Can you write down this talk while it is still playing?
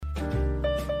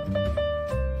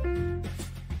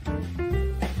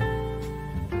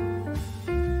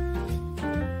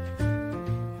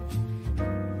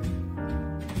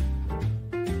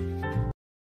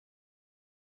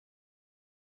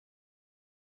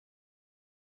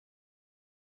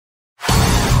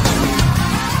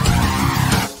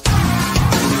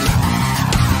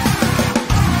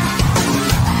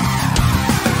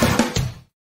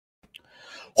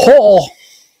Oh,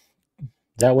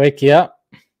 that wake you up?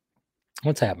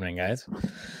 What's happening, guys?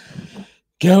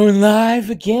 Going live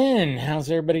again. How's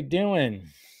everybody doing?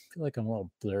 I feel like I'm a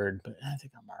little blurred, but I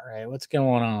think I'm all right. What's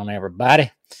going on,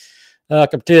 everybody?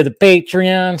 Welcome to the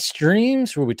Patreon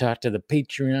streams where we talk to the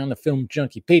Patreon, the Film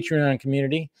Junkie Patreon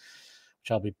community,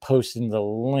 which I'll be posting the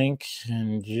link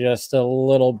in just a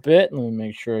little bit. Let me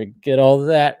make sure I get all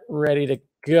that ready to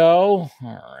go.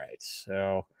 All right,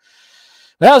 so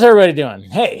how's everybody doing?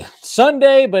 Hey,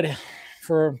 Sunday, but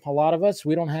for a lot of us,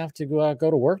 we don't have to go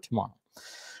to work tomorrow,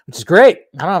 which is great.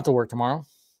 I don't have to work tomorrow.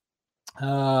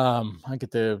 I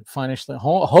get to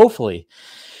hopefully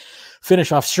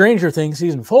finish off Stranger Things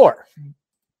season 4.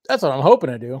 That's what I'm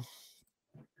hoping to do.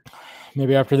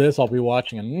 Maybe after this, I'll be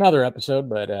watching another episode,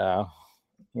 but so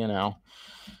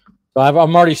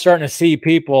I'm already starting to see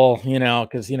people,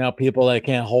 because people that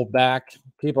can't hold back.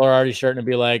 People are already starting to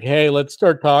be like, "Hey, let's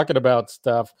start talking about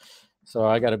stuff." So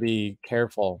I got to be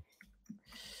careful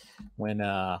when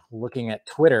looking at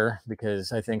Twitter,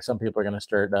 because I think some people are going to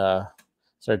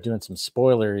start doing some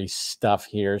spoilery stuff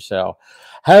here. So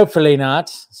hopefully not.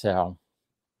 So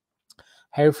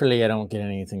hopefully I don't get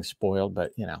anything spoiled,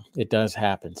 but it does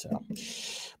happen. So,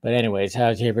 but anyways,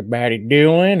 how's everybody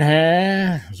doing?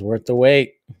 Huh? It was worth the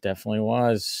wait. Definitely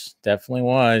was.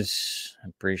 I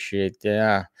appreciate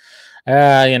that.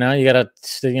 You gotta,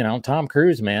 Tom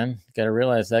Cruise, man. You gotta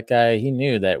realize that guy, he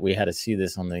knew that we had to see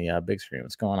this on the big screen.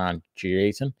 What's going on,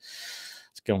 Jason?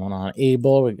 What's going on,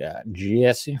 Abel? We got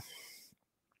Jesse.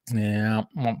 Yeah.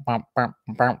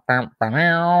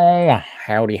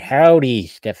 Howdy,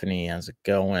 Stephanie. How's it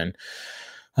going?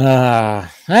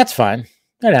 That's fine.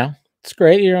 It's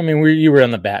great. You were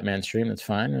on the Batman stream. That's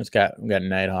fine. We got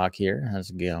Nighthawk here. How's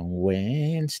it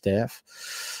going, Steph?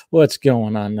 What's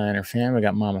going on, Niner fan? We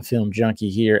got Mama Film Junkie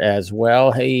here as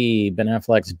well. Hey, Ben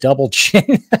Affleck's double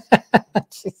chin.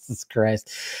 Jesus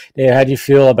Christ. Dave, how do you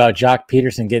feel about Jock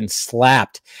Peterson getting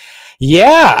slapped?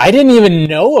 Yeah, I didn't even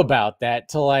know about that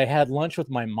till I had lunch with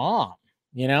my mom.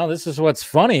 This is what's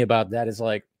funny about that is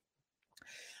like,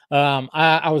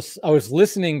 I was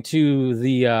listening to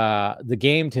the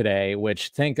game today, which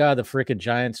thank God the freaking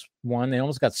Giants won. They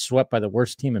almost got swept by the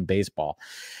worst team in baseball.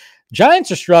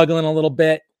 Giants are struggling a little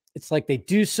bit. It's like they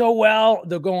do so well,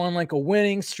 they'll go on like a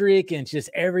winning streak, and just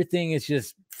everything is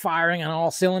just firing on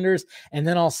all cylinders, and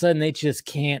then all of a sudden they just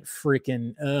can't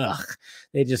freaking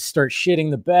they just start shitting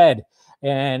the bed.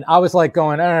 And I was like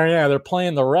going, oh yeah, they're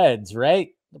playing the Reds, right?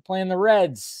 They're playing the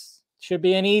Reds. Should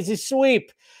be an easy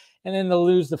sweep. And then they'll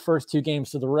lose the first 2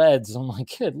 games to the Reds. I'm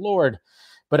like, good Lord.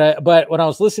 But when I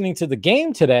was listening to the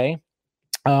game today,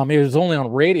 it was only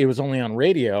on radio. It was only on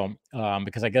radio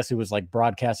because I guess it was like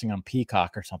broadcasting on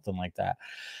Peacock or something like that.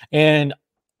 And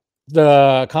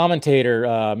the commentator,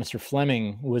 Mr.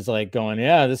 Fleming, was like going,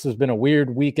 yeah, this has been a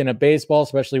weird weekend of baseball,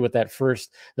 especially with that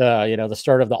first, the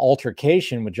start of the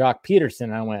altercation with Jock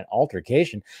Peterson. And I went,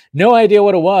 altercation? No idea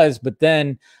what it was. But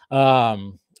then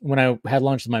when I had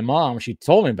lunch with my mom, she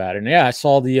told me about it. And yeah, I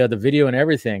saw the video and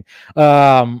everything.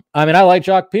 I like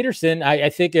Jock Peterson. I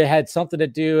think it had something to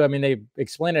do. They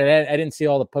explained it. I didn't see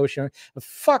all the post show, but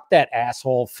fuck that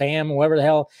asshole, whoever the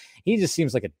hell. He just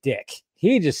seems like a dick.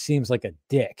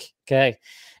 Okay.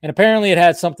 And apparently it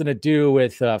had something to do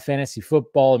with fantasy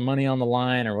football and money on the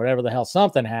line or whatever the hell.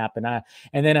 Something happened.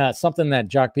 And then something that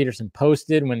Jock Peterson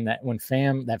posted when that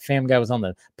fam guy was on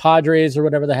the Padres or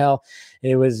whatever the hell.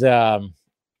 It was,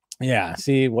 yeah,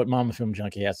 see what Mama Film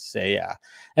Junkie has to say. Yeah,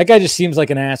 that guy just seems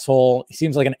like an asshole. He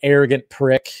seems like an arrogant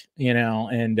prick,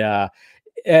 and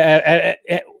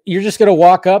you're just going to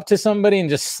walk up to somebody and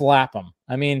just slap them.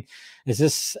 Is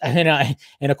this, and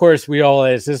of course we all,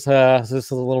 is this a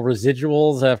little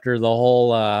residuals after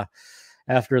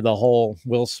the whole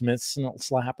Will Smith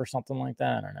slap or something like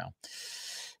that? I don't know.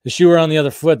 If she were on the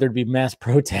other foot, there'd be mass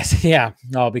protests. Yeah.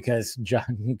 No, because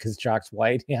Jock's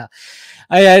white. Yeah.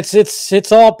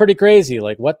 It's all pretty crazy.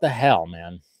 Like, what the hell,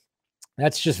 man?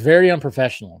 That's just very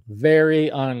unprofessional. He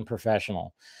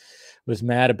was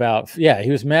mad about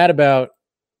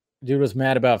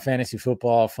fantasy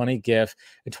football, funny gif,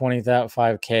 a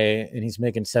 25K, and he's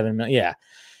making $7 million. Yeah.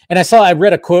 And I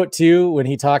read a quote too when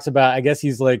he talks about, I guess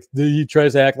he's like, he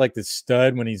tries to act like this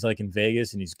stud when he's like in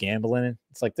Vegas and he's gambling.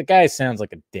 It's like the guy sounds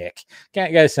like a dick.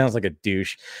 Guy sounds like a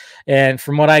douche. And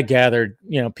from what I gathered,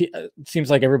 it seems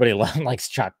like everybody likes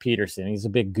Jock Peterson. He's a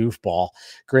big goofball,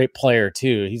 great player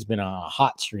too. He's been on a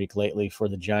hot streak lately for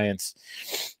the Giants.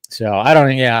 So I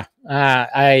don't, yeah,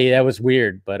 that was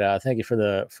weird, but thank you for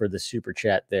the super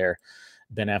chat there,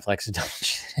 Ben Affleck's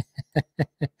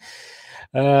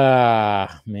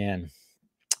man,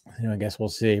 I guess we'll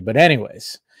see. But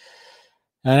anyways,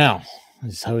 I know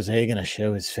Is Jose gonna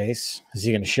show his face? Is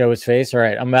he gonna show his face? All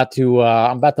right, I'm about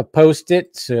to post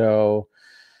it. So,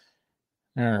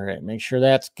 all right, make sure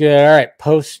that's good. All right,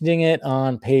 posting it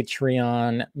on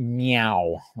Patreon.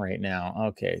 Meow right now.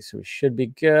 Okay, so we should be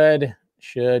good.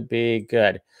 Should be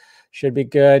good. Should be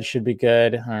good. Should be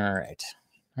good. All right.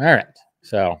 All right.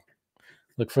 So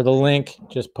look for the link.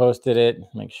 Just posted it.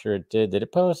 Make sure it did. Did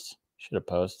it post? Should have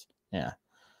posted. Yeah.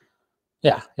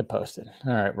 Yeah, it posted.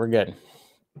 All right, we're good.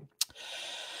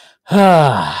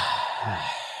 All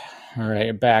right,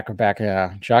 you're back. We're back.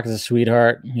 Jock is a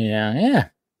sweetheart. Yeah.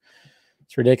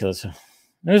 It's ridiculous. It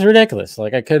was ridiculous.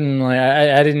 Like I couldn't. Like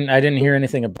I didn't hear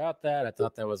anything about that. I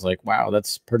thought that was like, wow,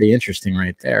 that's pretty interesting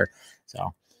right there.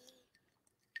 So,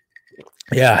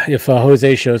 yeah, if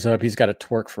Jose shows up, he's got to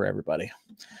twerk for everybody.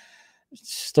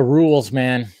 It's the rules,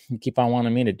 man. You keep on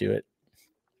wanting me to do it.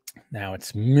 Now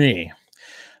it's me.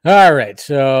 All right,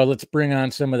 so let's bring on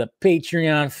some of the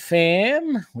Patreon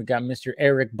fam. We got Mr.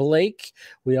 Eric Blake.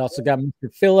 We also got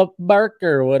Mr. Philip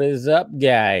Barker. What is up,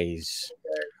 guys?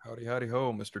 Howdy, howdy,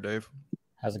 ho, Mr. Dave.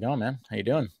 How's it going, man? How you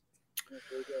doing?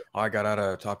 I got out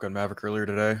of Top Gun Maverick earlier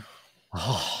today.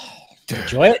 Oh,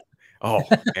 enjoy it? Oh,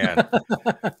 man.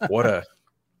 What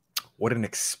an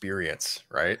experience,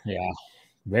 right? Yeah,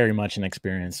 very much an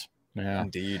experience. Yeah,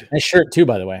 indeed. Nice shirt too,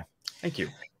 by the way. Thank you.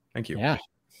 Yeah.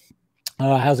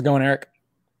 How's it going, Eric?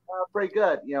 Pretty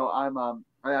good. You know,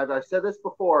 I've said this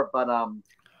before, but I'm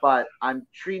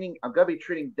gonna be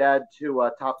treating Dad to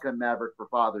Top Gun Maverick for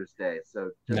Father's Day. So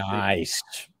nice.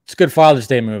 It's a good Father's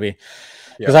Day movie.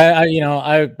 Because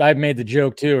I made the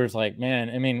joke too. It was like, man,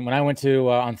 I mean, when I went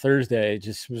to on Thursday, it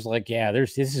just was like, yeah,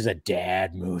 this is a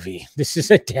dad movie. This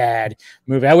is a dad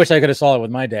movie. I wish I could have saw it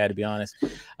with my dad, to be honest,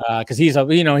 because he's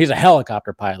a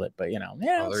helicopter pilot. But yeah,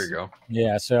 there you go.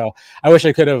 Yeah, so I wish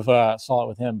I could have saw it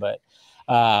with him, but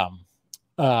yeah,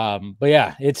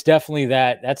 it's definitely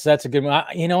that's a good one.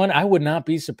 And I would not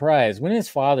be surprised. When is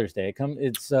Father's Day?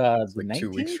 It's like 2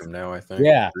 weeks from now, I think.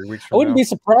 Yeah, 3 weeks from I wouldn't be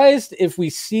surprised if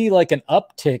we see like an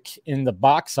uptick in the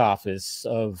box office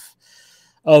of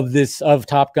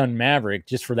Top Gun Maverick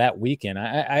just for that weekend.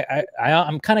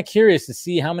 I'm kind of curious to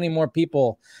see how many more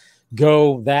people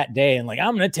go that day and like,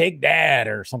 I'm gonna take Dad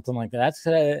or something like that.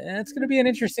 That's gonna be an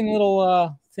interesting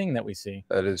little thing that we see.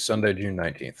 That is Sunday, June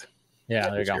 19th. Yeah,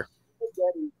 there you go.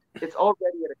 It's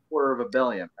already at $250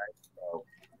 million, right? So.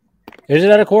 Is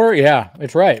it at a quarter? Yeah,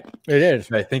 it's right. It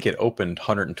is. I think it opened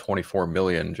 124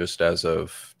 million just as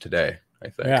of today, I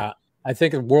think. Yeah. I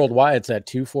think worldwide it's at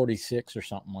 246 or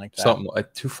something like that. Something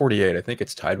like 248. I think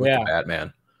it's tied with the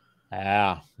Batman.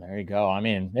 Yeah, there you go. I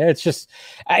mean, it's just,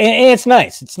 it's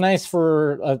nice. It's nice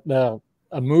for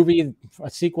a movie, a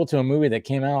sequel to a movie that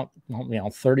came out,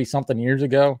 30 something years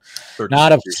ago.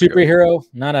 Not a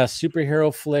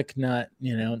superhero flick. Not,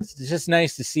 it's just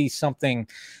nice to see something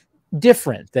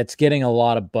different that's getting a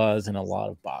lot of buzz and a lot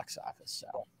of box office. So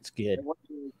it's good.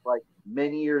 Like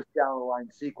many years down the line,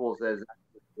 sequels is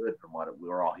good from what we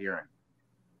were all hearing.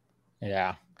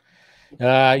 Yeah.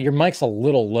 Your mic's a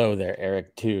little low there,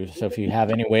 Eric, too. So if you have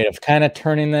any way of kind of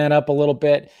turning that up a little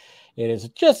bit, it is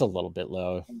just a little bit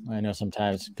low. I know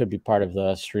sometimes it could be part of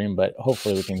the stream, but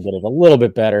hopefully we can get it a little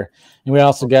bit better. And we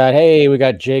also got, we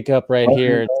got Jacob right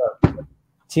here.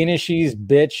 Tina She's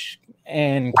bitch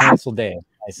and Cancel Day.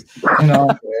 Nice.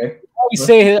 We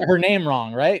say her name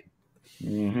wrong, right?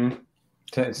 Mm-hmm.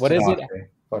 What is it?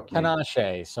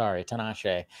 Tinashe. Sorry,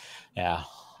 Tinashe. Yeah.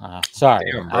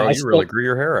 Sorry. Damn, bro, you really grew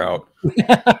your hair out.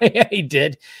 Yeah, he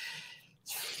did.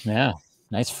 Yeah.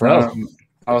 Nice fro.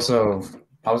 Also,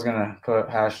 I was gonna put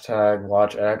hashtag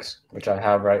watch X, which I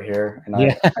have right here, and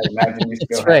I imagine you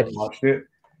still haven't watched it.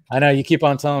 I know you keep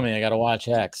on telling me I gotta watch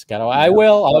X.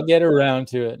 I'll get around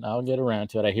to it. I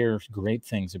hear great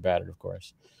things about it, of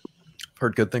course. I've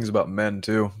heard good things about Men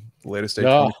too. The latest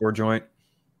A24 joint.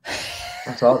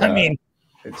 That's all. I mean,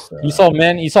 you saw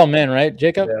Men, right,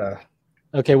 Jacob? Yeah.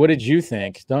 Okay, what did you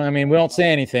think? We don't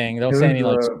say anything. Don't say any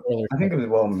spoilers. I think it was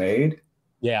well made.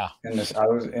 Yeah. And I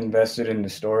was invested in the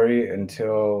story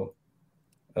until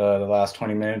the last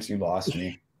 20 minutes. You lost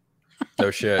me. No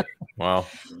shit. Wow.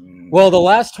 Well, the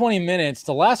last 20 minutes,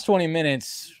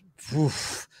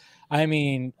 oof, I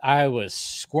mean, I was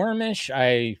squirmish.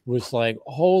 I was like,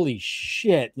 holy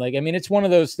shit. Like, I mean, it's one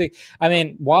of those things. I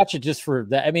mean, watch it just for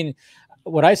that. I mean,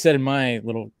 what I said in my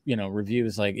little, review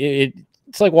is like,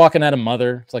 it's like walking out of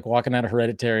Mother. It's like walking out of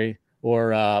Hereditary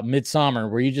or Midsommar,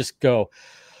 where you just go,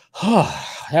 oh,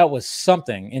 that was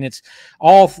something. And it's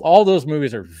all those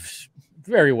movies are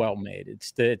very well made.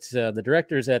 It's the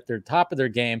directors at their top of their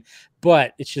game,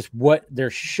 but it's just what they're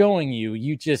showing you.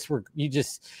 It's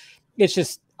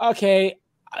just okay.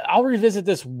 I'll revisit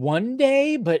this one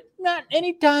day, but not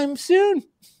anytime soon.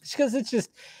 Because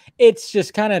it's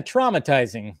just kind of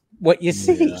traumatizing what you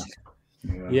see.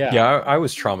 Yeah. I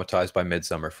was traumatized by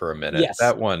Midsummer for a minute. Yes.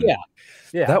 That one,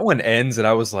 yeah. That one ends, and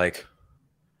I was like,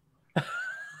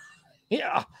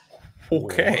 yeah.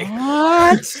 Okay.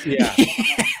 What? Yeah.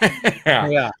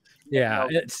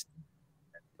 It's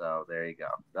so there you go.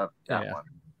 That one.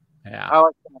 Yeah. I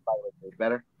like that, by the way.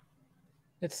 Better.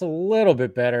 It's a little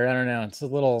bit better. I don't know. It's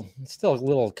still a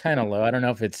little kind of low. I don't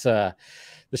know if it's the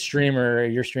streamer or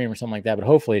your stream or something like that, but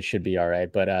hopefully it should be all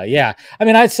right. But yeah, I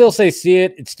mean, I'd still say see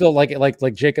it. It's still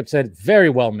like Jacob said, very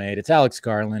well made. It's Alex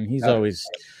Garland. He's always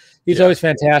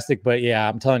fantastic. But yeah,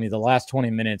 I'm telling you, the last 20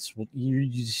 minutes, you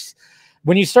just,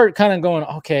 when you start kind of going,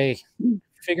 okay,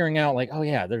 figuring out like, oh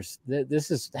yeah, this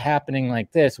is happening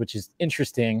like this, which is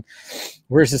interesting.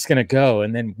 Where's this going to go?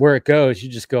 And then where it goes, you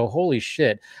just go, holy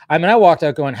shit. I mean, I walked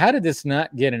out going, how did this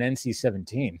not get an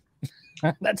NC-17?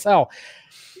 That's how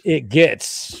it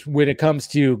gets when it comes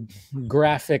to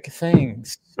graphic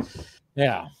things.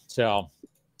 Yeah. So,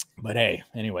 but hey,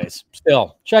 anyways,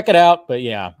 still check it out. But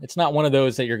yeah, it's not one of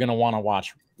those that you're going to want to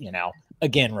watch,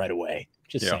 again right away.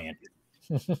 Just saying.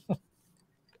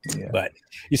 But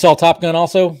you saw Top Gun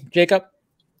also, Jacob?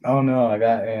 Oh no, I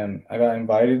got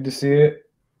invited to see it,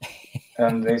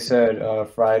 and they said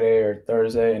Friday or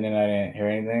Thursday, and then I didn't hear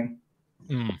anything.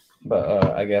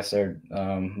 But I guess they're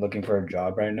looking for a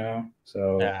job right now,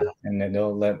 so and then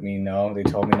they'll let me know. They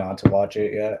told me not to watch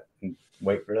it yet and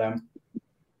wait for them.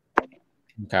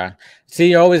 Okay. See,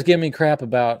 you always give me crap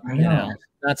about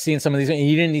not seeing some of these.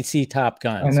 You didn't see Top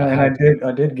Gun. I know, and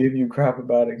I did give you crap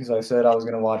about it because I said I was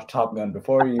going to watch Top Gun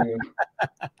before you,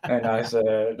 and I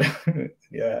said,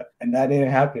 yeah, and that didn't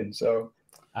happen. So,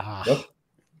 Have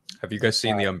you guys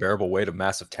seen The Unbearable Weight of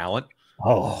Massive Talent?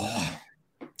 Oh,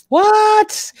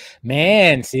 what?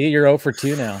 Man, see, you're 0 for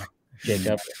 2 now,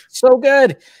 Jacob. So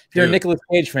good. If you're a Nicolas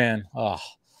Cage fan, that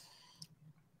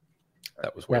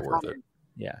was way worth it.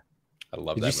 Yeah. I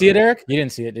love that. Did you movie. see it, Eric? You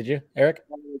didn't see it, did you, Eric?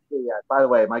 Yeah. By the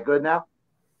way, am I good now?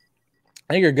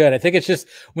 I think you're good. I think it's just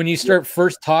when you start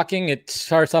first talking, it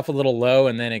starts off a little low,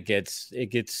 and then it gets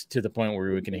to the point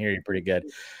where we can hear you pretty good.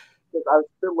 I was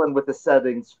fiddling with the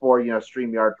settings for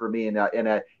StreamYard for me, and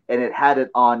it had it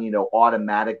on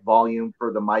automatic volume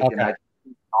for the mic, and I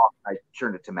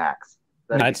turned it to max.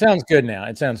 No, it sounds good now.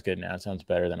 It sounds good now. It sounds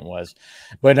better than it was.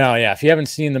 But no, yeah, if you haven't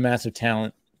seen The Massive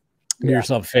Talent, do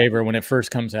yourself a favor when it first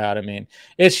comes out. I mean,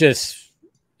 it's just,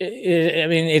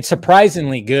 it's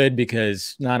surprisingly good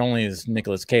because not only is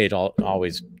Nicolas Cage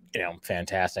always,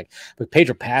 fantastic, but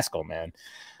Pedro Pascal, man,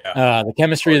 the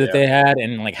chemistry that they had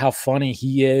and like how funny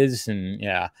he is. And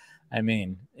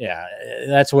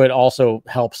that's what also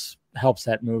helps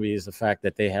that movie is the fact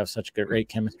that they have such great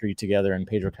chemistry together. And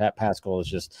Pedro Pascal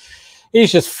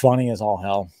he's just funny as all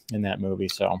hell in that movie.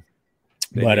 So,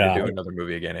 they need to do another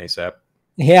movie again ASAP.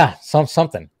 Yeah,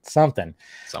 something. Something.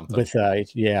 With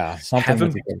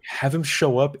something. Have him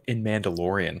show up in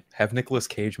Mandalorian. Have Nicolas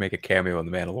Cage make a cameo in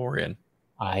The Mandalorian.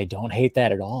 I don't hate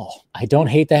that at all.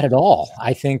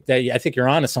 I think you're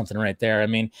onto something right there. I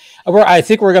mean, I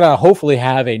think we're gonna hopefully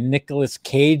have a Nicolas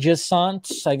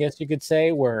Cage-assance, I guess you could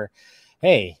say, where,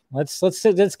 hey, let's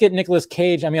get Nicolas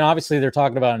Cage. I mean, obviously they're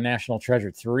talking about National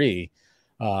Treasure 3.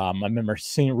 I remember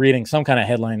reading some kind of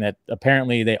headline that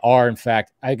apparently they are, in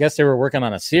fact, I guess they were working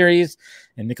on a series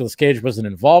and Nicolas Cage wasn't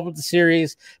involved with the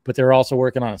series, but they're also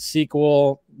working on a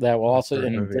sequel that will also,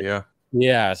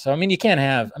 yeah. So, I mean, you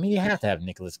have to have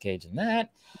Nicolas Cage in that.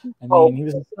 I mean, he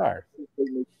was a star.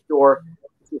 Sure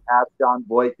to have Jon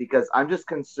Voight because I'm just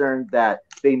concerned that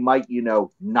they might,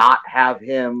 not have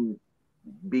him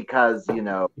because, he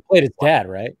played his dad,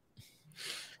 right?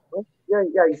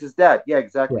 Yeah, he's his dad. Yeah,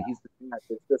 exactly. Yeah. He's the thing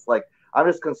it's just like I'm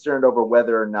just concerned over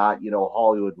whether or not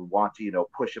Hollywood would want to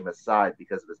push him aside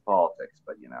because of his politics.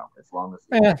 But as long as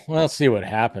well, let's see what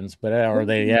happens. But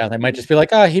they might just be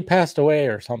like, he passed away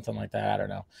or something like that. I don't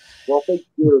know. Well, if they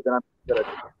do, then I'm gonna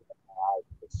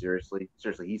seriously,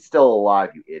 he's still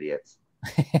alive, you idiots.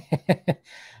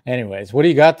 Anyways, what do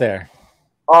you got there?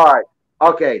 All right,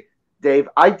 okay, Dave.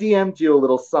 I DM'd you a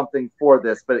little something for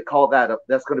this, but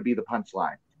that's going to be the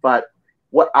punchline. But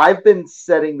what I've been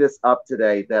setting this up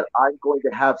today that I'm going to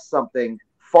have something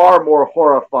far more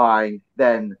horrifying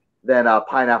than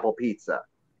pineapple pizza.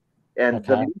 And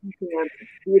see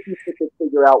if you can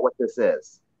figure out what this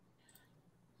is.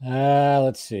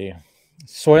 Let's see.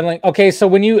 Soylent. Okay, so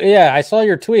when I saw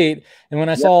your tweet, and when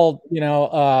I saw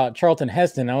Charlton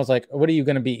Heston, I was like, what are you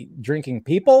going to be drinking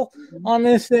people on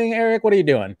this thing, Eric? What are you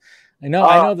doing? I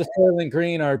know the Soylent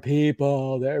Green are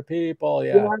people. They're people.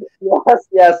 Yeah.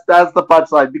 Yes, that's the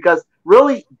punchline. Because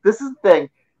really, this is the thing.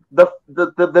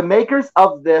 the makers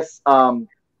of this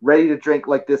ready to drink,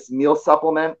 like this meal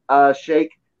supplement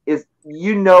shake, is,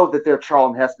 you know, that they're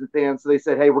Charlton Heston fans. So they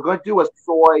said, hey, we're going to do a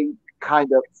soy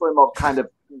milk kind of,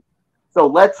 so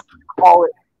let's call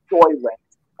it Soylent,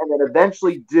 and then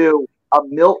eventually do a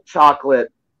milk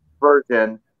chocolate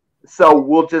version. So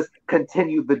we'll just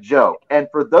continue the joke. And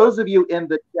for those of you in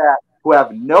the chat who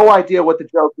have no idea what the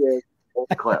joke is, here's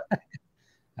the clip.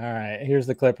 All right, here's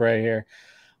the clip right here.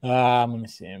 Let me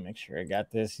see, make sure I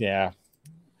got this. Yeah,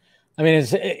 I mean,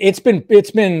 it's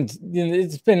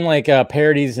been like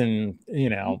parodies, and you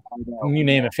know, you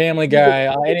name it, Family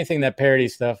Guy, anything that parody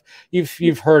stuff.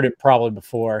 You've heard it probably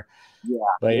before. Yeah,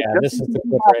 but yeah, this is the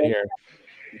clip right here.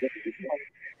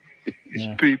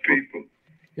 It's people.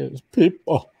 It's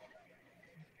people.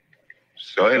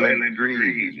 Soylent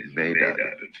Green is made out of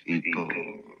people.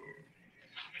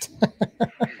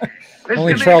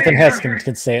 Only Charlton Heston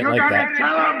can say it like that.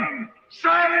 Tell them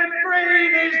Soylent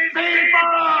Green is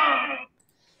people.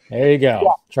 There you go.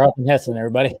 Yeah. Charlton Heston,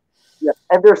 everybody. Yeah,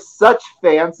 and they're such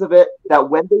fans of it that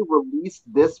when they released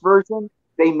this version,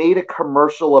 they made a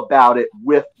commercial about it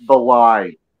with the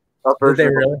line. Did they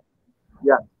really?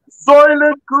 Yeah.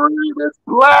 Soylent Green is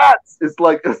plants. It's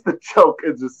like, it's the joke.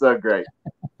 It's just so great.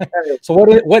 Anyway, so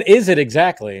what is it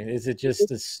exactly? Is it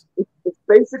just it's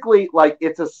basically like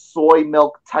it's a soy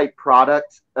milk type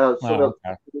product.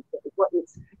 Okay.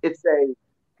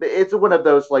 It's one of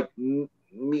those like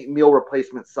meal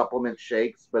replacement supplement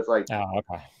shakes, but it's like,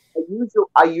 okay.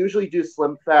 I usually do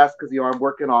Slim Fast because I'm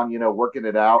working on working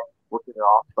it off,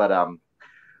 but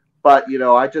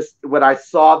I just, when I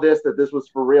saw that this was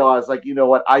for real, I was like, you know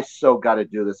what, I so got to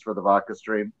do this for the vodka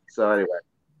stream. So anyway.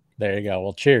 There you go.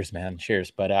 Well, cheers, man.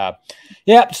 Cheers. But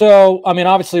yeah. So I mean,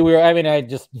 obviously I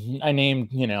named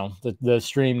the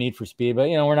stream Need for Speed, but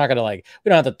we're not gonna we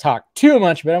don't have to talk too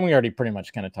much. But we already pretty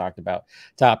much kind of talked about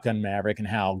Top Gun Maverick and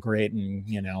how great, and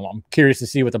I'm curious to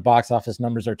see what the box office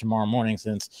numbers are tomorrow morning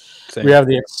since we have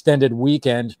the extended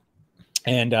weekend.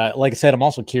 And like I said, I'm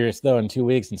also curious though in 2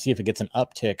 weeks and see if it gets an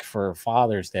uptick for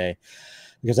Father's Day.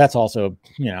 Because that's also,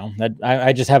 that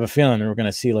I just have a feeling we're going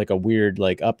to see like a weird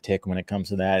uptick when it comes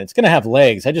to that. It's going to have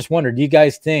legs. I just wonder, do you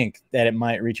guys think that it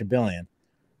might reach $1 billion?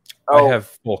 I have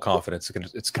full confidence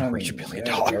it's going to reach $1 billion.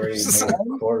 It's a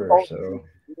quarter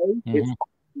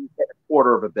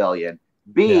of $1 billion.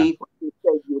 B,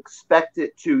 you expect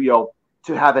it to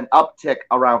have an uptick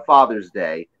around Father's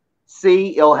Day.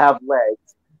 C, it'll have legs.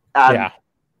 And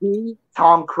D,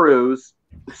 Tom Cruise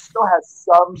still has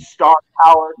some star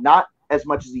power, not as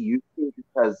much as he used to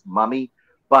because Mummy,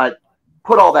 but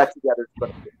put all that together.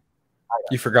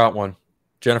 You forgot one,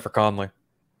 Jennifer Connelly.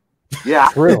 Yeah,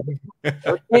 true.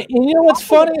 And you know what's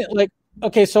funny?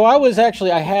 Okay, so I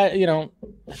had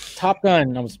Top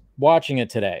Gun. I was watching it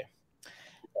today.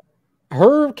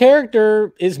 Her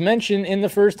character is mentioned in the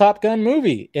first Top Gun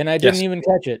movie, and I didn't even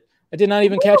catch it. I did not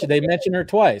even catch it. They mentioned her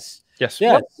twice. Yes.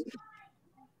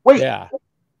 Wait. Yeah.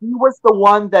 He was the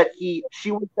one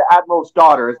she was the Admiral's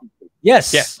daughter, isn't she?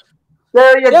 Yes.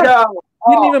 There you go.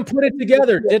 Didn't even put it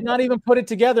together. Did not even put it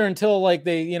together until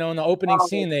they, in the opening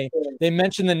scene, they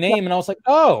mentioned the name, and I was like,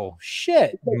 oh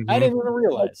shit. Mm-hmm. I didn't even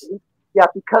realize. Yeah,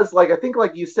 because I think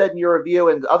you said in your review,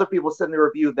 and other people said in the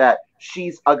review that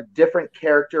she's a different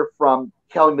character from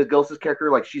Kelly McGillis's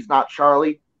character. She's not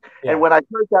Charlie. Yeah. And when I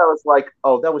heard that, I was like,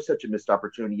 oh, that was such a missed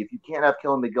opportunity. If you can't have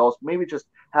Kelly McGillis, maybe just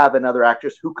have another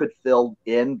actress who could fill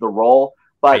in the role.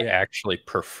 But I actually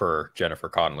prefer Jennifer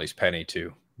Connelly's Penny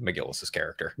to McGillis's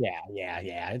character. Yeah.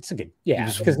 It's a good,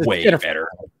 because it's way better.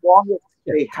 As long as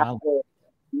they have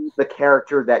the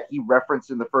character that he referenced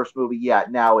in the first movie,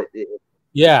 now it.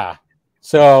 Yeah.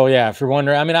 So if you're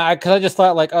wondering, I mean, because I just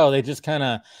thought oh, they just kind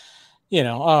of,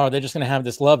 they're just gonna have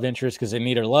this love interest because they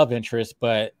need her love interest,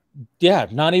 but. Yeah,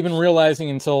 not even realizing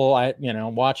until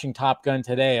watching Top Gun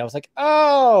today, I was like,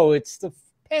 oh, it's the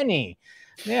Penny.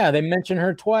 Yeah, they mentioned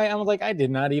her twice. I was like, I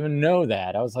did not even know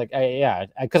that. I was like,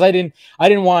 because I didn't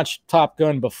watch Top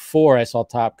Gun before I saw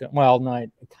Top Gun. Well, no,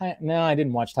 I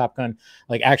didn't watch Top Gun.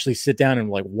 Actually sit down and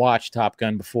watch Top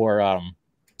Gun before I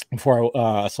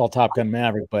saw Top Gun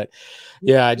Maverick. But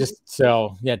totally.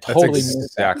 That's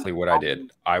exactly what I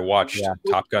did. I watched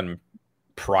Top Gun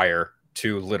prior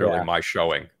to literally my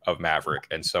showing of Maverick,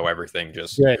 and so everything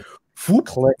just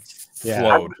clicked,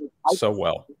 flowed so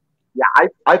well. Yeah,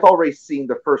 I've already seen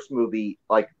the first movie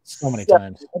so many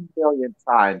times, 1 million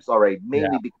times already,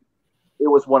 mainly because it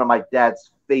was one of my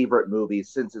dad's favorite movies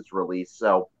since its release.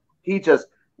 So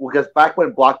because back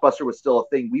when Blockbuster was still a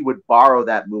thing, we would borrow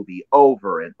that movie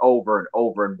over and over and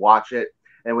over and watch it.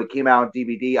 And when it came out on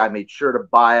DVD, I made sure to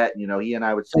buy it. He and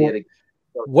I would see it again.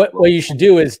 What you should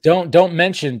do is don't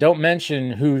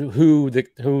mention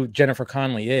who Jennifer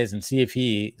Connelly is, and see if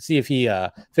he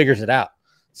figures it out.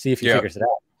 See if he figures it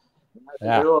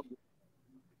out.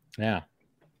 Yeah.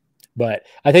 But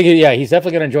I think he's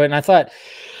definitely gonna enjoy it. And I thought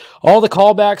all the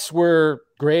callbacks were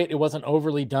great. It wasn't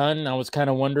overly done. I was kind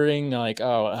of wondering, like,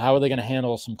 oh, how are they gonna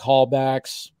handle some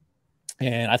callbacks?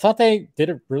 And I thought they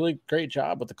did a really great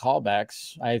job with the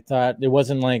callbacks. I thought it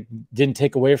wasn't like, didn't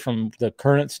take away from the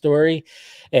current story.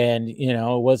 And,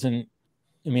 it wasn't,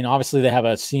 I mean, obviously they have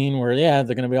a scene where, they're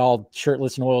going to be all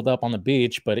shirtless and oiled up on the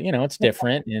beach, but, it's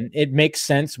different and it makes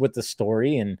sense with the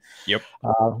story. And it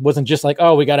wasn't just like,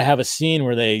 oh, we got to have a scene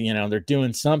where they, they're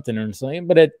doing something or something,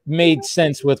 but it made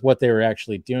sense with what they were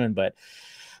actually doing. But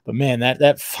man,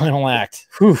 that final act,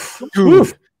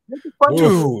 dude.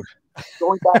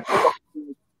 Going back to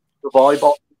the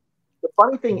volleyball, the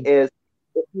funny thing is,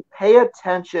 if you pay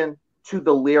attention to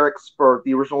the lyrics for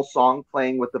the original song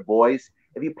playing with the boys,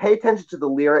 if you pay attention to the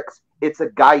lyrics, it's a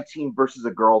guy team versus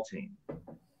a girl team.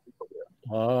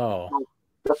 Oh. So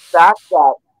the fact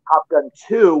that Top Gun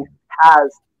 2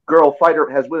 has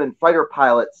women fighter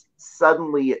pilots,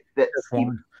 suddenly it fits.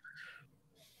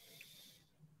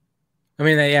 I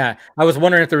mean, I was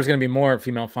wondering if there was going to be more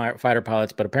female fighter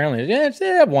pilots, but apparently, they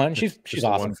have one. She's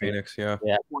awesome. One Phoenix, yeah.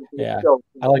 I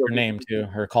like her name too,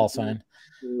 her call sign.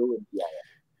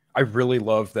 I really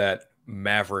love that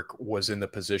Maverick was in the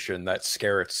position that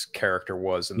Scarrett's character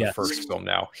was in the first film.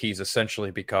 Now he's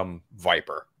essentially become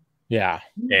Viper. Yeah,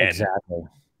 exactly,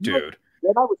 dude.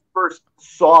 When I was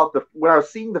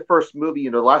seeing the first movie,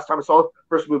 the last time I saw the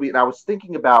first movie, and I was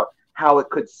thinking about how it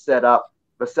could set up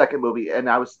the second movie, and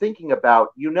I was thinking about,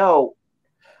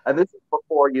 and this is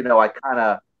before, I kind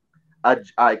of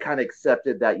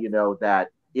accepted that, that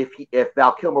if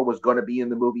Val Kilmer was going to be in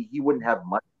the movie, he wouldn't have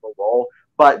much of a role,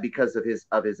 but because of his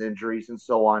injuries and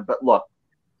so on. But look,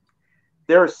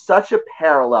 there is such a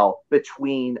parallel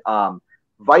between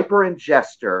Viper and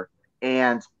Jester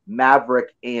and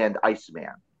Maverick and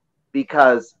Iceman,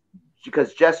 because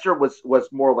Jester was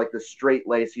more like the straight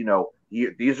lace,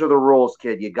 these are the rules,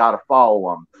 kid. You got to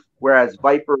follow them. Whereas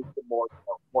Viper is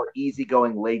more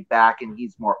easygoing, laid back, and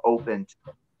he's more open to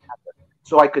it.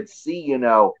 So I could see, in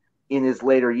his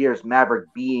later years,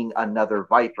 Maverick being another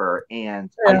Viper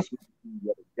and Iceman being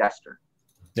the other Jester.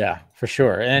 Yeah, for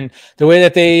sure. And the way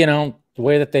that they,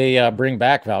 bring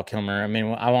back Val Kilmer, I mean,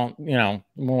 we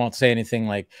won't say anything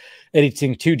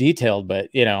too detailed, but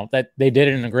that they did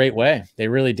it in a great way. They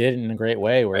really did it in a great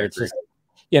way where it's just,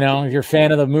 if you're a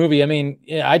fan of the movie, I mean,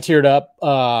 I teared up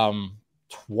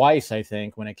twice, I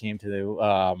think, when it came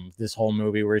to this whole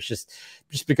movie, where it's just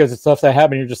because of stuff that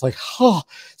happened, you're just like, oh,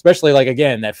 especially like,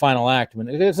 again, that final act when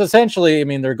it's essentially, I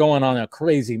mean, they're going on a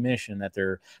crazy mission that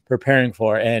they're preparing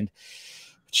for, and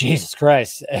Jesus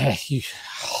Christ, just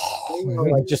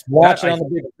watch it on the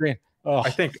big screen. Oh. I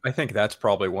think that's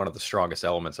probably one of the strongest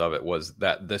elements of it, was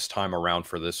that this time around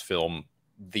for this film,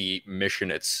 the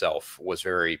mission itself was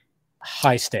very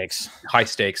high stakes,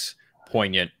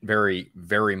 poignant, very,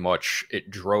 very much.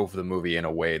 It drove the movie in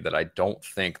a way that I don't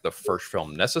think the first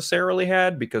film necessarily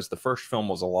had, because the first film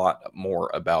was a lot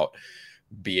more about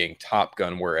being Top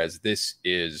Gun, whereas this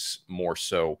is more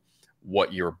so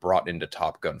what you're brought into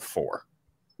Top Gun for.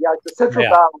 Yeah, the central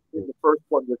battle in the first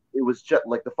one, it was just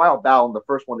like the final battle in the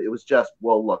first one. It was just,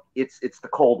 well, look, it's the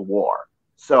Cold War,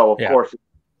 so of course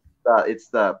it's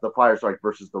the Fire Strike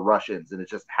versus the Russians, and it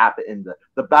just happened in the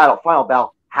final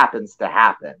battle happens to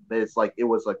happen. But it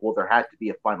was like, well, there had to be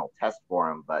a final test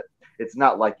for him, but it's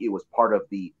not like it was part of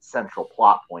the central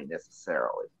plot point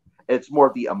necessarily. It's more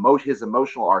of his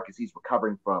emotional arc as he's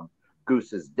recovering from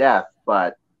Goose's death,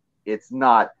 but it's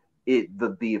not.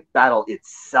 The battle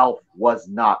itself was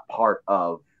not part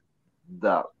of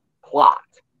the plot.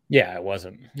 Yeah, it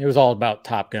wasn't. It was all about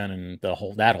Top Gun and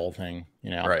that whole thing,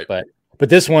 Right. But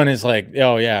this one is like,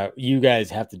 oh yeah, you guys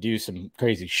have to do some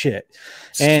crazy shit.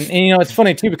 And it's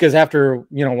funny too, because after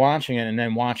watching it and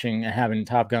then having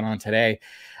Top Gun on today,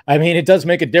 I mean, it does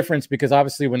make a difference, because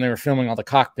obviously when they were filming all the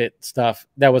cockpit stuff,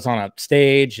 that was on a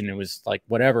stage and it was like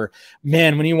whatever.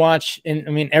 Man, when you watch, and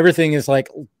I mean, everything is like,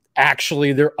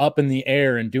 actually they're up in the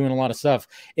air and doing a lot of stuff.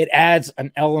 It adds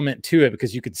an element to it,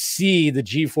 because you could see the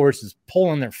G-forces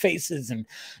pulling their faces and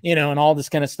and all this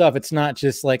kind of stuff. It's not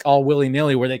just like all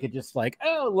willy-nilly where they could just like,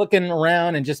 looking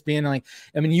around and just being like,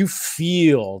 I mean, you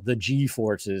feel the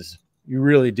G-forces, you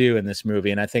really do, in this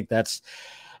movie. And I think that's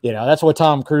what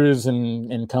Tom Cruise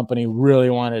and company really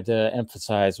wanted to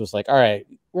emphasize, was like, all right,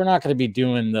 we're not going to be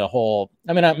doing the whole,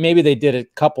 I mean, maybe they did a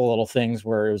couple little things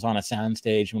where it was on a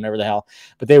soundstage and whatever the hell,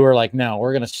 but they were like, no,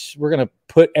 we're going to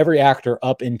put every actor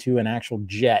up into an actual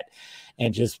jet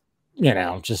and just you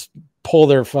know, just pull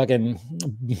their fucking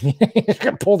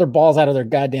pull their balls out of their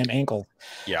goddamn ankles.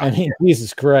 Yeah. I mean,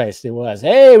 Jesus Christ, it was.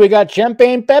 Hey, we got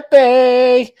Champagne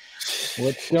Pepe.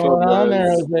 What's going on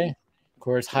there, Jose? Of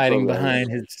course, hiding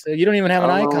behind his. You don't even have an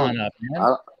icon up, man.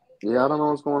 I don't know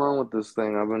what's going on with this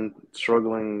thing. I've been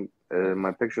struggling.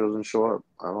 My picture doesn't show up.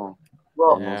 I don't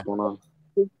know what's going on.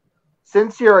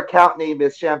 Since your account name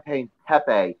is Champagne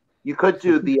Pepe, you could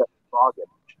do the frog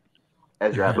image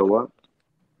as your The what?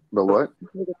 The what?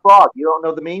 The frog. You don't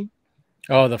know the meme?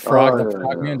 Oh, the frog,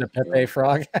 the Pepe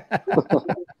frog.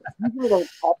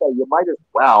 You might as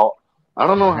well. I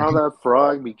don't know how that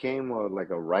frog became like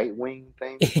a right wing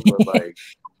thing, but like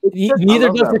neither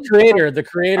does the creator. The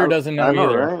creator doesn't know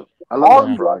either. Right? I love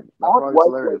that frog. That frog is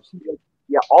hilarious.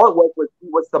 All it was he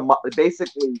was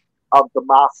basically the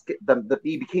mascot.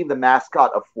 He became the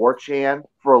mascot of 4chan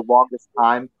for the longest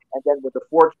time, and then with the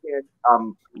 4chan,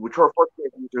 which are 4chan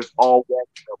users all went,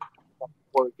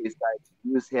 these guys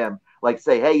use him, like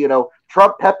say, hey, you know,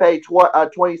 Trump Pepe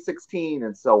 2016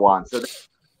 and so on. So they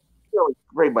really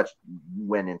pretty much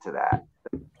went into that.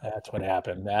 That's what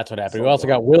happened. We also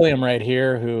got William right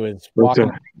here, who is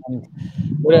walking.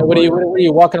 What are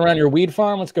you walking around your weed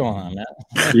farm? What's going on, man?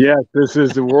 Yes, this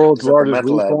is the world's largest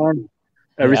weed farm.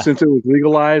 Ever since it was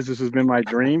legalized, this has been my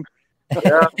dream.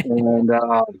 And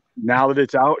now that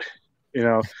it's out, you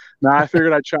know, now I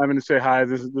figured I'd chime in and say hi.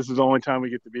 This is the only time we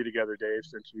get to be together, Dave,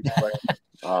 since you play.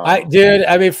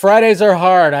 I mean, Fridays are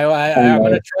hard. I'm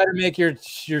going to try to make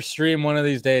your stream one of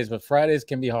these days, but Fridays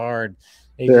can be hard.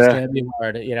 It's going to be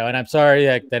hard, you know. And I'm sorry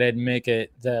that I didn't make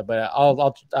it, but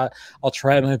I'll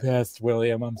try my best,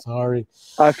 William. I'm sorry.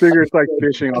 I figure it's like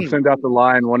fishing. I'll send out the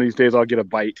line. One of these days, I'll get a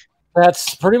bite.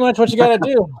 That's pretty much what you got to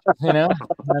do, you know.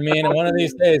 I mean, one of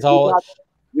these days,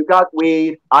 you got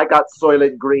weed, I got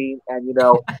Soylent Green, and you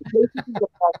know,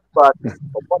 but from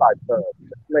what I've heard,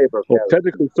 the flavor. Well,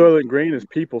 technically, Soylent Green is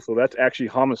people, so that's actually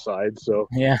homicide. So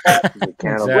yeah, exactly.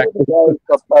 Compared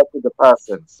to the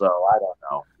person, so I don't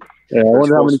know. Yeah,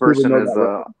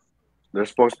 their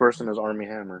spokesperson is Armie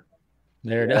Hammer.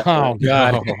 Oh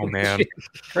God, oh man,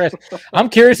 Chris, I'm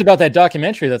curious about that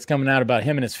documentary that's coming out about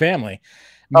him and his family.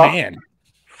 Man,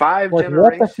 5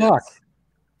 generations. What the fuck?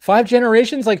 5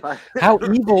 generations? Like, how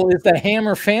evil is the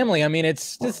Hammer family? I mean,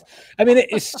 it's just,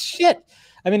 it's shit.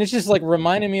 I mean, it's just like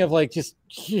reminding me of like, just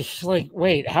like,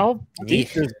 wait, how deep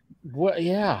is what?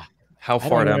 Yeah. How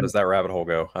far down does that rabbit hole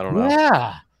go? I don't know.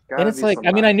 Yeah. And it's like,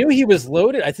 I mean, I knew he was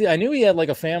loaded. I knew he had like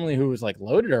a family who was like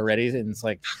loaded already. And it's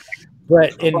like,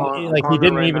 but like he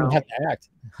didn't even have to act.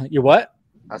 You what?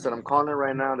 I said, I'm calling it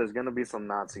right now. There's going to be some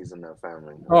Nazis in that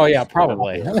family. Oh, yeah,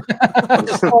 probably. I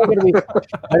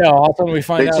know. Also, when we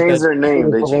find out they changed their name.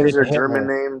 They changed their German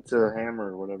name to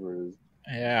Hammer or whatever it is.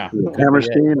 Yeah.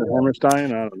 Hammerstein or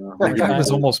Hammerstein? I don't know. That guy was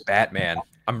almost Batman.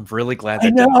 I'm really glad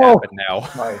that didn't happen now.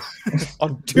 Nice.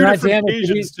 On 2 different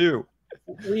occasions, too.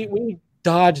 We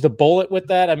dodged a bullet with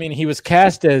that. I mean, he was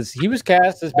cast as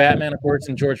Batman, of course,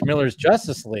 in George Miller's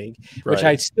Justice League, which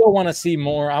I still want to see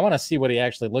more. I want to see what he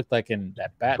actually looked like in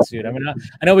that bat suit. I mean,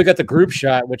 I know we got the group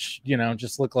shot, which, you know,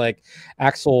 just looked like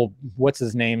Axel, what's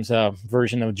his name's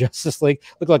version of Justice League,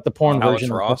 looked like the porn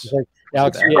version. Ross. Of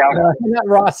Alex Ross. Not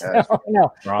Ross.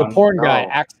 No, the porn guy,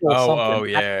 Axel something. Oh,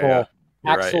 yeah.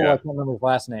 Axel, right, yeah. I can't remember his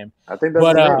last name. I think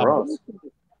that's Ross.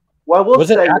 Well,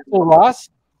 was it Axel Ross?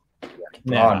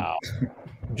 No.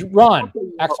 Ron.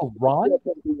 Axel Ron?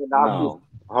 No.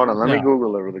 Hold on. Let me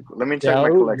Google it. Let me check my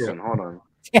collection. Hold on.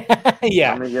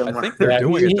 Yeah. I think they're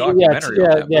doing a documentary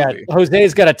on that movie.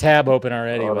 Jose's got a tab open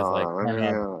already. Hold with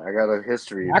on. I got a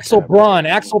history. Axel Braun.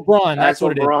 That's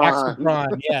what it is. Axel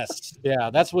Braun. Yes. Yeah.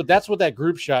 That's what that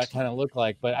group shot kind of looked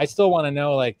like. But I still want to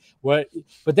know like what.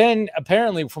 But then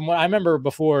apparently, from what I remember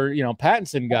before, you know,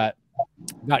 Pattinson got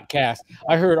cast,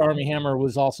 I heard Armie Hammer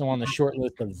was also on the short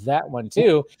list of that one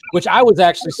too, which I was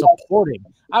actually supporting.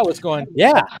 I was going,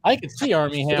 yeah, I could see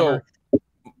Armie Hammer.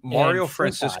 Mario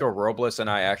Francisco Robles and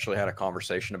I actually had a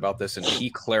conversation about this, and he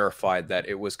clarified that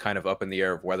it was kind of up in the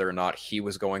air of whether or not he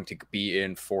was going to be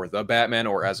in for the Batman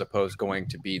or as opposed going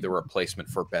to be the replacement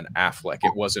for Ben Affleck.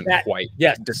 It wasn't quite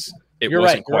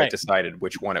decided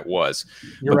which one it was.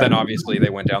 Then obviously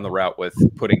they went down the route with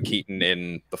putting Keaton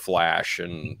in The Flash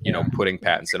and, you know, putting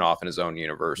Pattinson off in his own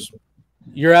universe.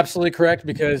 You're absolutely correct,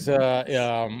 because one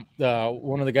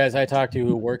of the guys I talked to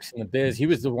who works in the biz, he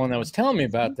was the one that was telling me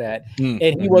about that,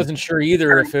 and he wasn't sure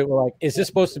either if it were like, is this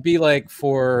supposed to be like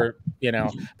for, you know,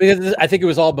 because I think it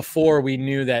was all before we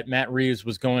knew that Matt Reeves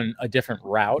was going a different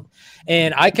route,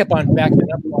 and I kept on backing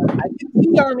up. I could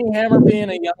see Armie Hammer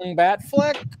being a young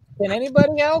Batfleck, Can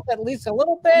anybody else at least a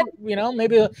little bit? You know,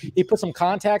 maybe he put some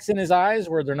contacts in his eyes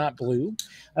where they're not blue.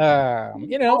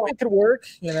 You know, it could work.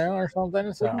 You know, or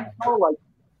something. So like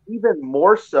even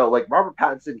more so, like Robert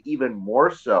Pattinson, even more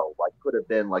so, like could have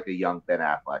been like a young Ben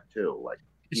Affleck too. Like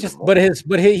it's just,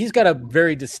 he's got a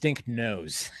very distinct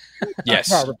nose.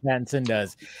 Yes, Robert Pattinson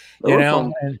does. There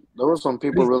were some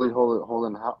people really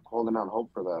holding out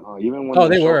hope for that, huh? Even when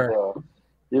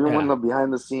when the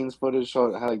behind the scenes footage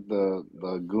showed like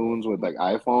the goons with like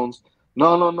iPhones.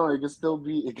 No, it can still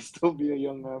be a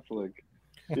young Affleck,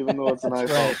 even though it's an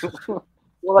iPhone. Right.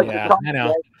 Well, like I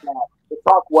know. The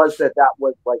talk was that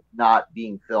was like not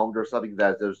being filmed or something,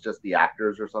 that it was just the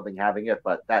actors or something having it,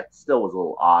 but that still was a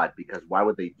little odd because why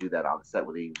would they do that on the set?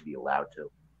 Would they even be allowed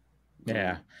to?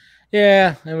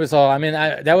 Yeah, it was all. I mean,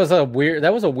 that was a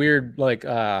weird like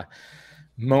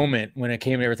moment when it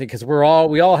came to everything because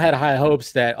we all had high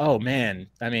hopes that, oh man,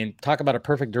 I mean, talk about a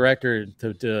perfect director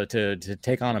to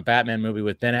take on a Batman movie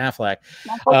with Ben Affleck.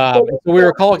 So we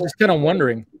were all just kind of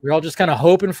wondering, we were all just kind of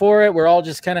hoping for it. We're all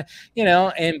just kind of, you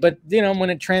know, but you know, when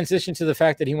it transitioned to the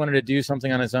fact that he wanted to do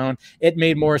something on his own, it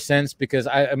made more sense because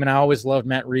I mean, I always loved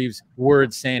Matt Reeves'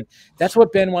 words saying that's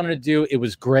what Ben wanted to do. It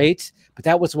was great, but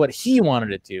that was what he wanted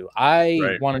to do. I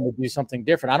wanted to do something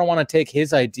different. I don't want to take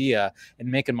his idea and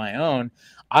make it my own.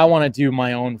 I want to do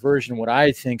my own version, what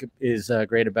I think is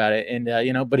great about it. And,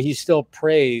 you know, but he still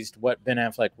praised what Ben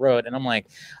Affleck wrote. And I'm like,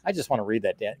 I just want to read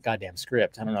that goddamn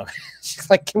script. I don't know. She's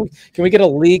like, can we get a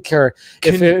leak or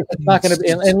if it's not going to be,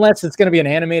 unless it's going to be an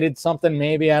animated something,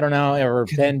 maybe, I don't know. Or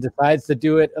Ben decides to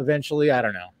do it eventually. I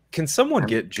don't know. Can someone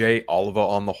get Jay Oliva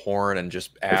on the horn and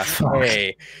just ask,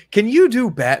 hey, can you do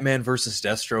Batman versus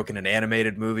Deathstroke in an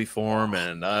animated movie form?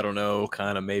 And I don't know,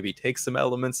 kind of maybe take some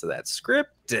elements of that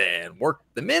script and work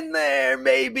them in there,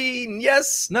 maybe.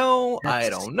 Yes, no, I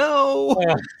don't know.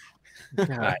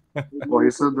 Well,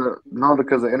 he said that, no,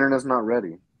 because the internet's not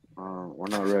ready. We're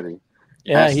not ready.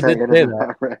 Yeah, he did say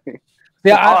that.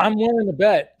 Yeah, I'm willing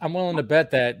to bet.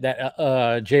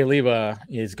 that Jay Leva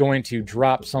is going to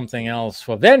drop something else.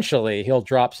 So eventually, he'll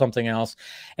drop something else,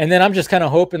 and then I'm just kind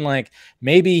of hoping, like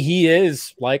maybe he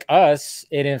is like us,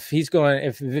 and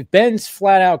if Ben's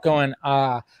flat out going,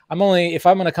 if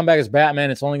I'm going to come back as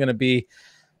Batman, it's only going to be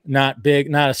not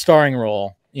a starring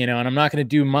role, you know, and I'm not going to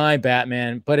do my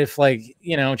Batman. But if like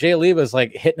you know Jay Leva's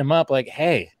like hitting him up, like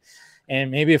hey, and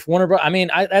maybe if Warner Bros. I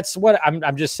mean, that's what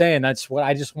I'm just saying. That's what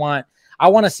I just want. I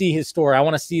want to see his story. I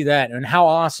want to see that. And how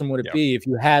awesome would it be if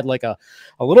you had like a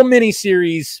little mini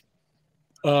series,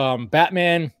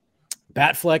 Batman,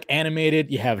 Batfleck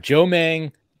animated. You have Joe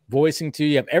Mang voicing too.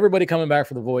 You have everybody coming back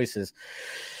for the voices.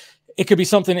 It could be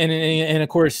something, and of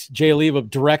course Jay Leva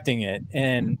directing it,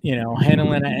 and you know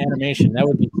handling that animation. That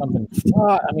would be something.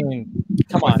 I mean,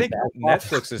 come on. I think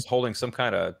Netflix is holding some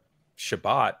kind of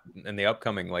Shabbat in the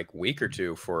upcoming like week or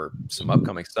two for some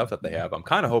upcoming stuff that they have. I'm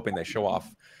kind of hoping they show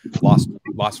off Las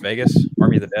Vegas,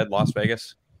 Army of the Dead, Las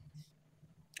Vegas.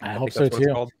 I hope so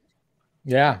too.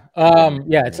 Yeah.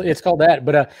 It's called that.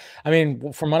 But I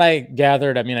mean, from what I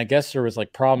gathered, I mean, I guess there was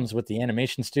like problems with the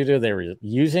animation studio they were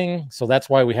using, so that's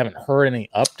why we haven't heard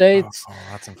any updates. Oh,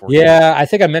 that's unfortunate. Yeah, I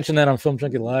think I mentioned that on Film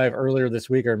Junkie Live earlier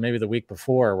this week or maybe the week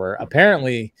before, where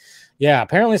apparently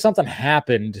something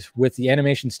happened with the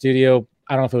animation studio.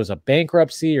 I don't know if it was a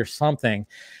bankruptcy or something,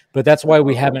 but that's why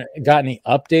we haven't got any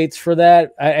updates for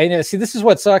that. I see. This is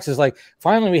what sucks is like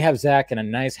finally we have Zach in a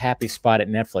nice happy spot at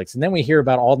Netflix, and then we hear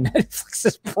about all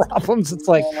Netflix's problems. It's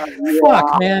like,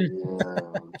 fuck, man.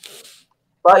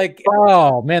 Like,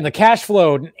 oh man, the cash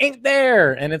flow ain't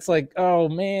there, and it's like, oh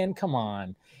man, come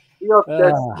on. You know,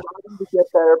 they're trying to get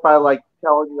better by like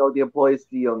telling the employees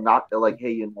to knock like,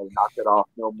 hey, knock it off.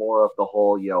 No more of the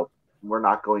whole we're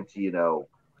not going to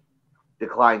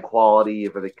decline quality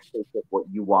for the sake of what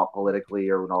you want politically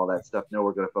or and all that stuff. No,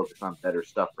 we're going to focus on better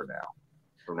stuff for now.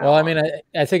 Well, I mean,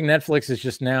 I think Netflix is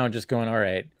just going, all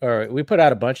right, we put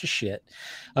out a bunch of shit.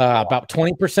 About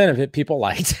 20% of it people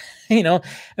liked,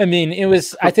 I mean,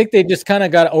 I think they just kind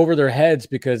of got over their heads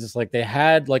because it's like they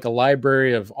had like a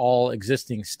library of all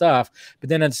existing stuff, but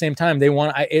then at the same time,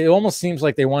 it almost seems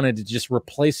like they wanted to just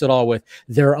replace it all with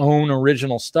their own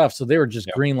original stuff. So they were just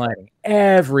greenlighting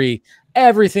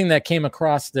everything that came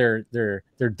across their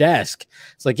desk.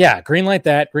 It's like, yeah, greenlight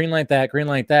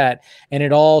that. And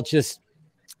it all just,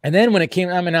 and then when it came,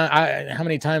 I mean, how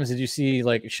many times did you see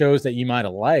like shows that you might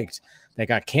have liked that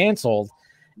got canceled?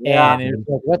 Yeah. And it was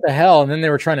like, what the hell? And then they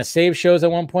were trying to save shows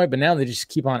at one point, but now they just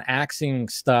keep on axing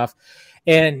stuff.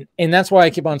 And that's why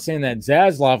I keep on saying that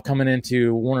Zaslav coming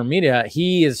into Warner Media,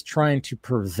 he is trying to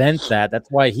prevent that. That's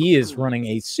why he is running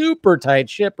a super tight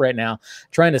ship right now,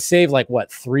 trying to save like what,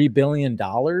 $3 billion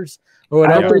or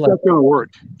whatever. I don't think that's gonna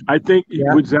work. I think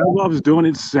what Zaslav is doing,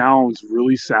 it sounds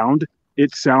really sound.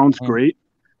 It sounds great,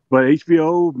 but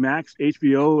HBO Max,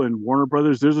 HBO, and Warner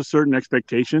Brothers, there's a certain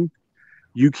expectation.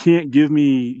 You can't give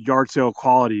me yard sale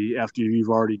quality after you've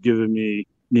already given me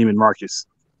Neiman Marcus.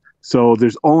 So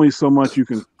there's only so much you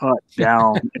can cut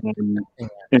down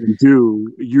and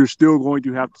do. You're still going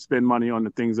to have to spend money on the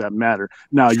things that matter.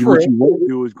 Now, what you won't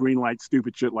do is greenlight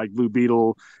stupid shit like Blue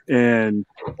Beetle and.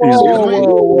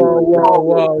 Whoa!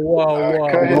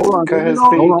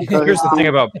 Here's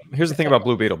the thing about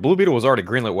Blue Beetle. Blue Beetle was already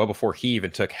greenlit well before he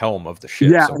even took helm of the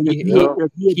ship. Yeah, so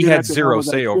he had zero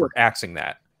say over axing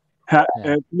that.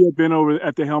 If he had been over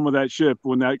at the helm of that ship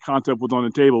when that concept was on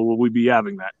the table, will we be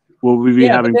having that? Will we be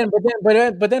having?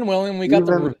 But then, William, we got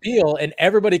the reveal, and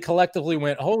everybody collectively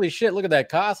went, "Holy shit! Look at that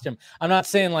costume!" I'm not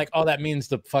saying like, "Oh, that means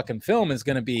the fucking film is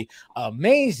going to be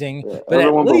amazing," but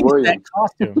at least that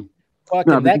costume,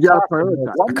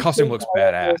 the costume looks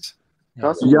badass. You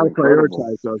got to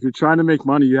prioritize those. If you're trying to make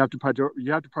money, you have to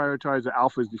prioritize the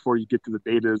alphas before you get to the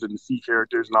betas and the C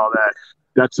characters and all that.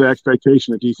 That's the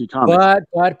expectation of DC Comics. But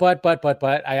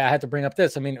I had to bring up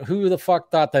this. I mean, who the fuck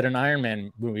thought that an Iron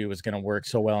Man movie was going to work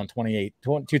so well in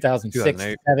 2006,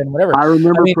 2007, whatever? I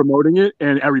remember promoting it,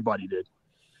 and everybody did.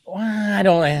 I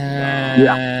don't. I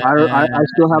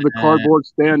still have the cardboard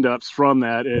stand-ups from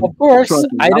that. And of course,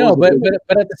 I know, but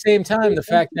at the same time, the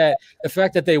fact that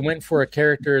they went for a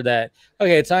character that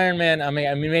it's Iron Man. I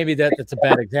mean, maybe that's a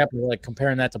bad example, like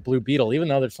comparing that to Blue Beetle, even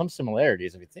though there's some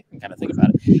similarities if you kind of think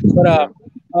about it.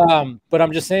 But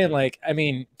I'm just saying, like, I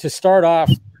mean, to start off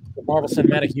the Marvel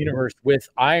Cinematic Universe with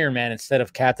Iron Man instead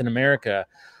of Captain America,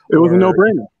 it was a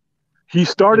no-brainer. He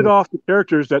started off the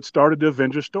characters that started the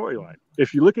Avengers storyline.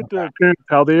 If you look at the appearance,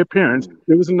 how they appearance,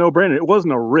 it was a no-brainer. It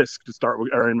wasn't a risk to start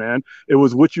with Iron Man. It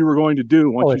was what you were going to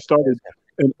do once you started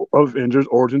an Avengers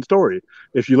origin story.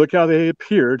 If you look how they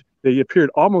appeared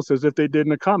almost as if they did in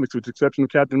the comics, with the exception of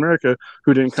Captain America,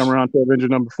 who didn't come around to Avenger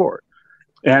number 4.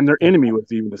 And their enemy was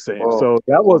even the same. So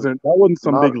that wasn't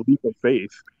some big leap of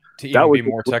faith. To even be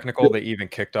more technical, they even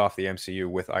kicked off the MCU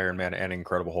with Iron Man and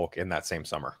Incredible Hulk in that same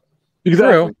summer.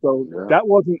 Exactly. So that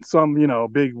wasn't some,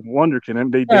 big wonderkin.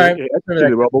 And they did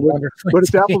execute well, but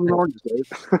it's apples and oranges.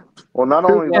 Well, not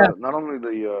only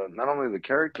the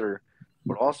character,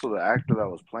 but also the actor that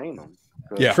was playing him.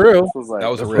 Yeah, true. That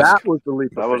was a risk. That was the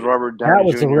leap. That was Robert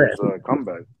Downey Jr.'s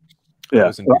comeback. Yeah,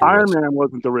 the Iron Man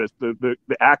wasn't the risk. The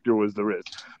actor was the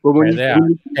risk. But when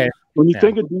you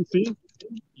think of DC,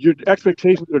 your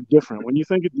expectations are different. When you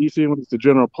think of DC and when it's the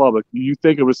general public, you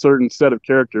think of a certain set of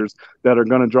characters that are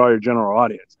going to draw your general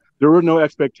audience. There were no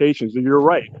expectations, and you're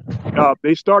right.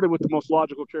 They started with the most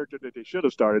logical character that they should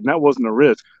have started, and that wasn't a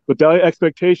risk. But the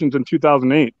expectations in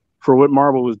 2008 for what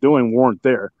Marvel was doing weren't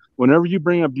there. Whenever you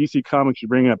bring up DC Comics, you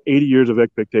bring up 80 years of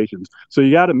expectations. So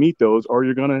you got to meet those, or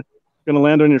you're gonna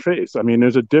land on your face. I mean,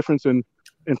 there's a difference in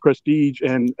prestige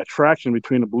and attraction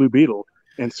between a Blue Beetle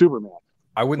and Superman.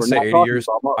 I wouldn't say 80 years.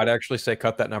 I'd actually say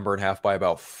cut that number in half by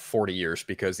about 40 years,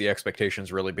 because the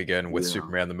expectations really begin with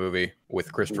Superman the movie,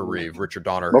 with Christopher Reeve, Richard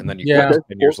Donner, and then you get 10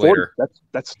 years later.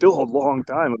 That's still a long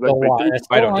time.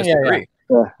 I don't disagree.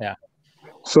 Yeah.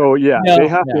 So they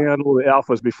have to handle the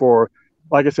alphas before.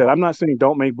 Like I said, I'm not saying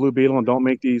don't make Blue Beetle and don't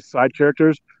make these side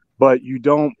characters, but you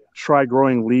don't try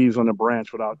growing leaves on a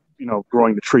branch without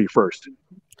growing the tree first.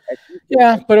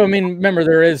 Yeah, but I mean, remember,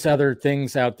 there is other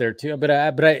things out there too. But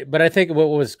I think what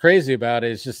was crazy about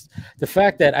it is just the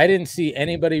fact that I didn't see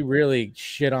anybody really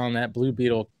shit on that Blue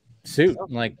Beetle suit.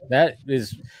 Like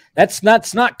that's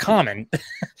not common.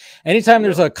 Anytime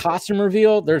there's a costume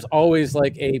reveal, there's always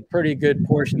like a pretty good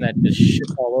portion that just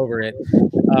shits all over it.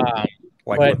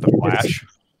 Like with the Flash.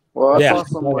 Well, I saw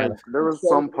some there was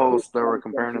some posts that were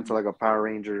comparing it to like a Power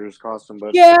Rangers costume,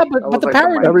 but the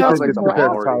Power Rangers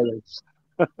costume.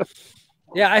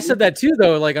 Yeah, I said that too,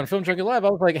 though. Like on Film Junkie Live, I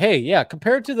was like, "Hey,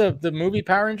 compared to the movie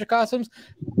Power Ranger costumes,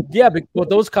 but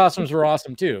those costumes were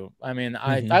awesome too. I mean,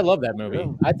 I love that movie.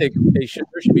 I think there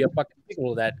should be a fucking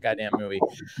sequel to that goddamn movie.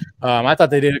 I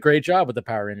thought they did a great job with the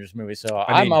Power Rangers movie, so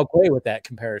I'm okay with that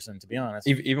comparison, to be honest.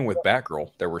 Even with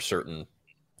Batgirl, there were certain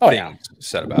things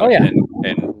said about it, and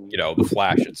the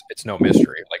Flash, it's no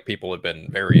mystery. Like, people have been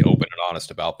very open and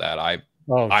honest about that. I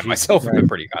myself have been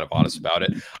pretty kind of honest about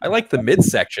it. I like the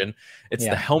midsection. It's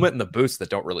the helmet and the boots that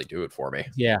don't really do it for me.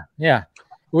 Yeah,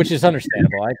 which is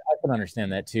understandable. I can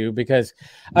understand that too, because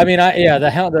I mean,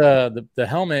 the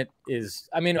helmet is.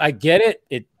 I mean, I get it.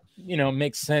 It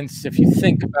makes sense if you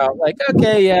think about like,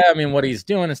 I mean, what he's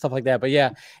doing and stuff like that. But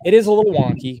it is a little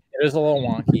wonky.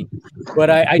 But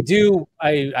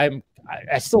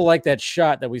I still like that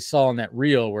shot that we saw in that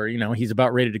reel where, he's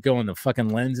about ready to go and the fucking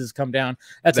lenses come down.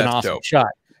 That's an awesome shot.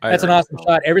 That's an awesome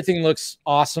shot. Everything looks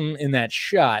awesome in that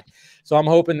shot. So I'm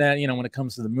hoping that, when it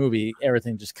comes to the movie,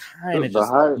 everything just kind of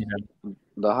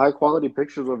the high quality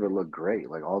pictures of it look great.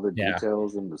 Like all the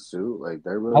details in the suit, like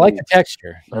they're really. I like the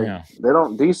texture. Like, they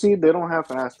don't have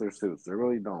to ask their suits. They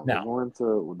really don't. No.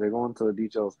 They go into the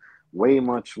details way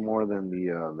much more than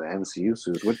the MCU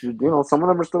suits, which some of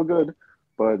them are still good,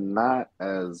 but not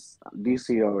as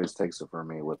DC always takes it for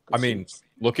me with.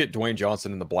 Look at Dwayne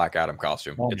Johnson in the Black Adam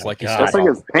costume. It's like that's like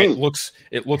his paint. It looks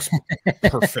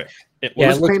perfect. It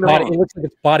looks like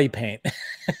it's body paint.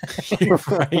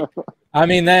 Right.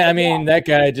 That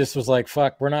guy just was like,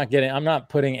 fuck, I'm not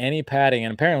putting any padding.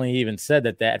 And apparently he even said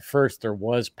that at first there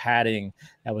was padding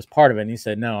that was part of it. And he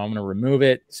said, no, I'm going to remove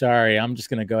it. Sorry, I'm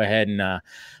just going to go ahead and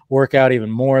work out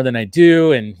even more than I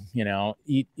do. And,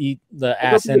 eat the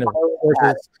ass end of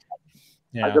horses.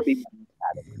 Yeah.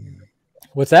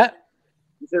 What's that?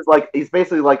 He's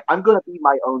basically like, I'm going to be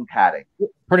my own padding.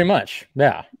 Pretty much.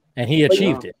 Yeah. And he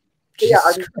achieved it. Yeah.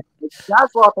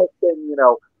 Zaslav has been,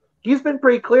 he's been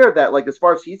pretty clear that, like, as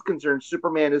far as he's concerned,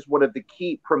 Superman is one of the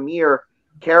key premier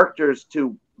characters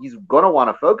he's going to want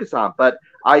to focus on. But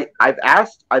I've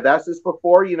asked this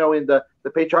before, in the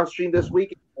Patreon stream this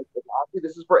week.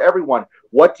 This is for everyone.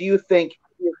 What do you think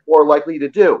he is more likely to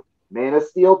do? Man of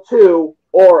Steel 2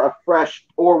 or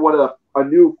a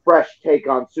new fresh take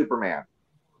on Superman?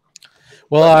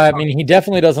 Well, he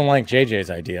definitely doesn't like JJ's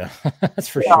idea. That's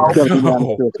for sure.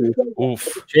 No. Oof.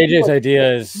 JJ's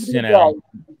idea is,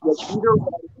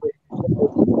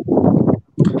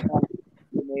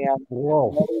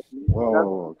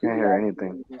 Whoa! Can't hear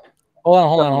anything.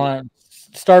 Hold on.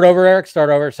 Start over, Eric. Start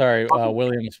over. Sorry,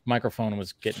 William's microphone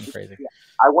was getting crazy.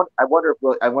 I wonder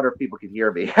if people can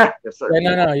hear me.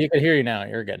 No, you can hear you now.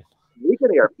 You're good. We can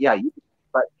hear. Yeah, you can.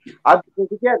 But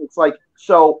again, it's like,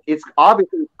 so it's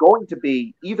obviously going to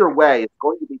be either way. It's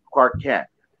going to be Clark Kent.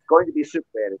 It's going to be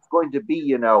Superman. It's going to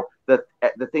be, the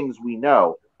things we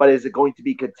know. But is it going to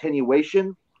be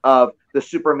continuation of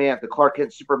the Clark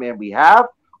Kent Superman we have,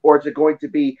 or is it going to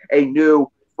be a new,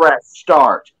 fresh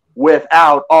start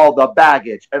without all the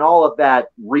baggage and all of that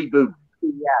reboot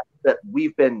that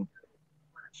we've been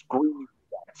screaming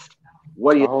against?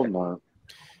 What do you think?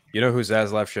 You know who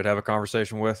Zaslav should have a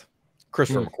conversation with?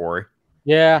 Christopher McQuarrie.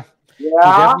 Yeah.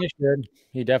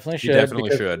 He definitely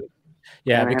should.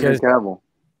 Yeah, because Henry Cavill.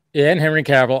 Yeah, and Henry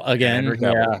Cavill again. Henry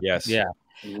Cavill, yes. Yeah.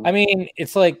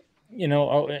 It's like, and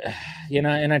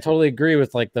I totally agree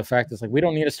with like the fact that like we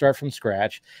don't need to start from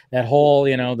scratch. That whole,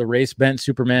 the race bent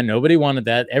Superman, nobody wanted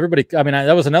that. Everybody,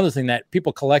 that was another thing that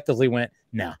people collectively went,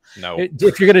 no.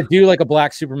 If you're gonna do like a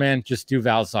black Superman, just do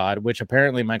Val Zod, which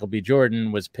apparently Michael B.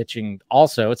 Jordan was pitching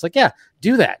also. It's like, yeah,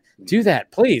 do that,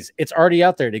 please. It's already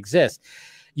out there. It exists.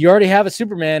 You already have a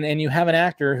Superman and you have an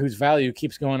actor whose value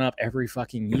keeps going up every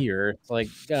fucking year. It's like,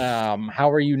 how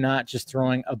are you not just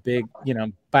throwing a big,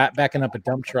 backing up a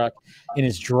dump truck in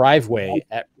his driveway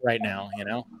right now,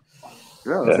 Yeah,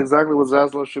 that's exactly what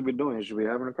Zaslav should be doing. He should be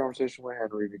having a conversation with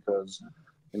Henry because,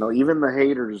 even the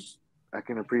haters, I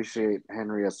can appreciate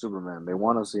Henry as Superman. They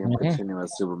want to see him continue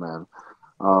as Superman.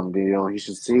 He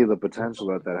should see the potential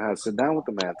that has. Sit down with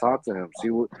the man, talk to him,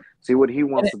 see what he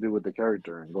wants to do with the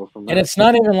character, and go from there. And it's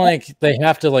not even like they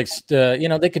have to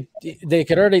they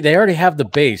already have the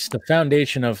base, the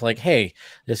foundation of like, hey,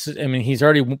 this is. He's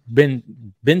already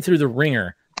been through the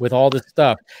ringer with all this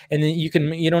stuff, and then you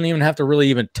don't even have to really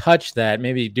even touch that.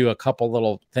 Maybe do a couple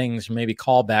little things, maybe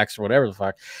callbacks or whatever the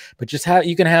fuck, but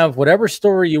you can have whatever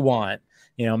story you want.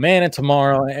 Man of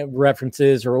Tomorrow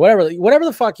references or whatever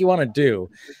the fuck you want to do.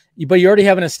 But you already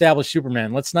have an established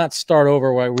Superman. Let's not start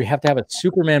over where we have to have a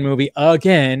Superman movie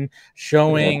again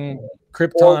showing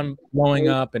Krypton blowing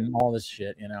up and all this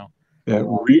shit, Yeah,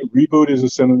 reboot is a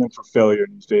synonym for failure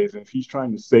these days. And if he's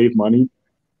trying to save money,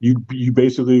 you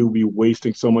basically will be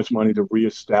wasting so much money to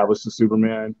reestablish the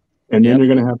Superman. And then you're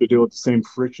going to have to deal with the same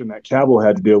friction that Cavill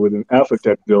had to deal with and Affleck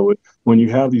had to deal with. When you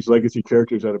have these legacy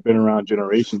characters that have been around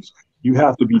generations, you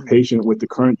have to be patient with the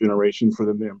current generation for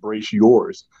them to embrace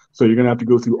yours. So you're going to have to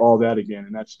go through all that again,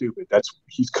 and that's stupid.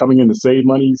 He's coming in to save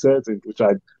money, he says, which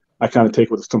I kind of take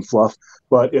with some fluff.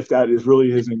 But if that is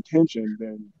really his intention,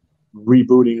 then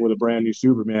rebooting with a brand new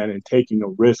Superman and taking a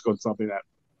risk on something that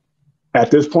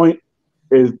at this point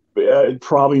is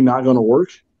probably not going to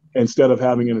work. Instead of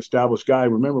having an established guy,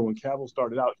 remember when Cavill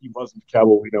started out, he wasn't the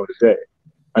Cavill we know today.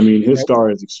 His star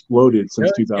has exploded since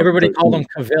 2000. Everybody called him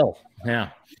Cavill.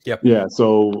 Yeah. Yep. Yeah.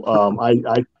 So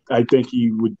I think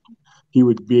he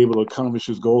would be able to accomplish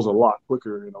his goals a lot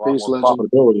quicker and a lot more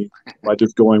profitability by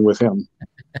just going with him.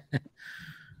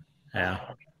 Yeah.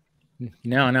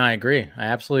 No, I agree. I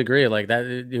absolutely agree. Like that,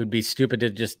 it would be stupid to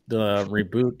just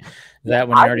reboot that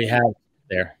when you already have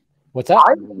there. What's up?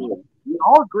 We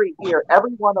all agree here.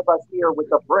 Every one of us here with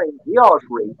a brain, we all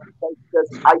agree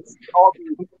because I see all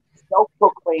these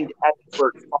self-proclaimed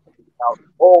experts talking about,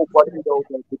 oh, but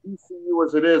the DCU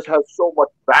as it is has so much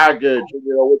baggage,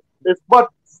 and it's much.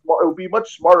 It would be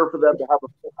much smarter for them to have a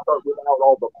start without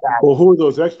all the baggage. Well, who are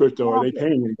those experts though? Are they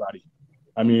paying anybody?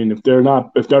 I mean, if they're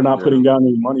not putting down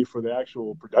any money for the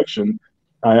actual production,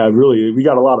 we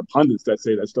got a lot of pundits that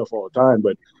say that stuff all the time,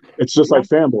 but it's just like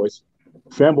fanboys.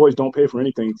 Fanboys don't pay for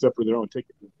anything except for their own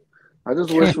ticket. I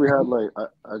just wish we had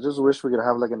I just wish we could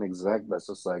have like an exec that's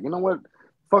just like, you know what,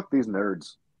 fuck these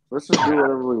nerds. Let's just do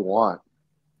whatever we want.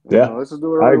 Let's just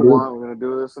do whatever we want. We're gonna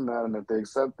do this and that, and if they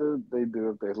accept it, they do.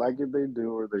 If they like it, they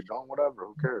do, or they don't, whatever.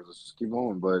 Who cares? Let's just keep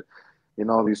going. But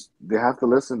they have to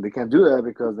listen. They can't do that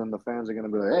because then the fans are gonna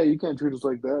be like, hey, you can't treat us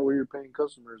like that. We're your paying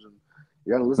customers, and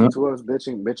you gotta listen to us bitch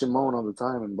and moan all the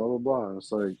time and blah blah blah. And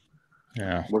it's like,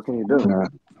 what can you do?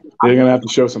 They're going to have to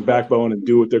show some backbone and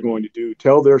do what they're going to do.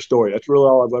 Tell their story. That's really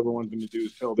all I've ever wanted them to do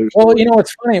is tell their story. Well,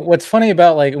 what's funny? What's funny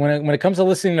about like when it comes to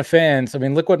listening to fans, I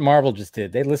mean, look what Marvel just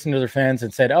did. They listened to their fans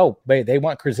and said, oh, they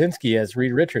want Krasinski as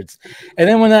Reed Richards. And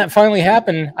then when that finally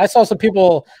happened, I saw some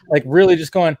people like really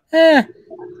just going, And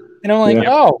I'm like,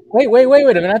 oh, wait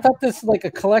a minute. I thought this was like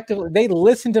a collective. They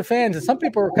listened to fans, and some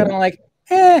people were kind of like,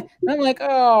 And I'm like,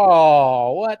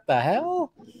 oh, what the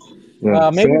hell?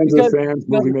 Yeah, maybe fans because fans,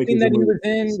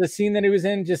 the scene that he was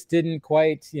in just didn't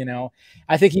quite,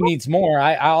 I think he needs more.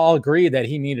 I'll agree that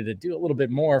he needed to do a little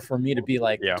bit more for me to be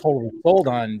like totally sold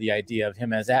on the idea of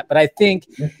him as that. But I think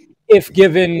if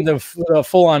given the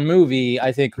full-on movie,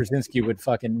 I think Krasinski would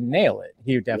fucking nail it.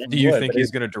 He would definitely. Do you think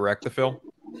he's going to direct the film?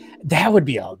 That would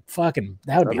be a lot.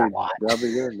 That'd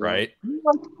be good, right?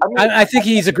 I think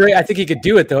he's I think he could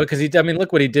do it though, because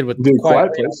look what he did with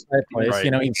Quiet Place.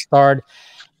 Right. He starred.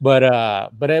 But I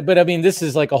mean, this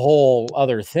is like a whole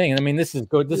other thing. I mean, this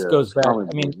goes back.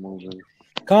 I mean,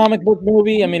 comic book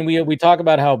movie. I mean, we talk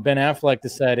about how Ben Affleck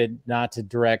decided not to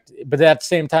direct, but at the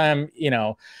same time,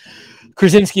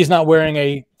 Krasinski's not wearing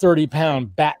a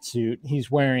 30-pound bat suit. He's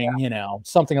wearing,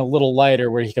 something a little lighter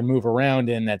where he can move around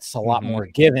in. That's a lot more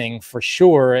giving for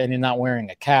sure, and he's not wearing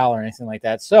a cowl or anything like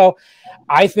that. So,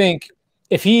 I think.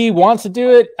 If he wants to do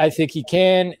it, I think he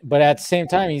can. But at the same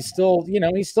time, he's still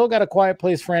got a Quiet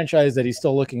Place franchise that he's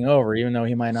still looking over, even though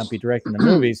he might not be directing the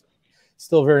movies.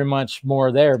 Still very much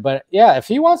more there. But yeah, if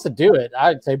he wants to do it,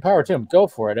 I'd say power to him. Go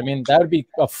for it. I mean, that would be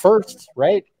a first,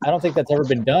 right? I don't think that's ever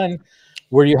been done,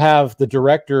 where you have the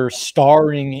director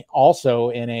starring also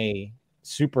in a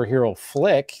superhero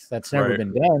flick. That's never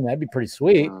been done. That'd be pretty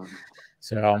sweet.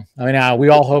 So, I mean, we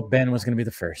all hope Ben was going to be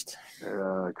the first.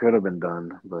 It could have been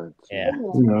done, but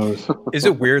who knows? Is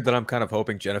it weird that I'm kind of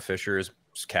hoping Jenna Fisher is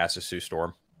cast as Sue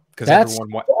Storm? Because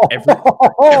everyone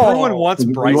wants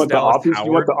Bryce Dallas Howard.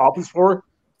 You want the Office for her?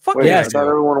 Fuck yes, I thought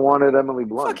everyone wanted Emily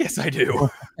Blunt. Fuck yes, I do.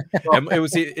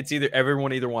 It's either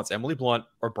everyone wants Emily Blunt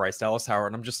or Bryce Dallas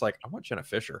Howard, and I'm just like, I want Jenna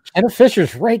Fisher. Jenna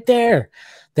Fisher's right there.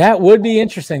 That would be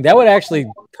interesting. That would actually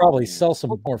probably sell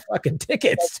some more fucking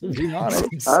tickets, to be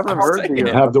honest. I haven't heard you.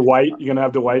 Have the white. You're gonna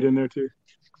have the white in there too.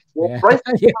 Well, Bryce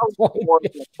more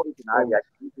than Poison Ivy. I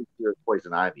usually hear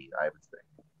Poison Ivy. I would think.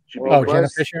 Jenna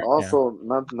Fisher. Also,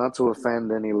 not to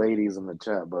offend any ladies in the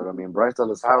chat, but I mean, Bryce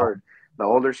Dallas Howard. The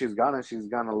older she's gotten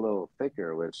a little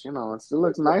thicker, which it still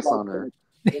looks nice on her.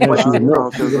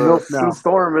 Sue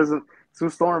Storm isn't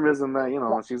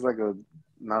that she's like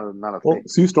not a well, thick.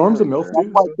 Sue Storm's a MILF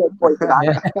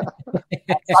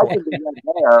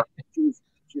too.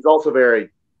 She's also very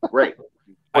great.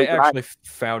 I actually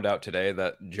found out today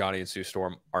that Johnny and Sue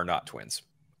Storm are not twins.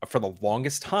 For the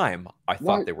longest time, I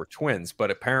thought they were twins,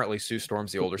 but apparently Sue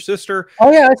Storm's the older sister.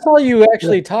 Oh yeah, I saw you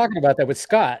actually talking about that with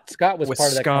Scott. Scott was part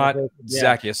of that conversation.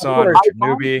 Zach Yasson, Richard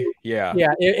Newby. Yeah.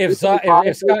 Yeah. If Scott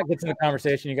gets in the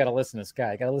conversation, you got to listen to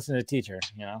Scott. You got to listen to the teacher.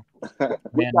 Man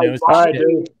knows. All right,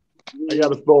 dude. I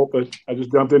got us both, but I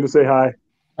just jumped in to say hi.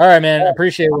 All right, man. I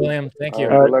appreciate it, William. Thank you.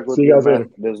 All right. See you guys later.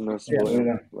 Business.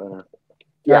 Later.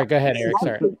 All right, go ahead, Eric.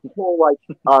 Sorry.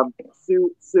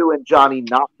 Sue and Johnny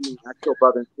not being actual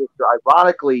brother and sister,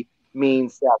 ironically,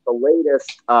 means that the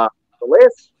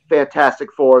latest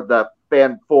Fantastic Four, the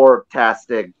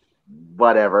Fan-Four-tastic,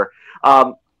 whatever,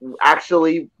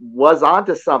 actually was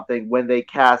onto something when they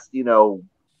cast, who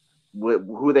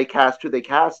they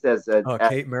cast as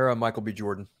Kate Mara and Michael B.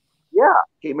 Jordan. Yeah,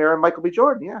 Kate Mara and Michael B.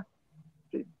 Jordan.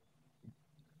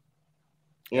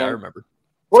 Yeah, I remember.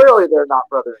 Clearly, they're not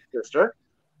brother and sister.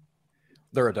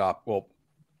 They're adopted.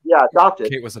 Adopted.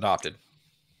 Kate was adopted.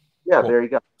 Yeah, well, there you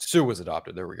go. Sue was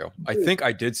adopted. There we go. I think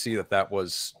I did see that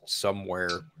was somewhere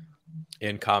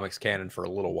in comics canon for a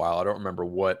little while. I don't remember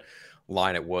what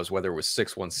line it was, whether it was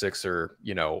 616 or,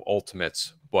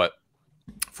 Ultimates, but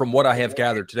from what I have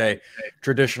gathered today,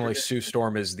 traditionally Sue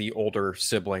Storm is the older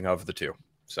sibling of the two.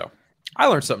 So I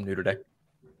learned something new today.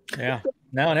 Yeah.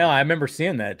 No, I remember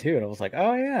seeing that too. And I was like,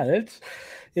 oh yeah, that's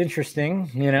interesting,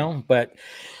 but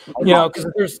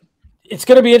because it's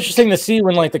going to be interesting to see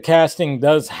when like the casting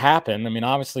does happen. I mean,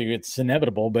 obviously it's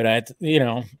inevitable, but I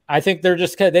think they're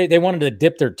just, they wanted to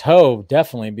dip their toe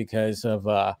definitely because of,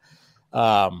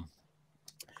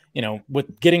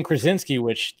 with getting Krasinski,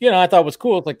 which, I thought was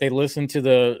cool. It's like they listened to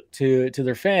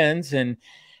their fans. And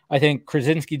I think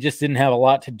Krasinski just didn't have a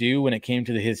lot to do when it came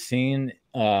to his scene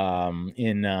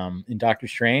in Doctor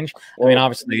Strange. I mean,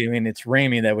 obviously, it's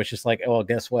Raimi that was just like, oh, well,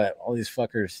 guess what? All these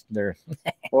fuckers, they're.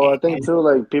 Well, I think too,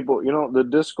 like people, the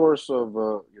discourse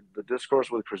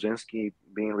with Krasinski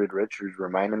being Reed Richards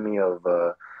reminded me of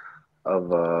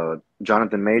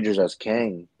Jonathan Majors as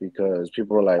Kang, because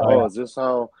people were like, is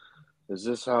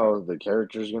this how the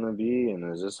character's gonna be,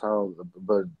 and is this how?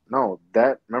 But no,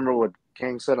 remember what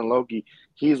Kang said in Loki.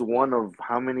 He's one of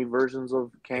how many versions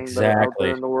of Kang that are out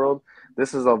there in the world?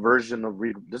 This is a version of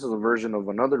Reed. This is a version of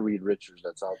another Reed Richards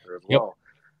that's out there as well,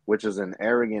 which is an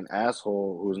arrogant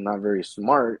asshole who's not very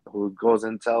smart, who goes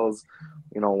and tells,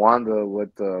 Wanda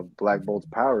what the Black Bolt's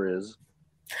power is,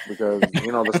 because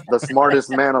the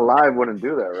smartest man alive wouldn't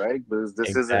do that, right? Because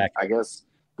this isn't. I guess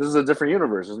this is a different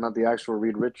universe. It's not the actual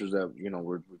Reed Richards that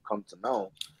we've come to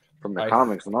know from the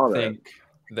comics and all that. I think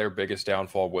their biggest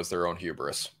downfall was their own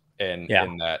hubris. And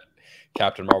in that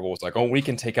Captain Marvel was like, oh, we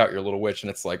can take out your little witch.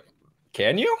 And it's like,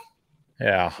 can you?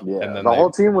 Yeah. And then the whole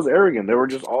team was arrogant. They were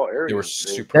just all arrogant. They were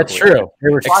super That's true. They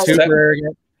were super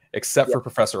arrogant. Except for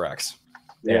Professor X.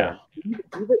 Yeah.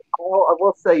 I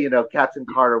will say, Captain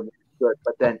Carter was good.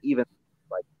 But then even,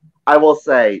 I will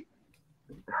say,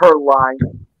 her line,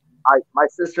 my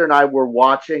sister and I were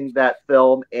watching that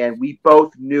film, and we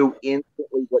both knew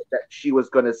instantly that she was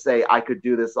going to say, "I could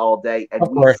do this all day." And of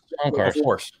course.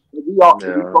 We both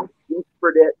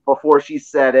whispered it before she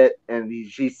said it, and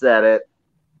she said it.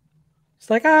 It's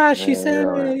like, she said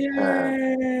it,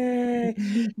 yay!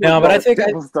 No, but I think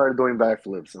people started doing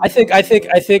backflips. I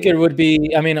think it would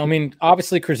be. I mean,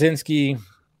 obviously Krasinski.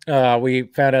 We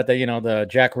found out that the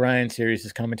Jack Ryan series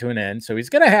is coming to an end, so he's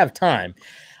going to have time.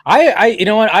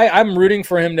 I'm rooting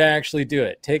for him to actually do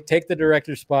it. Take the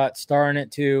director spot, star in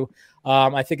it too.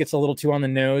 I think it's a little too on the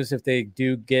nose if they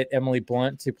do get Emily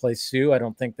Blunt to play Sue. I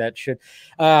don't think that should.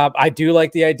 I do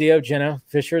like the idea of Jenna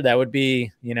Fisher. That would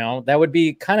be,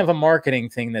 kind of a marketing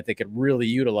thing that they could really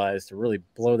utilize to really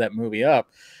blow that movie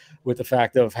up, with the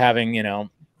fact of having,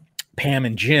 Pam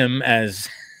and Jim as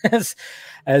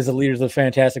the leaders of the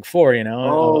Fantastic Four, I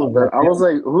was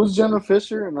like, who's Jenna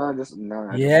Fisher? And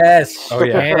yes. Oh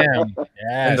yeah. Yes.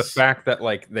 And the fact that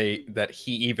that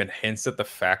he even hints at the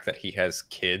fact that he has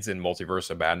kids in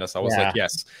Multiverse of Madness, I was like,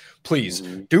 yes, please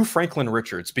do Franklin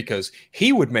Richards, because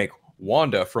he would make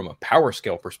Wanda from a power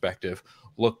scale perspective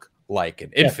look like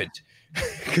an infant,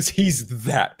 because he's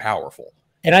that powerful.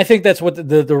 And I think that's what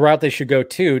the route they should go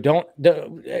to.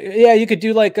 You could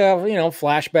do like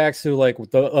flashbacks to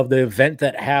of the event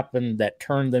that happened that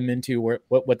turned them into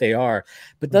what they are.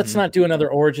 But let's not do another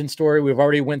origin story. We've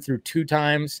already went through 2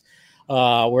 times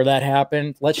where that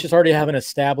happened. Let's just already have an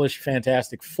established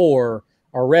Fantastic Four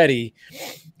already.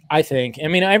 I think. I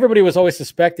mean, everybody was always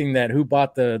suspecting that who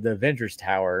bought the Avengers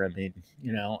Tower. I mean,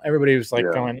 everybody was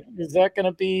like going, is that going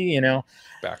to be,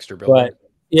 Baxter Building? But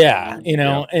yeah,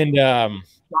 and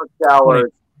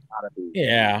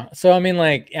yeah. So I mean,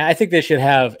 I think they should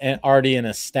have already an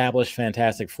established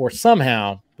Fantastic Four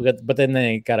somehow, but then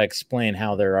they got to explain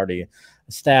how they're already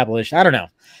established. I don't know.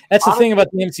 That's the thing about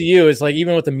the MCU is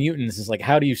even with the mutants is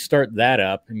how do you start that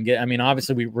up and get? I mean,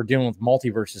 obviously we're dealing with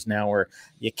multiverses now where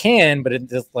you can, but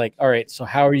it's just all right. So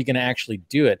how are you going to actually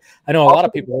do it? I know a lot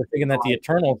of people are thinking that the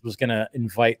Eternals was going to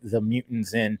invite the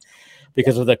mutants in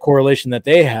because of the correlation that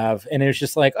they have, and it was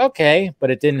just okay,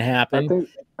 but it didn't happen.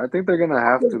 I think they're gonna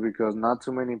have to, because not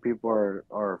too many people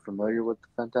are familiar with the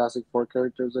Fantastic Four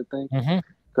characters. I think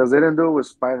because they didn't do it with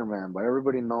Spider-Man, but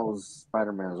everybody knows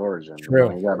Spider-Man's origin.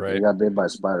 True. He got bit by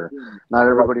Spider. Not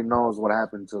everybody knows what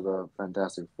happened to the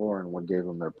Fantastic Four and what gave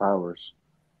them their powers.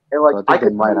 And so I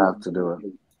think they might have to do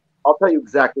it. I'll tell you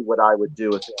exactly what I would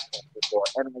do with Fantastic Four,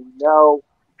 and I know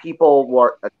people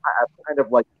were kind of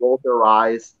rolled their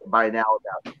eyes by now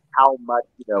about how much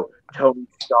Tony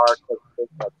Stark has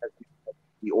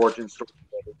the origin story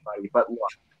of everybody. But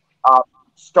look,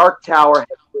 Stark Tower has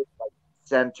been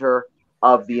center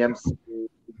of the MCU in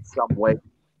some way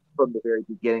from the very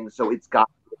beginning, so it's got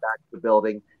to get back to the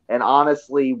building. And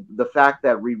honestly, the fact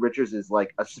that Reed Richards is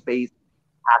like a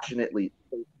passionately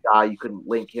space guy, you couldn't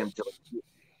link him to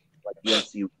like the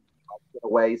MCU in a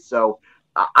way. So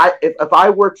if I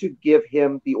were to give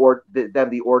him the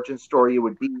origin story, it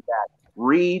would be that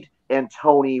Reed and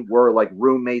Tony were like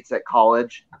roommates at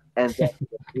college, and then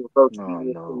we both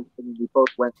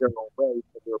went their own way.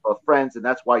 So they were both friends, and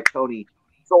that's why Tony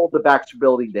sold the Baxter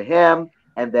Building to him.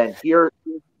 And then here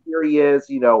he is.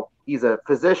 You know, he's a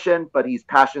physician, but he's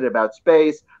passionate about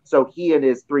space. So he and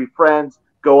his 3 friends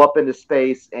go up into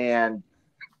space and.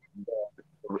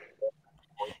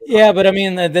 Yeah, but I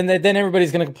mean, then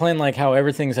everybody's gonna complain like how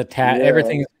everything's attached.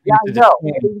 Everything's. Yeah, I know.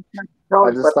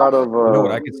 I just thought of. You know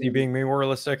what I could see being more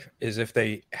realistic is if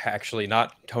they actually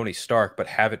not Tony Stark, but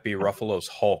have it be Ruffalo's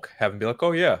Hulk. Have him be like,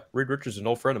 "Oh yeah, Reed Richards is an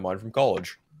old friend of mine from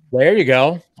college." There you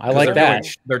go. I like that.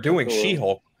 They're doing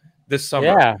She-Hulk this summer,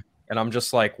 yeah, and I'm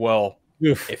just like, well,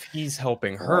 if he's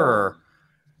helping her,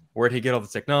 where'd he get all the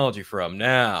technology from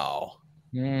now?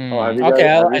 Okay,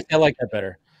 I like that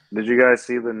better. Did you guys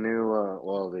see the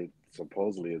new?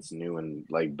 Supposedly it's new and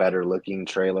like better looking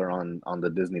trailer on the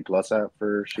Disney Plus app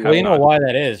for She-Hulk. Well, you know why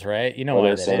that is, right? You know why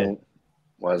that is.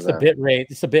 Why is that? The bit rate.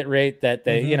 It's the bit rate that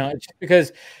they, you know, it's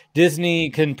because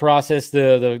Disney can process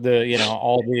the you know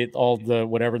all the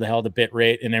whatever the hell the bit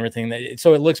rate and everything.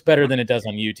 So it looks better than it does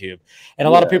on YouTube. And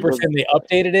a lot of people are saying they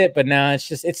updated it, but now it's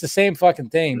the same fucking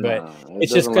thing. But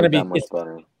it's just going to be.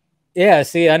 Yeah.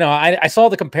 See, I know. I saw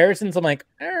the comparisons. I'm like,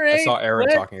 all right. I saw Aaron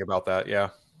talking about that. Yeah.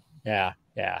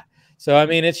 Yeah. So I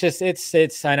mean, it's.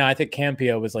 I know. I think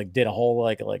Campio was like did a whole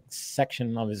like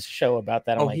section of his show about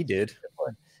that. He did.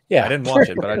 Yeah, I didn't watch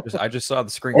it, but I just saw the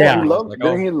screen. Yeah, he loved.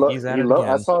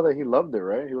 I saw that he loved it.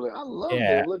 Right? He was like, I loved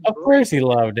it. Of course, he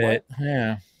loved it.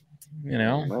 Yeah, you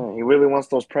know, man, he really wants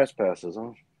those press passes,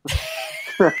 huh?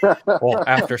 Well,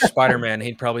 after Spider-Man,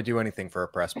 he'd probably do anything for a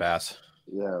press pass.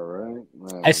 Yeah, right.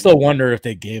 Man. I still wonder if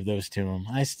they gave those to him.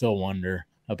 I still wonder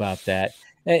about that.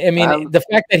 I mean, the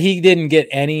fact that he didn't get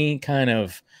any kind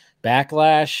of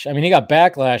backlash. I mean, he got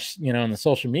backlash, you know, in the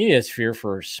social media sphere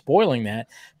for spoiling that.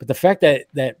 But the fact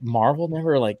that Marvel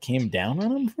never like came down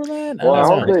on him for that. Well, I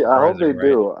hope they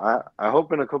do. I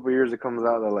hope in a couple of years it comes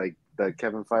out that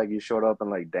Kevin Feige showed up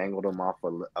and like dangled him off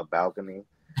a balcony,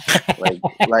 like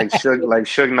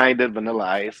Suge Knight did Vanilla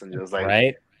Ice, and just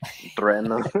like threaten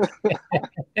them.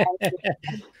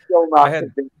 Still not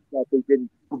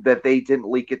convinced that they didn't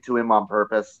leak it to him on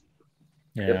purpose.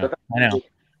 Yeah, I know.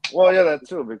 Well, yeah, that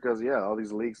too, because all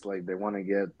these leaks, like they want to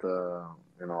get,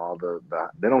 all the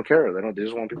they don't care. They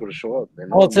just want people to show up.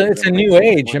 Well, it's a new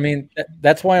age. I mean,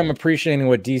 that's why I'm appreciating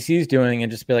what DC's doing,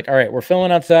 and just be like, all right, we're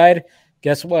filming outside.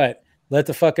 Guess what? Let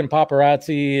the fucking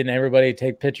paparazzi and everybody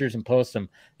take pictures and post them.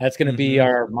 That's going to be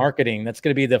our marketing. That's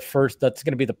going to be that's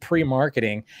going to be the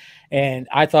pre-marketing. And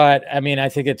I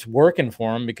think it's working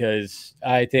for them because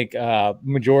I think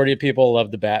majority of people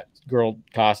love the Batgirl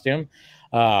costume.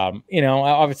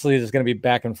 Obviously there's going to be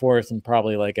back and forth and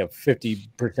probably like a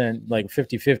 50%, like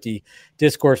 50-50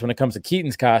 discourse when it comes to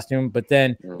Keaton's costume. But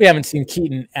then we haven't seen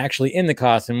Keaton actually in the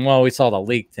costume. Well, we saw the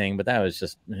leak thing, but that was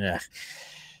just,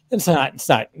 it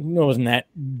wasn't that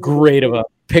great of a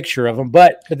picture of him.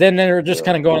 But then they're just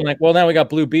kind of going like, well, now we got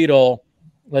Blue Beetle.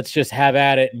 Let's just have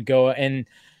at it and go. And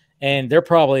they're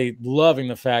probably loving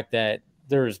the fact that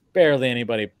there's barely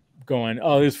anybody going,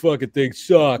 oh, this fucking thing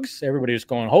sucks. Everybody's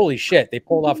going, holy shit, they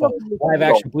pulled off a live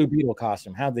action Blue Beetle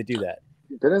costume. How'd they do that?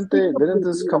 Didn't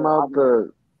this come out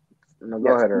go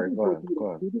ahead, Eric. Go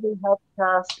ahead. Who do they have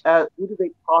cast as? Who do they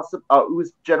possibly? Who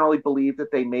is generally believed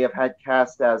that they may have had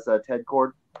cast as Ted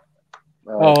Kord?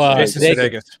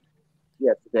 Sudeikis.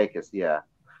 Yeah, Sudeikis. Yeah.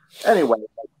 Anyway,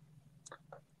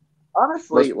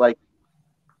 honestly,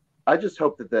 I just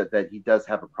hope that he does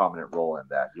have a prominent role in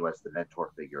that. He was the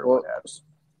mentor figure or whatever.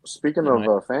 Speaking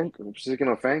of fan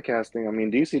casting, I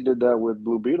mean, DC did that with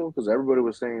Blue Beetle because everybody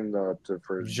was saying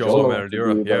for Joel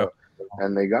Manodira,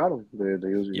 and they got him. They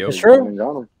true.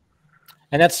 Got him.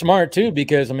 And that's smart too,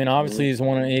 because I mean, obviously he's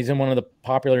in one of the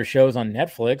popular shows on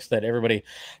Netflix that everybody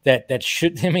that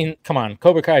should. I mean, come on,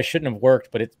 Cobra Kai shouldn't have worked,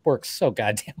 but it works so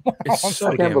goddamn well.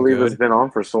 I can't believe it's been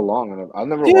on for so long, and I've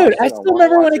never. Dude, I still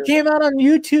remember when it came out on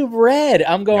YouTube Red.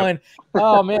 I'm going,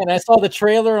 oh man! I saw the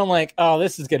trailer. I'm like, oh,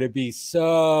 this is gonna be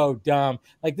so dumb.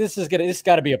 Like this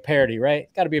got to be a parody, right?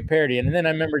 It's got to be a parody. And then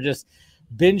I remember just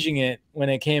binging it when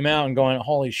it came out and going,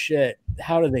 holy shit,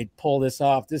 how did they pull this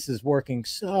off? This is working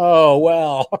so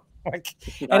well.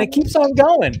 And it keeps on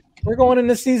going. We're going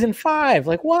into season 5.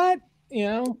 Like what?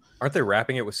 Aren't they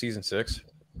wrapping it with season 6?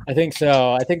 I think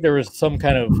so. I think there was some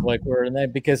kind of like where in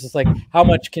that because it's like how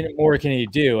much more can you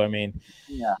do? I mean,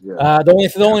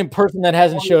 the only person that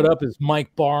hasn't showed up is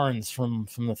Mike Barnes from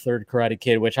the third Karate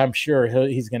Kid, which I'm sure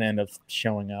he's going to end up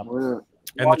showing up.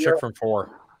 And the chick from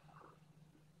 4.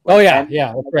 Oh yeah,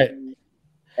 that's right.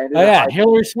 Oh yeah,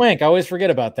 Hilary Swank. I always forget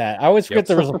about that. I always forget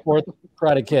there was a fourth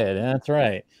Karate Kid. That's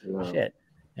right. Shit.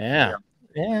 Yeah,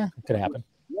 it could happen.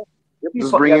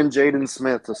 Just bring in Jaden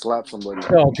Smith to slap somebody.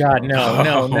 Oh God,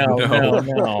 no.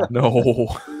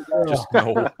 Just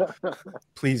no.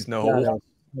 Please no. Ugh.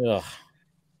 What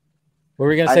were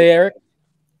we gonna say, Eric?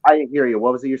 I didn't hear you.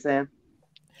 What was it you're saying?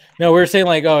 No, we were saying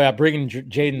like, bringing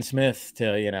Jaden Smith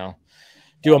to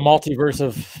do a multiverse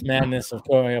of madness of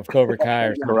Cobra Kai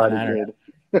or something.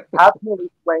 Have Hilary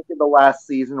Swank in the last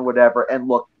season or whatever, and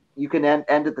look, you can end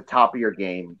at the top of your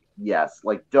game. Yes,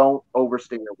 like don't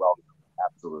overstay your welcome.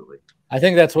 Absolutely. I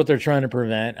think that's what they're trying to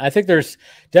prevent. I think there's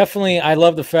definitely. I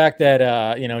love the fact that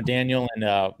Daniel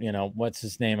and what's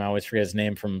his name? I always forget his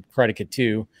name from Karate Kid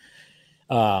 2.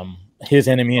 His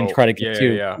enemy in Karate Kid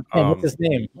 2. Yeah. What's his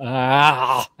name?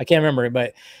 I can't remember it,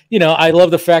 but I love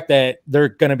the fact that they're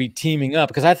going to be teaming up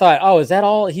because I thought, is that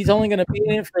all? He's only going to be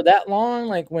in it for that long,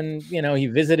 like when he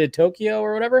visited Tokyo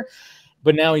or whatever.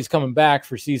 But now he's coming back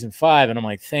for season 5, and I'm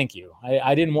like, thank you.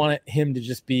 I didn't want him to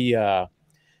just be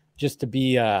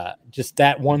just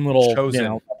that one little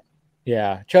Chosen.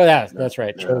 That's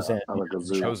right. Chosen.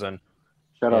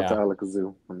 Shout out to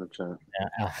Alakazoo in the chat.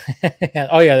 Yeah.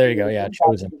 Oh yeah, there you go. Yeah,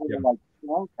 Chosen. Like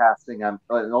casting, and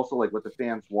also like what the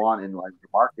fans want in like the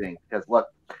marketing. Because look,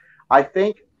 I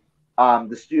think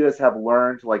the studios have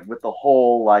learned like with the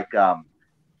whole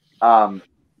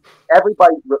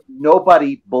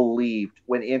nobody believed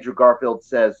when Andrew Garfield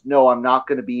says, "No, I'm not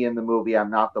going to be in the movie. I'm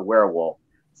not the werewolf."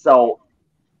 So.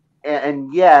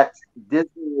 And yet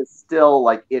Disney is still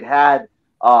like it had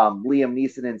Liam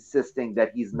Neeson insisting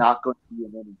that he's not going to be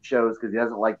in any shows because he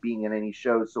doesn't like being in any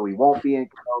shows, so he won't be in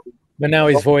Kenobi. But now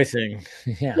he's voicing,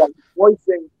 he's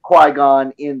voicing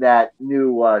Qui-Gon in that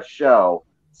new show.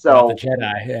 So the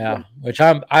Jedi, which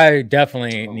I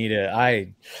definitely need to.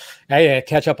 I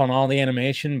catch up on all the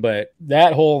animation, but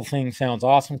that whole thing sounds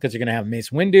awesome because you're gonna have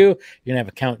Mace Windu, you're gonna have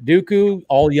a Count Dooku,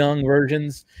 all young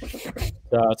versions.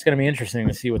 So it's gonna be interesting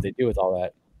to see what they do with all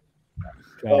that.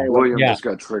 William just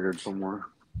got triggered somewhere.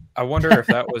 I wonder if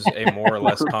that was a more or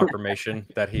less confirmation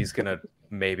that he's gonna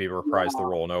maybe reprise the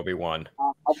role in Obi-Wan.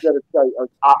 I'm gonna tell you,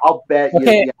 I'll bet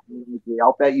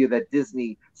you that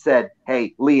Disney said,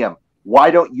 "Hey, Liam,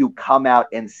 why don't you come out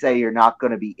and say you're not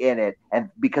going to be in it?" And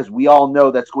because we all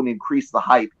know that's going to increase the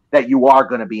hype that you are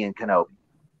going to be in Kenobi.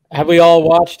 Have we all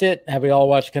watched it? Have we all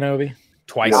watched Kenobi?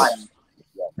 Twice.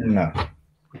 No.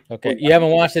 Okay. You haven't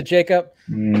watched it, Jacob?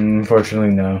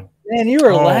 Unfortunately, no. Man, you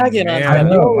were lagging on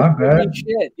that.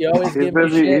 Shit. You always give me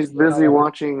shit. He's busy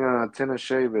watching Tina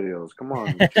Shea videos. Come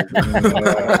on.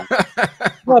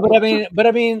 No, but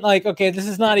I mean, like, okay, this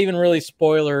is not even really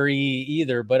spoilery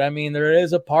either. But I mean, there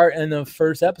is a part in the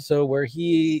first episode where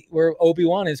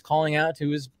Obi-Wan is calling out to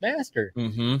his master.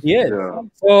 Mm-hmm. He is. Yeah.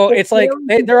 So it's like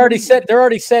they're already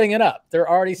setting it up. They're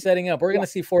already setting up. We're gonna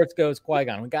see Force Ghost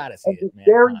Qui-Gon. We gotta see it. The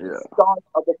very start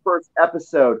of the first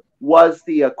episode was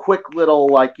the quick little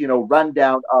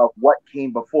rundown of what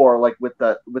came before, like with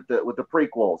the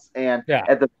prequels, and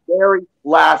at the very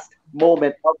last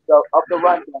moment of the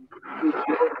rundown,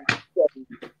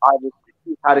 I was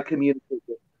how to communicate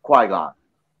with Qui-Gon.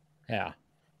 Yeah.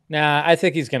 Nah, I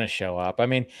think he's going to show up. I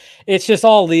mean, it's just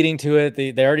all leading to it.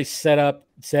 They already set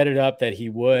it up that he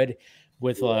would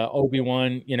with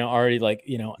Obi-Wan, already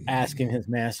asking his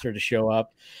master to show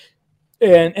up.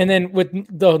 And then with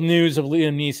the news of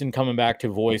Liam Neeson coming back to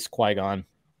voice Qui-Gon,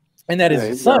 and that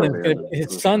his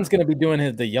son's going to be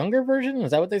doing the younger version.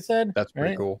 Is that what they said? That's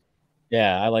pretty cool.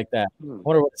 Yeah, I like that. I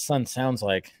wonder what his son sounds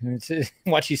like.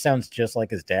 Watch, he sounds just like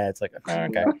his dad. It's like,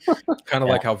 okay. Kind of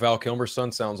like how Val Kilmer's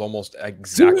son sounds almost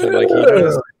exactly like he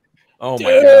does. Oh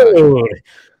my god.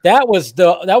 That was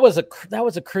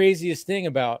the craziest thing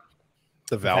about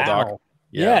the Val doc.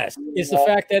 Yeah. Yes, it's the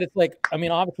fact that it's like, I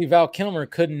mean, obviously Val Kilmer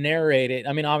couldn't narrate it.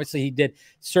 I mean, obviously he did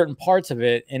certain parts of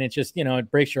it, and it just,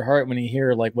 it breaks your heart when you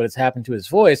hear like what has happened to his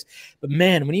voice. But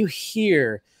man, when you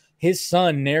hear his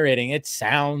son narrating, it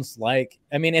sounds like,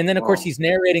 I mean, and then of course he's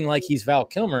narrating like he's Val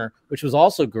Kilmer, which was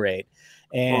also great.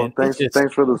 And thanks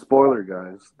for the spoiler,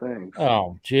 guys. Thanks.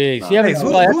 Oh, geez.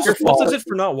 Who's fault is it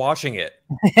for not watching it?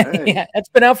 Yeah, it's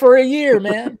been out for a year,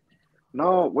 man.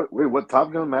 No, wait, what?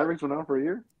 Top Gun Mavericks went out for a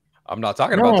year? I'm not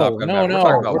talking about Top Gun. No. We're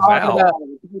talking about Val.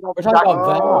 We're talking about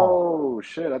Val. Oh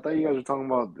shit! I thought you guys were talking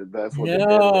about that's what.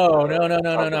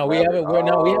 No. We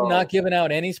haven't. We have not given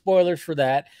out any spoilers for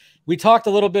that. We talked a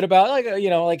little bit about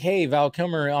like hey, Val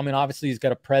Kilmer. I mean, obviously he's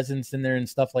got a presence in there and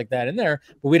stuff like that in there,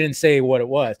 but we didn't say what it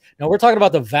was. Now we're talking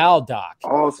about the Val doc.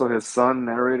 Oh, so his son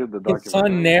narrated the documentary. His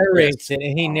son narrates it,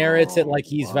 and he narrates it like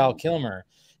he's Val Kilmer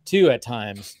too at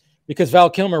times, because Val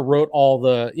Kilmer wrote all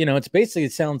the.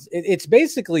 It's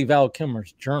basically Val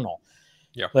Kilmer's journal.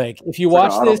 Yeah. Like if you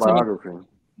watch this,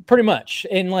 pretty much,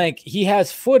 and like he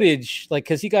has footage, like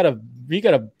because he got a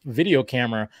video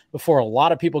camera before a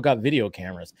lot of people got video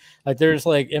cameras. Like there's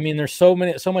there's so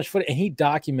much footage, and he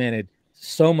documented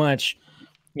so much,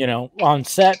 on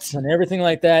sets and everything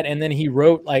like that. And then he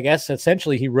wrote, I guess,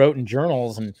 essentially he wrote in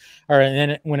journals, and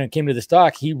then when it came to this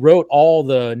doc, he wrote all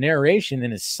the narration,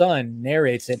 and his son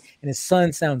narrates it, and his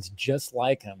son sounds just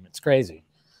like him. It's crazy.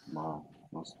 Wow.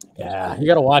 Yeah, you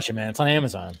got to watch it, man. It's on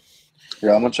Amazon.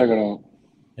 Yeah, I'm gonna check it out.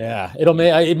 Yeah,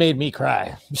 it made me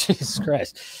cry. Jesus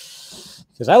Christ,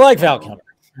 because I like Val Kilmer.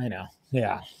 I know.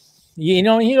 Yeah, he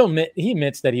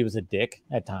admits that he was a dick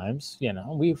at times.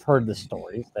 We've heard the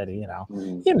stories that he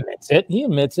admits it.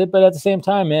 But at the same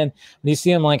time, man, when you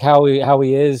see him like how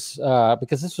he is,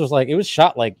 because this was it was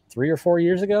shot like 3 or 4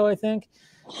 years ago, I think.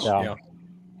 So,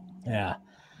 yeah.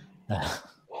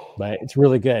 But it's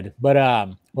really good. But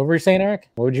what were you saying, Eric?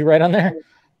 What would you write on there?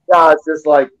 No, it's just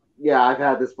like, yeah, I've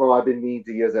had this for. I've been meaning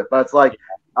to use it, but it's like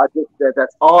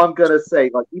that's all I'm gonna say.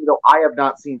 Like, even though I have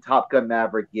not seen Top Gun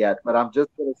Maverick yet, but I'm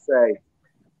just gonna say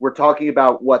we're talking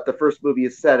about what the first movie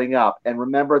is setting up, and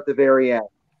remember at the very end,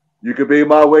 you could be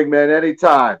my wingman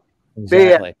anytime.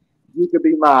 Exactly. You could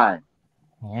be mine.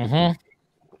 Mm-hmm.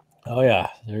 Oh yeah,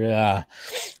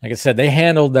 like I said, they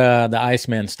handled the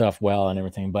Iceman stuff well and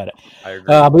everything. But I agree.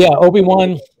 But yeah,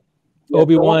 Obi-Wan,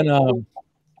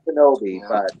 Kenobi,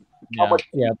 but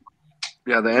yeah,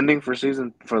 the ending for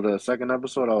the second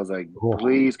episode, I was like,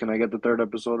 please, can I get the third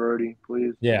episode already,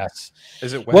 please? Yes.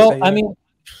 Is it Wednesday? Well, I mean,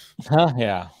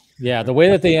 yeah, the way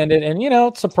that they ended, and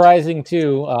it's surprising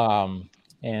too.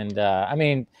 I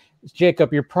mean,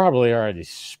 Jacob, you're probably already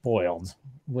spoiled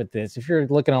with this. If you're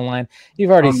looking online, you've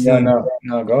already seen. No,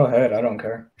 go ahead. I don't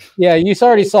care. Yeah, you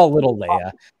already saw little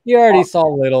Leia. You already saw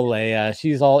little Leia.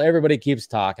 She's everybody keeps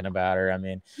talking about her. I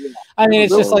mean,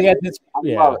 it's just like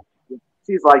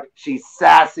she's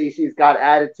sassy. She's got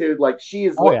attitude. Like she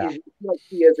is.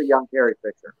 She is a young Carrie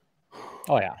Fisher.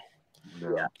 Oh yeah.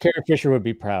 Carrie Fisher would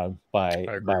be proud by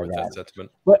that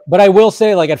sentiment. But I will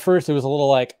say, like at first, it was a little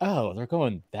like, oh, they're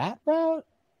going that route.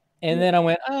 And then I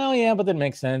went, oh, yeah, but that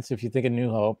makes sense if you think of New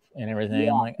Hope and everything.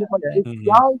 Yeah. I'm like, okay.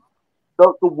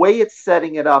 The way it's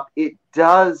setting it up, it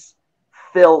does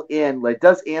fill in, it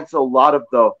does answer a lot of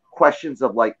the questions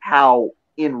of like how,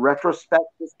 in retrospect,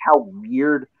 just how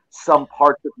weird some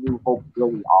parts of New Hope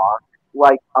really are.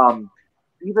 Like,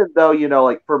 even though,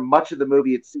 like for much of the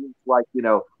movie, it seems like,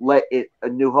 A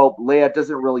New Hope, Leia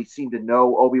doesn't really seem to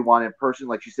know Obi-Wan in person.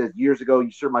 Like she says, years ago,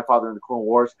 you served my father in the Clone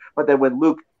Wars. But then when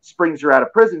Luke springs her out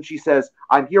of prison, she says,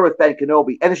 I'm here with Ben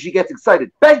Kenobi. And then she gets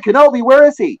excited. Ben Kenobi, where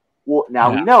is he? Well,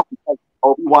 now we know, because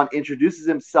Obi-Wan introduces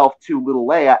himself to little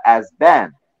Leia as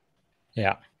Ben.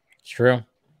 Yeah, it's true.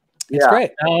 It's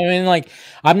great. I mean, like,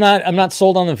 I'm not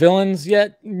sold on the villains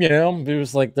yet. It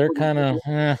was like they're kind of,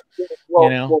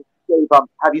 Well, Dave,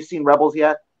 have you seen Rebels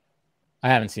yet? I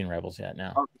haven't seen Rebels yet. No.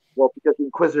 Okay. Well, because the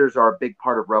Inquisitors are a big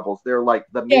part of Rebels. They're like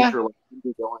the major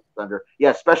villains under.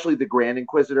 Yeah, especially the Grand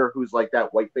Inquisitor, who's like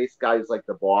that white-faced guy who's like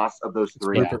the boss of those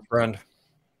three. Friend.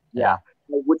 Yeah.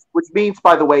 Which means,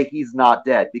 by the way, he's not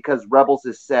dead, because Rebels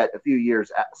is set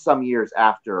some years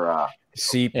after.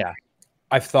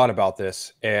 I've thought about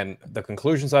this, and the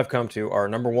conclusions I've come to are: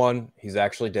 number one, he's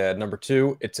actually dead. Number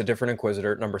two, it's a different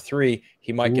Inquisitor. Number three,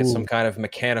 he might get some kind of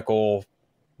mechanical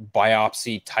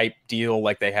biopsy type deal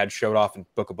like they had showed off in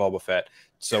Book of Boba Fett.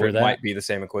 So it might be the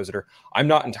same Inquisitor. I'm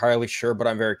not entirely sure, but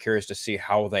I'm very curious to see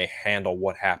how they handle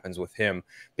what happens with him,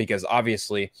 because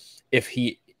obviously if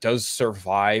he does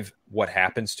survive what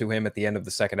happens to him at the end of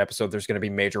the second episode, there's going to be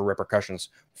major repercussions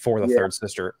for the third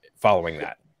sister following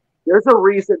that. There's a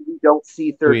reason we don't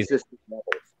see third sister levels.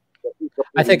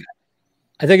 I think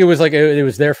it was like it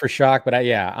was there for shock, but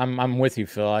I'm with you,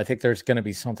 Phil. I think there's going to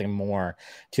be something more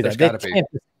to that.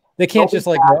 They can't just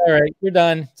like, all right, you're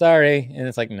done. Sorry. And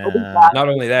it's like, nah. Not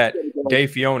only that,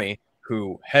 Dave Filoni,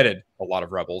 who headed a lot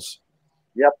of Rebels.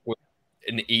 Yep.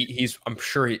 I'm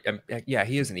sure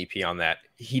he is an EP on that.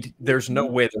 There's no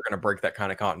way they're going to break that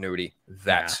kind of continuity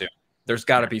that soon. There's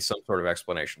got to be some sort of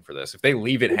explanation for this. If they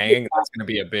leave it hanging, that's going to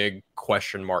be a big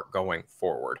question mark going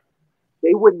forward.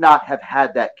 They would not have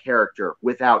had that character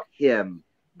without him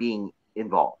being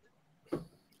involved.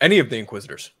 Any of the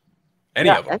Inquisitors, any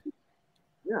of them.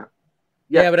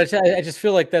 Yeah, but I just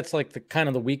feel like that's like the kind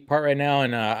of the weak part right now.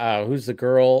 And who's the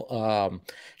girl?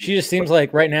 She just seems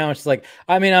like right now it's like,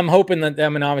 I mean, I'm hoping that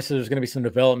obviously there's going to be some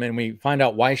development and we find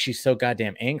out why she's so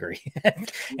goddamn angry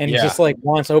and just like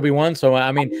wants Obi-Wan. So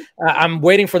I mean, I'm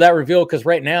waiting for that reveal because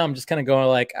right now I'm just kind of going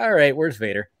like, all right, where's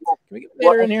Vader? Can we get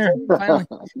Vader in here finally?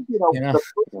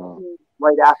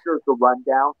 Right after the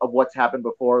rundown of what's happened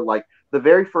before, like the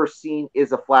very first scene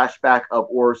is a flashback of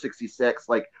Order 66,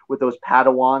 like with those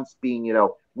Padawans being,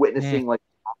 witnessing like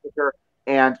massacre.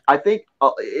 And I think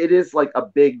it is like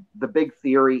the big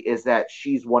theory is that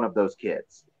she's one of those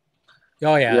kids.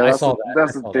 Oh yeah, I saw that.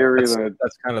 That's the theory.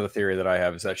 That's kind of the theory that I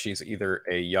have, is that she's either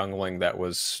a youngling that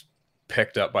was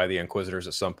picked up by the Inquisitors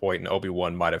at some point, and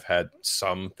Obi-Wan might have had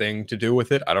something to do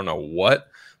with it. I don't know what,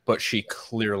 but she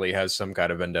clearly has some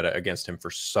kind of vendetta against him for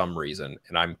some reason,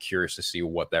 and I'm curious to see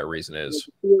what that reason is.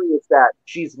 The theory is that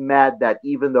she's mad that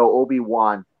even though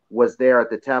Obi-Wan was there at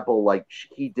the temple, like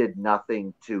he did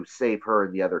nothing to save her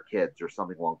and the other kids or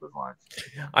something along those lines.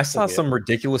 I saw some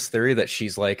ridiculous theory that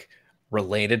she's like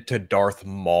related to Darth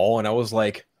Maul, and I was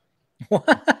like, what?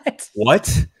 She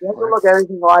doesn't look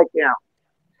anything like him.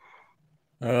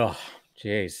 Oh,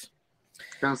 jeez.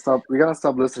 We gotta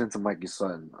stop listening to Mikey's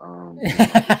son.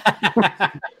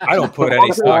 I don't put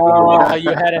any stock in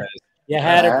you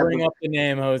had to bring up the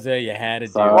name, Jose. You had to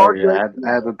do it.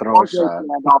 I had to throw a shot.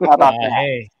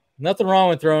 Hey, nothing wrong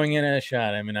with throwing in a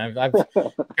shot. I mean, I've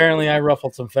apparently I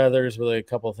ruffled some feathers with a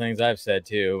couple of things I've said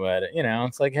too, but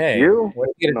it's like, hey, no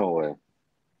way.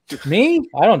 Me?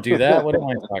 I don't do that. What am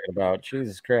I talking about?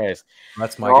 Jesus Christ.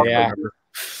 That's my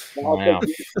Wow. Damn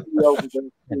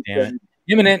it.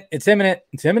 Imminent. It's imminent.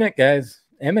 It's imminent, guys.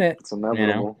 Imminent. It's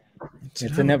inevitable.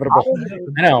 It's inevitable.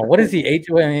 I know. What is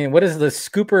the what is the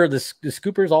scooper? The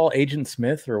scooper's all Agent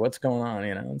Smith, or what's going on?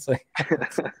 It's like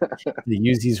they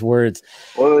use these words.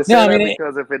 Well, they say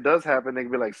because if it does happen, they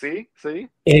can be like, see.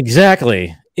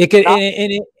 Exactly. It could,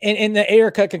 and the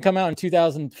Ayer cut can come out in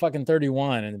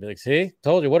 2031, and be like, see,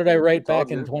 told you. What did I write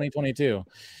back in 2022?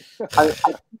 It's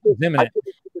imminent.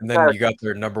 And then you got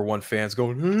their number one fans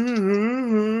going,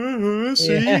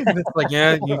 see? And it's like,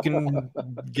 yeah, you can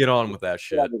get on with that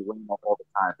shit. All the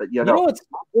time. But, it's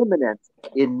imminent,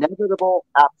 inevitable,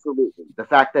 absolutely. The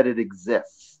fact that it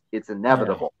exists, it's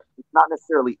inevitable. Yeah. It's not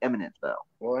necessarily imminent, though.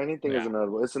 Well, anything is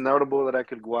inevitable. It's inevitable that I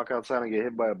could walk outside and get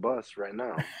hit by a bus right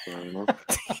now. So,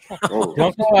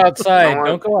 Don't go outside.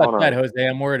 Don't go outside, Jose.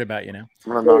 I'm worried about you now.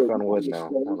 I'm going to knock on wood now.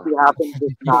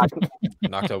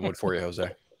 Knocked on wood for you, Jose.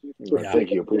 Yeah.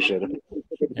 Thank you, appreciate it.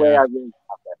 I really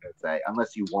say,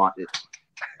 unless you want it.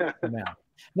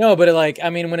 No, but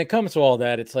when it comes to all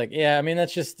that, it's like,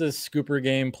 that's just the Scooper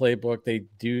game playbook.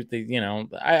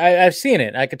 I've seen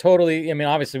it. I could totally.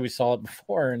 Obviously we saw it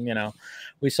before, and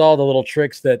we saw the little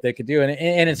tricks that they could do,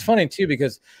 and it's funny too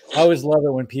because I always love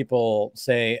it when people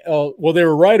say, "Oh, well, they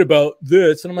were right about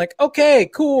this," and I'm like, "Okay,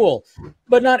 cool."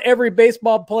 But not every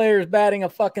baseball player is batting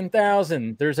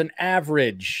 1,000. There's an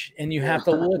average, and you have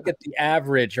to look at the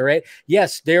average, all right?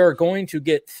 Yes, they are going to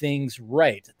get things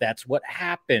right. That's what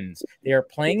happens. They are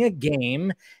playing a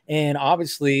game, and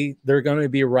obviously they're going to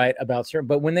be right about certain.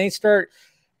 But when they start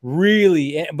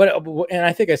really, and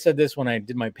I think I said this when I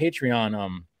did my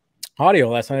Patreon audio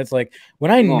last night, it's like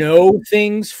when I know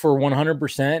things for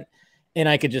 100%. And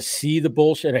I could just see the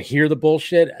bullshit, I hear the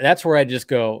bullshit. That's where I just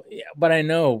go, but I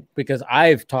know because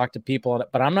I've talked to people,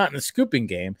 but I'm not in the scooping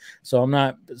game. So I'm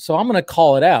going to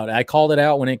call it out. I called it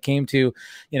out when it came to,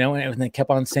 and they kept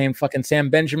on saying fucking Sam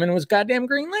Benjamin was goddamn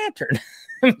Green Lantern.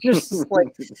 It's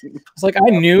like I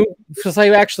knew because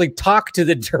I actually talked to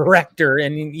the director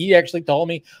and he actually told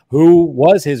me who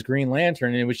was his Green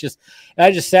Lantern. And it was just,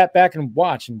 I just sat back and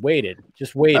watched and waited.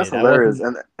 That's hilarious.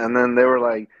 And then they were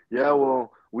like, yeah,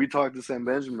 well, we talked to Sam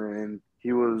Benjamin, and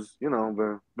he was,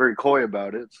 very, very coy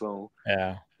about it. So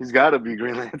he's got to be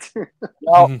Green Lantern.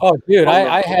 Oh, dude,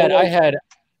 I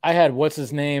had what's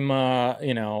his name?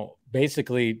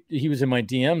 Basically, he was in my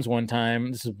DMs one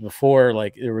time. This is before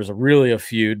there was really a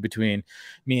feud between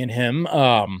me and him.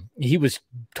 He was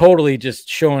totally just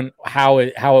showing how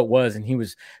it was, and he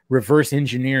was reverse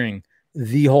engineering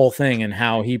the whole thing and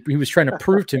how he was trying to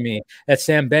prove to me that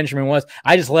Sam Benjamin was.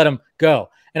 I just let him go.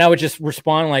 And I would just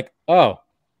respond like, oh,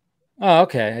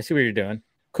 okay. I see what you're doing.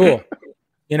 Cool.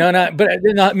 But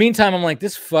in the meantime, I'm like,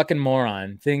 this fucking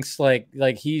moron thinks like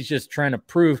he's just trying to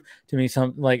prove to me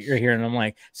something like you're here. And I'm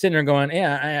like sitting there going,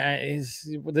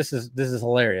 this is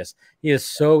hilarious. He is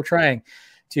so trying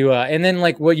to, and then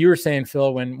like what you were saying,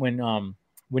 Phil, when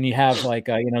when you have like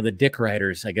the dick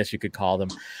writers, I guess you could call them,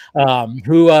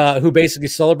 who basically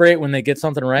celebrate when they get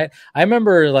something right. I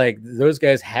remember like those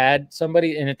guys had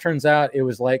somebody, and it turns out it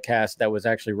was Lightcast that was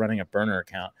actually running a burner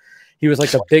account. He was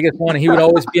like the biggest one. He would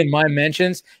always be in my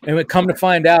mentions, and would come to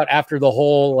find out after the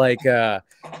whole like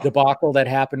debacle that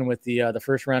happened with the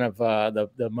first round of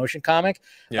the motion comic.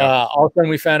 All of a sudden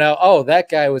we found out, oh, that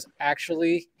guy was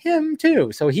actually him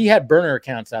too. So he had burner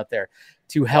accounts out there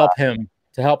to help him.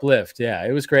 To help lift. Yeah,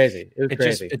 it was crazy.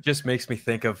 It just makes me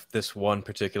think of this one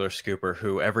particular scooper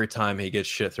who every time he gets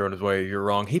shit thrown his way, you're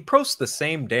wrong. He posts the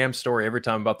same damn story every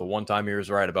time about the one time he was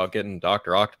right about getting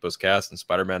Dr. Octopus cast in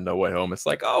Spider-Man No Way Home. It's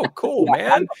like, oh, cool,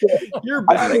 man. You're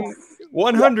batting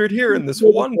 100 here in this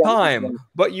one time,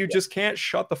 but you just can't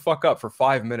shut the fuck up for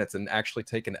 5 minutes and actually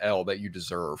take an L that you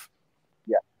deserve.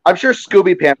 Yeah. I'm sure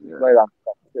Scooby Pants is right on.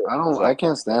 I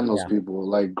can't stand those people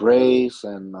like Grace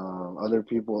and other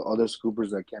people, other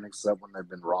scoopers that can't accept when they've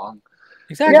been wrong.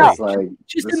 Exactly. Yeah. Like,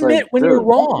 just admit when you're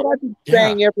wrong. That's what I've been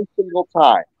saying every single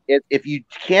time. If you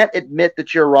can't admit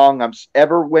that you're wrong,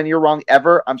 when you're wrong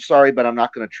ever, I'm sorry, but I'm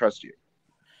not going to trust you.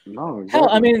 No, exactly. Hell,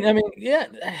 I mean, yeah,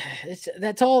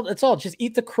 that's all. That's all. Just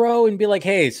eat the crow and be like,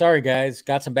 hey, sorry guys,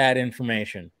 got some bad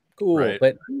information. Cool, right.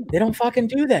 But they don't fucking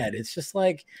do that. It's just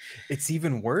like, it's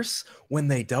even worse when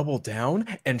they double down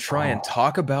and try and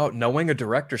talk about knowing a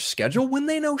director's schedule when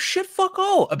they know shit fuck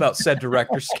all about said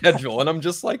director's schedule. And I'm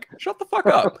just like, shut the fuck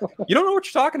up. You don't know what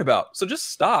you're talking about. So just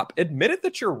stop. Admit it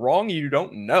that you're wrong. You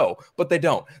don't know, but they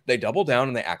don't. They double down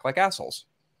and they act like assholes.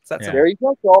 There you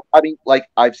go. I mean, like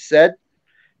I've said,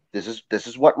 this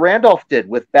is what Randolph did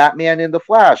with Batman in the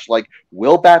Flash. Like,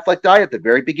 will Batfleck die? At the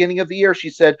very beginning of the year, she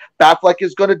said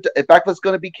Batfleck's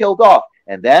going to be killed off.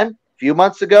 And then a few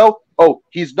months ago, oh,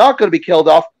 he's not going to be killed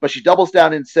off, but she doubles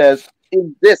down and says,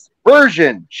 in this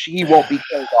version, he won't be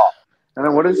killed off. And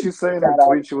then what did she say in her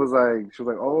tweet? She was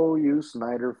like, oh, you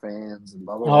Snyder fans and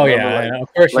blah blah blah. Oh yeah, like,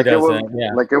 of course she does that.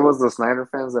 Yeah, like it was the Snyder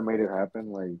fans that made it happen.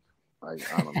 Like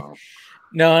I don't know.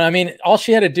 No, I mean, all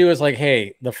she had to do is like,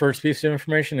 hey, the first piece of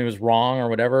information, it was wrong or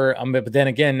whatever. But then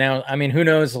again, now, I mean, who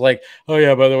knows? Like, oh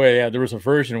yeah, by the way, yeah, there was a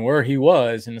version where he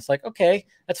was, and it's like, okay,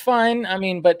 that's fine. I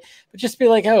mean, but just be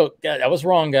like, oh, that was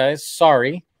wrong, guys.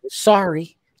 Sorry.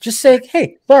 Just say,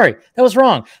 hey, sorry, that was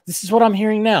wrong. This is what I'm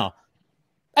hearing now.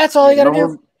 That's all you got to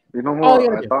do. You know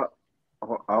what?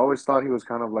 I always thought he was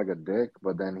kind of like a dick,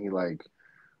 but then he like,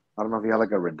 I don't know if he had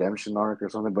like a redemption arc or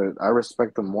something, but I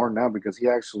respect him more now because he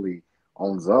actually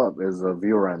owns up as a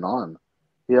viewer and on.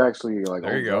 He actually like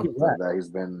owns up that he's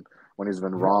been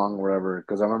wrong or whatever.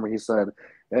 Because I remember he said,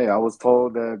 "Hey, I was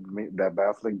told that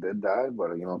Batfleck did die,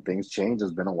 but things changed.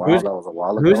 It's been a while. That was a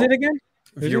while ago." Who's it again?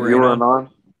 Viewer and on.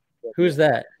 Who's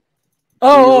that?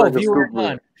 Oh, like viewer and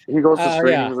on. He goes to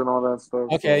streams and all that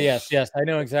stuff. Okay, so. yes, I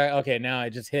know exactly. Okay, now I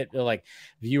just hit like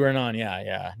viewer and on.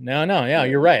 Yeah. No,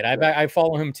 you're right. I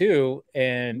follow him too,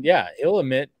 and yeah, he'll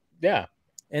admit, yeah.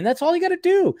 And that's all you got to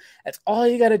do. That's all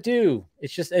you got to do.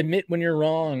 It's just admit when you're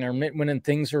wrong, or admit when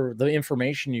things are the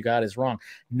information you got is wrong.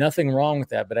 Nothing wrong with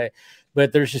that.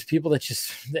 But there's just people that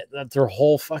just that their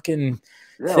whole fucking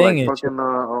thing. Like fucking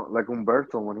like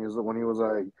Umberto when he was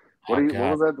like, what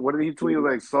was that? What did he tweet?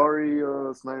 Like, sorry,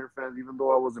 Snyder fans, even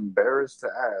though I was embarrassed to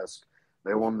ask,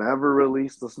 they will never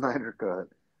release the Snyder cut.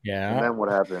 Yeah. And then what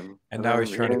happened? And now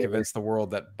he's trying to convince the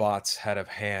world that bots had a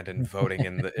hand in voting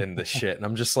in the shit. And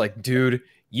I'm just like, dude,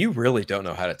 you really don't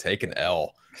know how to take an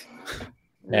L.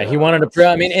 Yeah, he wanted to.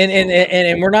 I mean,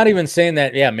 and we're not even saying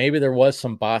that. Yeah, maybe there was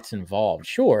some bots involved.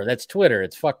 Sure, that's Twitter.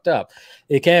 It's fucked up.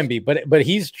 It can be, but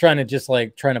he's trying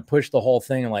to push the whole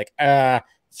thing like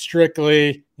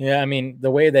strictly. Yeah, I mean,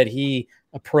 the way that he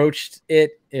approached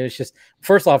it was just,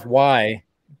 first off, why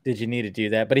did you need to do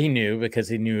that? But he knew, because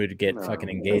he knew it'd get fucking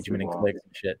engagement and clicks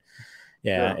and shit.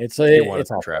 Yeah, it's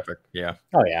all traffic. Yeah.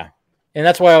 Oh yeah. And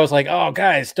that's why I was like, oh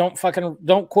guys, don't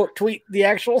quote tweet the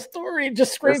actual story,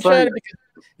 just screenshot it.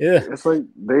 It's like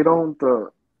they don't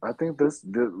I think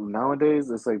nowadays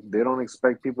it's like they don't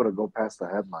expect people to go past the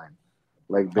headline.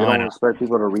 Like they don't expect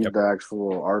people to read the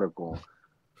actual article.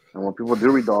 And when people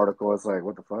do read the article, it's like,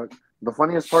 what the fuck? The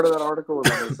funniest part of that article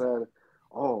is when they said,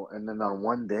 oh, and then on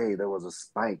one day there was a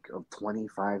spike of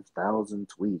 25,000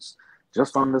 tweets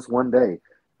just on this one day.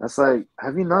 That's like,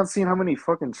 have you not seen how many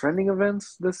fucking trending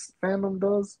events this fandom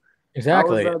does?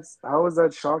 Exactly. How is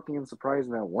that shocking and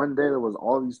surprising that one day there was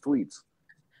all these tweets?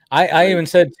 I even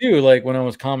said too, like when I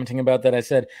was commenting about that, I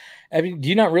said, I mean, do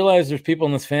you not realize there's people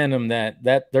in this fandom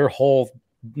that their whole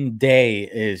day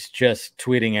is just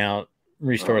tweeting out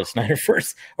restore the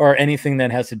Snyderverse or anything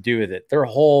that has to do with it. Their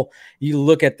whole, you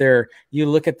look at their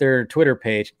Twitter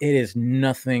page, it is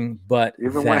nothing but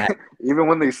even that. Even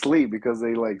when they sleep, because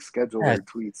they like schedule their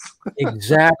tweets.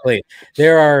 Exactly.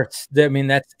 I mean,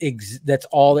 that's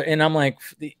all there. And I'm like,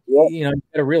 you know, you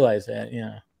gotta realize that.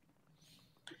 Yeah.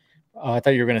 Oh, I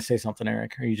thought you were gonna say something,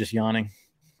 Eric. Are you just yawning?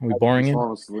 Are we boring you?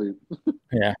 Fall asleep.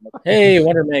 Yeah. Hey,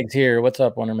 Wonder Meg's here. What's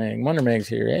up, Wonder Meg? Wonder Meg's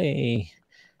here. Hey.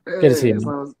 Good to see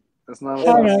you. It's not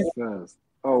what it says.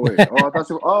 Oh wait.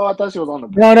 Oh, I thought she was on the.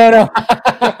 No. No.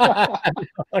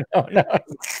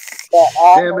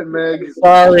 Damn it, Meg.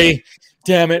 Sorry.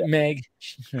 Damn it, Meg.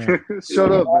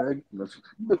 Shut up, Meg.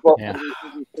 Yeah.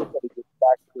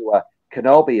 Back to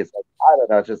Kenobi is like, I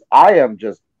don't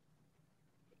know.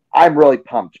 I'm really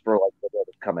pumped for like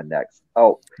what's coming next.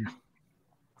 Oh,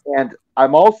 and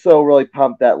I'm also really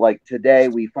pumped that like today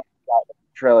we found out the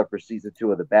trailer for season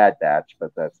 2 of The Bad Batch,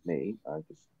 but that's me.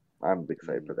 I'm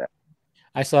excited for that.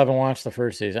 I still haven't watched the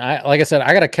first season. Like I said,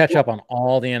 I got to catch up on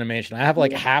all the animation. I have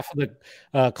like half of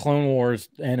the Clone Wars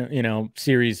and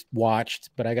series watched,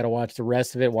 but I got to watch the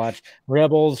rest of it. Watch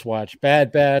Rebels, watch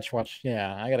Bad Batch,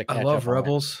 I got to catch up. I love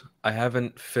Rebels. I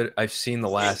haven't fit. I've seen the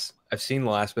last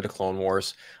bit of Clone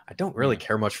Wars. I don't really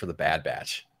care much for the Bad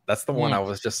Batch. That's the one I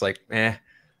was just like,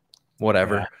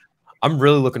 whatever. Yeah. I'm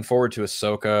really looking forward to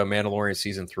Ahsoka, Mandalorian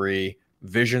season 3.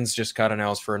 Visions just got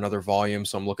announced for another volume,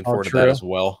 so I'm looking forward to that as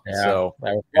well. Yeah, so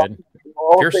that was good.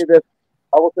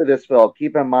 I will say this, Phil.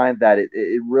 Keep in mind that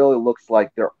it really looks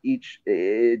like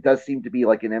it does seem to be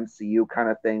like an MCU kind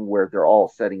of thing where they're all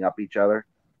setting up each other.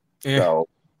 Yeah. So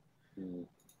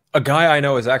a guy I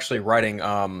know is actually writing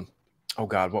oh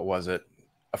God, what was it?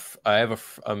 I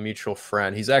have a mutual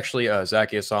friend. He's actually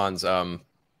Zach Hassan's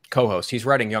co-host. He's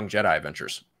writing Young Jedi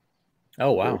Adventures.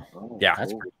 Oh wow. Yeah.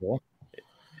 That's pretty cool.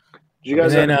 Did you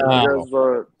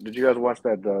guys watch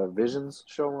that Visions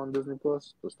show on Disney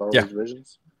Plus? The Star Wars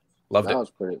Visions? Loved it.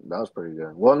 That was pretty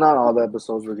good. Well, not all the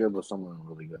episodes were good, but some of them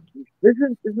were really good.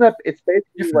 Visions, isn't that? It's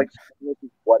basically like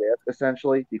What If,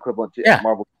 essentially, the equivalent to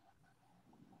Marvel.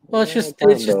 Well, it's just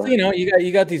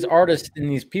you got these artists and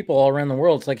these people all around the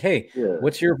world. It's like, hey,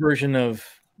 what's your version of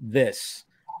this?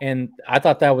 And I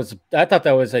thought that was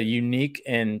a unique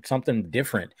and something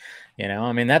different.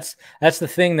 I mean, that's the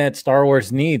thing that Star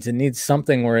Wars needs. It needs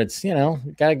something where it's, we're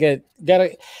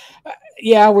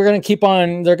going to keep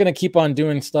on, they're going to keep on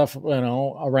doing stuff,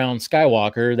 around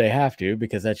Skywalker. They have to,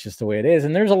 because that's just the way it is.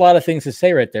 And there's a lot of things to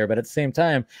say right there. But at the same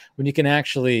time, when you can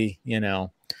actually,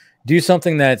 do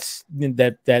something that's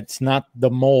not the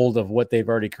mold of what they've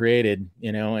already created,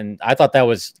 and I thought that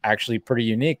was actually pretty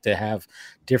unique to have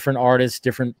different artists,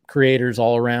 different creators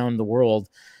all around the world.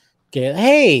 Okay,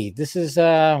 hey, this is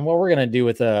what we're gonna do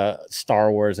with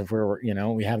Star Wars if we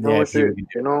have the idea.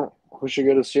 Who should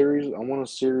get a series? I want a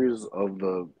series of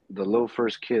the little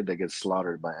first kid that gets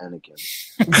slaughtered by Anakin.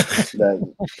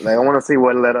 I want to see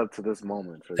what led up to this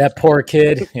moment. That poor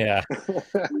kid. Yeah.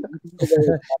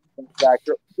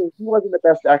 He wasn't the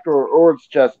best actor, or it's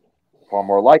just far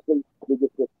more likely he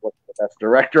just was the best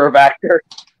director of actor.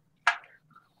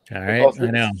 All right,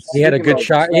 I know he had a good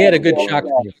shot. He had a good shot.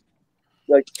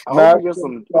 Like, I hope we get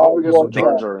some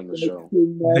Jar Jar in the show.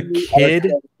 The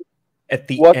kid at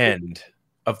the end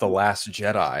of The Last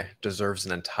Jedi deserves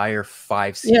an entire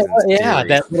 5 seasons. Yeah,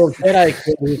 that little Jedi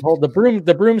kid who's hold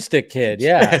the broomstick kid.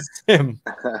 Yeah, that's him.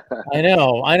 I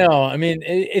know. I mean,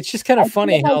 it's just kind of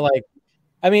funny how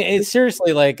it's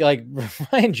seriously like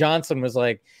Rian Johnson was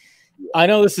like, I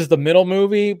know this is the middle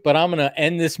movie, but I'm gonna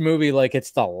end this movie like it's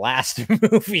the last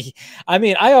movie. I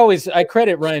mean, I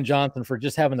credit Rian Johnson for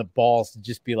just having the balls to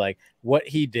just be like what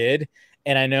he did.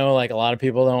 And I know like a lot of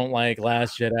people don't like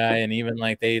Last Jedi, and even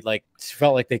like they like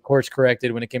felt like they course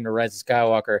corrected when it came to Rise of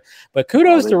Skywalker. But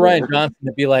kudos to Rian Johnson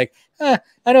to be like, I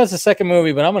know it's the second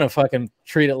movie, but I'm gonna fucking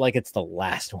treat it like it's the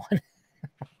last one.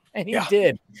 And he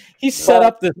did. He set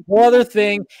up this other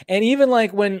thing, and even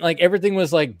like when like everything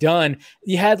was like done,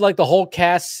 you had like the whole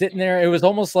cast sitting there. It was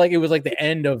almost like the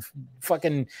end of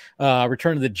fucking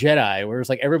Return of the Jedi, where it was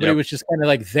like everybody was just kind of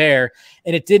like there,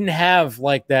 and it didn't have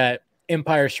like that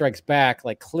Empire Strikes Back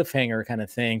like cliffhanger kind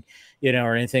of thing,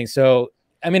 or anything. So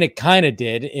I mean, it kind of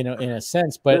did, in a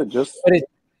sense, but I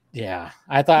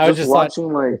thought I was just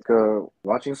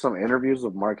watching some interviews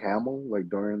of Mark Hamill like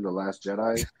during the Last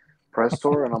Jedi press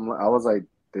tour, and I was like,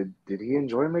 did he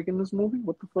enjoy making this movie?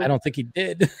 What the fuck? I don't think he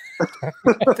did. I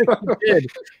think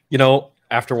he did.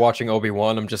 After watching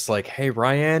Obi-Wan, I'm just like, hey,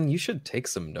 Ryan, you should take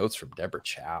some notes from Deborah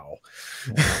Chow.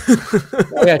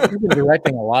 Yeah, she's been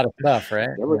directing a lot of stuff, right?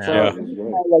 Aside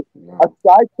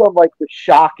from like the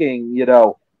shocking,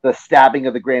 the stabbing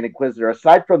of the Grand Inquisitor.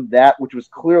 Aside from that, which was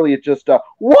clearly just a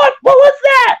what was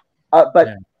that?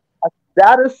 But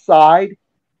that aside,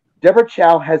 Deborah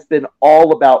Chow has been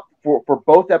all about for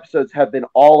both episodes have been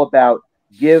all about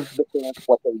give the fans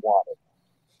what they wanted.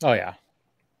 Oh yeah.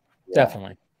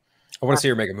 Definitely. I want to see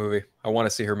her make a movie. I want to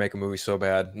see her make a movie so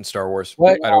bad in Star Wars.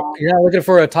 What? You're not looking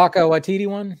for a Taika Waititi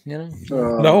one? You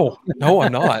know? No,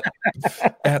 I'm not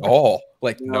at all.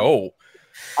 Like, no.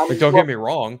 Like, don't get me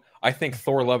wrong. I think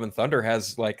Thor: Love and Thunder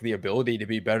has like the ability to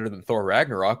be better than Thor: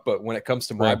 Ragnarok, but when it comes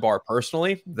to my bar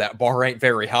personally, that bar ain't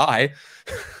very high.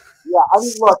 Yeah, I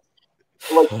mean, look,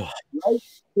 like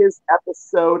his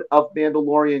episode of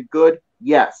Mandalorian good?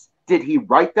 Yes. Did he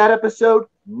write that episode?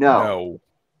 No.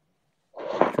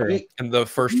 And the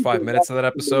first 5 minutes of that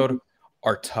episode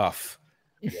are tough.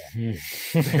 Yeah.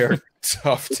 They're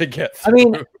tough to get through. I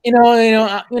mean, you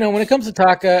know, when it comes to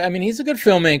Taika, I mean, he's a good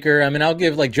filmmaker. I mean, I'll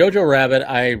give like Jojo Rabbit.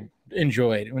 I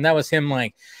enjoyed when that was him.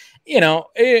 Like, you know,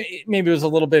 maybe it was a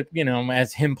little bit, you know,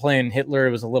 as him playing Hitler,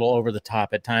 it was a little over the top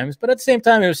at times, but at the same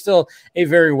time, it was still a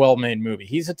very well-made movie.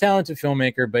 He's a talented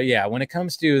filmmaker, but yeah, when it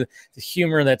comes to the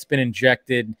humor that's been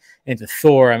injected into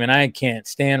Thor, I mean, I can't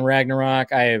stand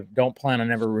Ragnarok. I don't plan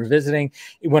on ever revisiting.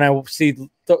 When I see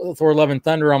Thor: Love and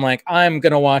Thunder, I'm like, I'm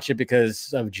going to watch it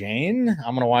because of Jane.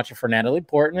 I'm going to watch it for Natalie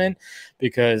Portman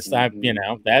because that's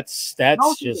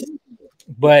just,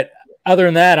 but other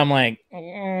than that, I'm like,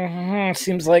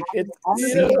 seems like it.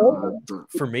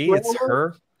 For me, it's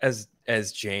her as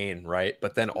Jane, right?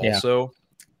 But then also,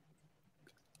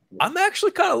 I'm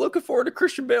actually kind of looking forward to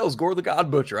Christian Bale's Gore the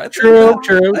God Butcher. True.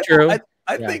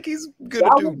 I think he's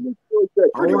gonna do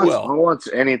pretty well. I watch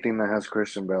anything that has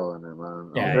Christian Bale in it, man.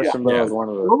 Christian Bale is one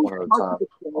of the top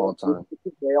all time.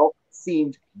 Christian Bale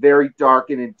seemed very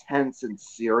dark and intense and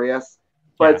serious,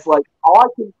 but it's like all I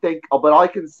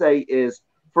can say is,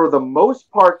 for the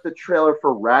most part, the trailer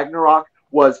for Ragnarok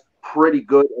was pretty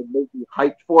good and made me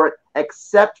hyped for it,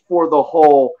 except for the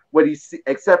moment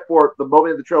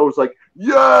in the trailer was like,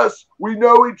 yes, we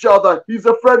know each other. He's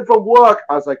a friend from work.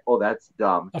 I was like, oh, that's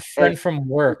dumb. A friend from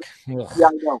work. Ugh. Yeah,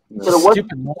 I know. But it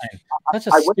stupid line. Such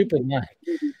a stupid line.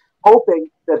 Hoping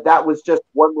that was just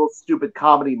one little stupid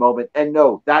comedy moment, and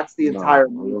no, that's the entire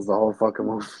movie. It was the whole fucking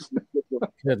movie.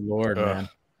 Good Lord, man.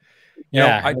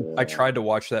 I tried to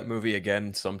watch that movie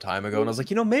again some time ago, and I was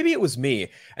like, maybe it was me.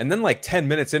 And then like 10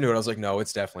 minutes into it, I was like, no,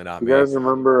 it's definitely not me. You guys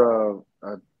remember,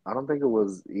 I don't think it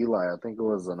was Eli. I think it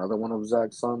was another one of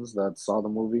Zach's sons that saw the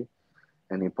movie,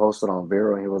 and he posted on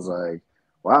Vero, and he was like,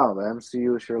 wow, the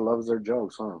MCU sure loves their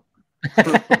jokes, huh?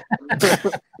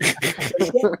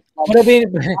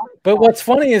 but what's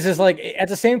funny is like, at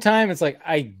the same time, it's like,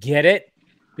 I get it.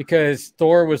 Because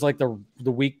Thor was like the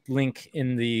weak link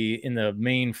in the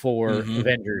main four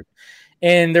Avengers,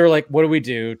 and they were like, "What do we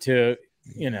do to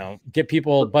get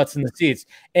people butts in the seats?"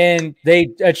 And they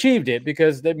achieved it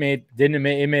because it made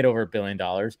over $1 billion,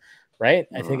 right?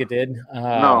 I think it did.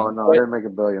 No, it didn't make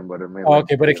 $1 billion, but it made.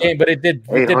 It did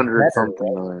 800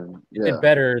 something million. Yeah. It did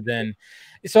better than.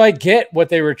 So I get what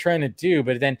they were trying to do,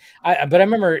 but then I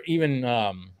remember even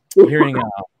hearing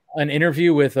an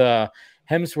interview with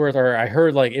Hemsworth, or I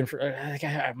heard like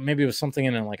maybe it was something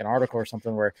in like an article or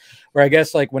something where I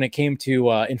guess like when it came to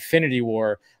Infinity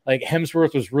War, like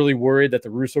Hemsworth was really worried that the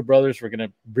Russo brothers were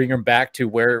gonna bring him back to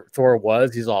where Thor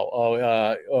was. He's all,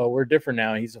 we're different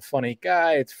now. He's a funny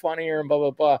guy. It's funnier and blah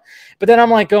blah blah. But then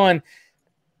I'm like going,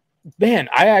 man,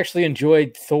 I actually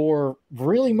enjoyed Thor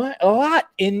really a lot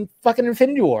in fucking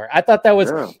Infinity War. I thought that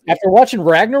was after watching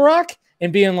Ragnarok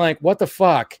and being like, what the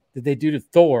fuck did they do to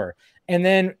Thor? And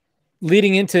then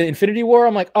leading into Infinity War,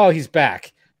 I'm like, oh, he's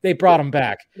back. They brought him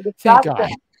back. Thank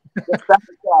God.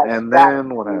 And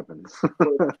then what happens?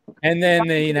 And then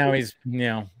he's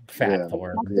fat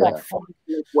Thor. Yeah.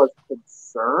 Was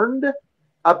concerned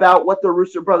about what the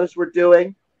Russo brothers were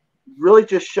doing. Really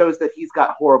just shows that he's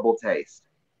got horrible taste.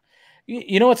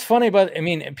 You know what's funny about? I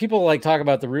mean, people like talk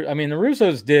about the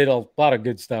Russos did a lot of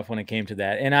good stuff when it came to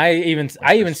that, and I even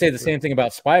say the same thing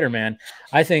about Spider-Man.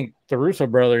 I think the Russo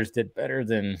brothers did better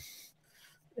than.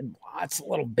 It's a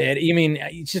little bit. I mean,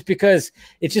 it's just because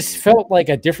it just felt like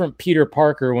a different Peter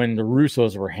Parker when the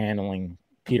Russos were handling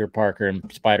Peter Parker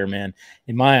and Spider-Man,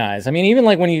 in my eyes. I mean, even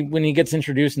like when he gets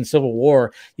introduced in Civil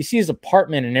War, you see his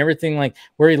apartment and everything, like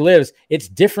where he lives. It's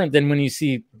different than when you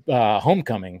see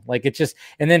Homecoming. Like it's just,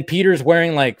 and then Peter's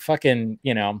wearing like fucking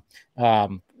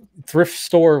thrift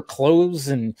store clothes,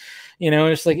 and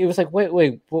it's like it was like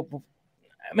wait.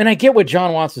 I mean, I get what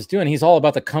John Watts was doing. He's all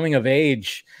about the coming of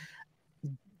age.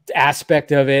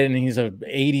 aspect of it, and he's a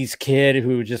 80s kid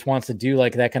who just wants to do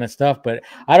like that kind of stuff. But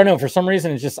I don't know, for some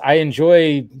reason it's just I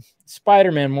enjoy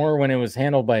Spider-Man more when it was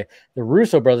handled by the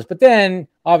Russo brothers. But then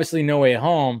obviously No Way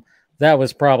Home, that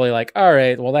was probably like, all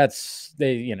right, well that's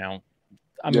they, you know,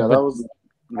 I mean, that was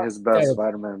his best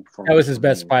Spider-Man performance. That was his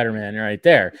best Spider-Man right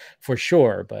there for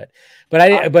sure. But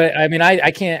I mean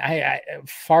I can't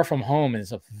Far From Home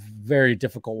is a very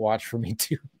difficult watch for me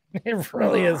too. It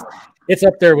really is. It's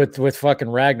up there with fucking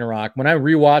Ragnarok. When I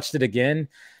rewatched it again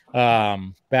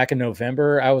back in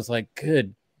November, I was like,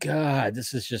 good God,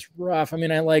 this is just rough. I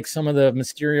mean, I like some of the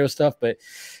Mysterio stuff, but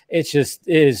it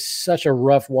is such a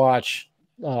rough watch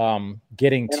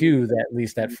getting to that, at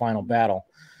least that final battle.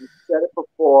 You said it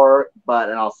before,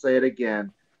 and I'll say it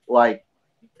again, like,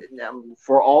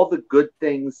 for all the good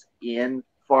things in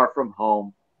Far From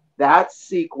Home, that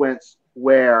sequence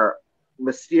where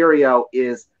Mysterio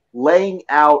is laying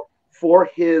out for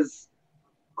his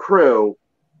crew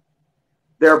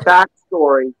their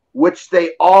backstory, which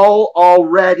they all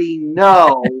already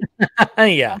know.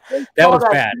 Yeah, that was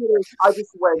bad. I just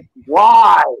went,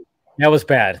 why? That was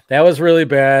bad. That was really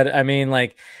bad. I mean,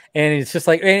 like, and it's just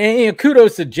like, and you know,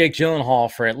 kudos to Jake Gyllenhaal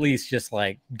for at least just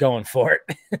like going for it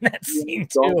in that scene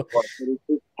too.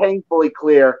 It's painfully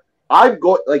clear. I'm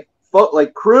going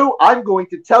like crew. I'm going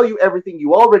to tell you everything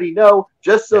you already know,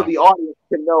 just so the audience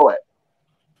can know it.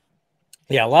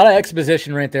 Yeah, a lot of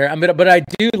exposition right there. I mean, but I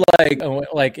do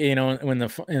like you know, when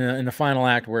in the final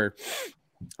act where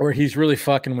he's really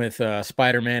fucking with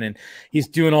Spider-Man and he's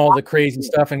doing all the crazy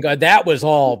stuff, and God, that was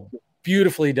all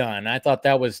beautifully done. I thought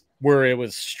that was where it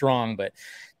was strong, but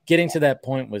getting to that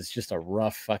point was just a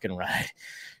rough fucking ride.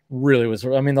 Really was.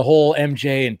 I mean, the whole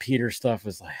MJ and Peter stuff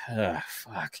was like,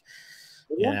 fuck.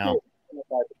 You know.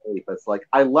 It's like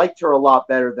I liked her a lot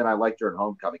better than I liked her in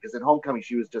Homecoming, because in Homecoming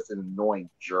she was just an annoying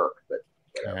jerk. But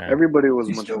everybody was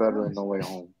much better in No Way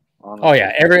Home. Honestly. Oh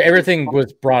yeah, everything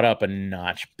was brought up a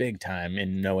notch, big time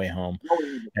in No Way Home.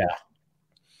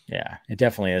 Yeah, it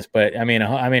definitely is. But I mean,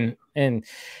 and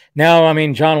now I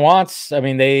mean, John Watts. I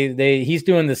mean, he's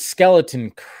doing the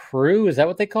Skeleton Crew. Is that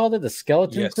what they called it? The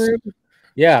Skeleton Crew.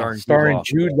 Yeah, starring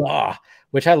Jude Law,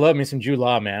 which I love me some Jude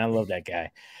Law, man. I love that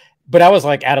guy. But I was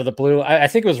like out of the blue. I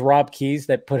think it was Rob Keyes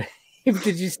that put.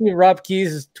 Did you see Rob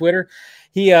Keyes' Twitter?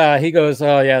 He goes,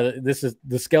 oh yeah, this is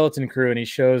the Skeleton Crew, and he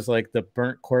shows like the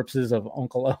burnt corpses of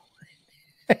Uncle Owen.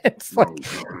 It's like,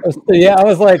 I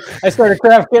was like, I started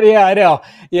crafting. Yeah, I know.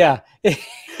 Yeah,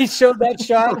 he showed that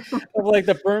shot of like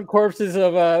the burnt corpses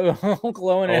of Uncle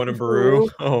Owen and Beru.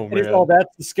 Oh man,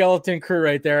 that's the Skeleton Crew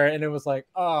right there. And it was like,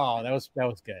 oh, that was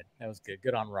good. That was good.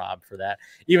 Good on Rob for that.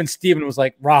 Even Steven was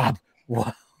like, Rob,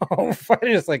 whoa.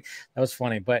 Just like that was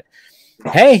funny. But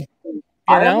hey, you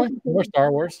know, more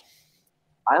Star Wars.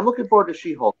 I'm looking forward to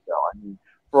She-Hulk though. I mean,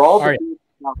 for all the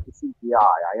CGI,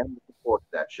 I am looking forward to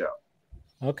that show.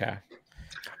 Okay.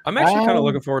 I'm actually kind of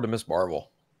looking forward to Miss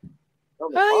Marvel.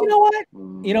 You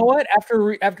know what?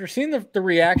 After seeing the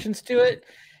reactions to it,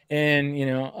 and you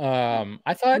know,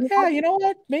 I thought, yeah, you know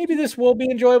what? Maybe this will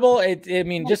be enjoyable. I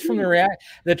mean, just from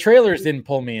the trailers didn't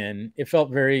pull me in. It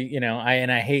felt very, you know,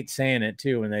 I hate saying it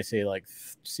too when they say like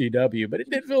CW, but it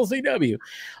did feel CW.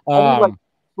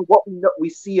 What we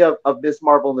see of Miss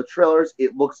Marvel in the trailers,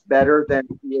 it looks better than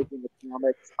it is in the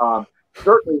comics.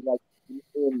 Certainly, like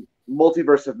in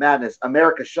Multiverse of Madness,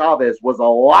 America Chavez was a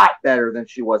lot better than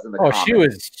she was in the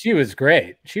comics. She was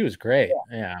great. She was great.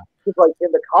 Yeah. Like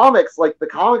in the comics,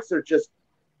 are just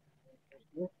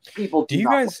people. Do you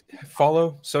guys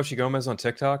follow Xochitl Gomez on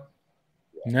TikTok?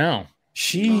 No.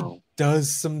 She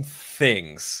does some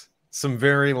things, some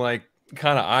very like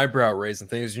kind of eyebrow raising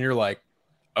things, and you're like,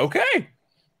 okay,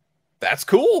 that's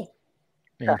cool.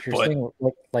 Interesting.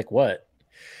 But, like what?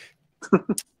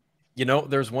 You know,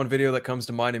 there's one video that comes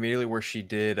to mind immediately where she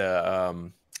did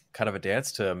kind of a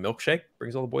dance to Milkshake,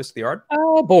 Brings All the Boys to the Yard.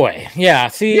 Oh boy, yeah.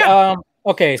 See, yeah.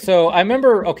 Okay, so I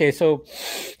remember. Okay, so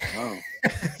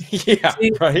yeah,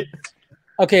 see, right.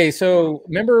 Okay, so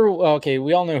remember. Okay,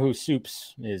 we all know who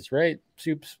Soups is, right?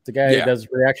 Soups, the guy who does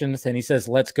reactions, and he says,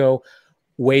 "Let's go,"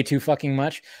 way too fucking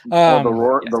much. The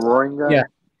roaring guy.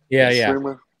 Yeah.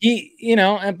 He, you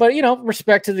know, but you know,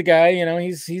 respect to the guy. You know,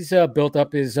 he's built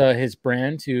up his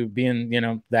brand to being, you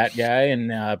know, that guy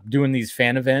and doing these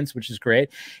fan events, which is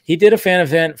great. He did a fan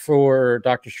event for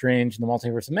Doctor Strange and the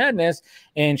Multiverse of Madness,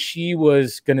 and she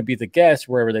was going to be the guest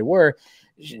wherever they were.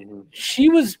 She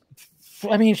was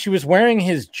wearing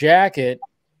his jacket,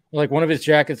 like one of his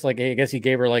jackets. Like I guess he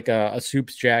gave her like a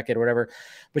Soups jacket or whatever,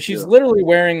 but she's literally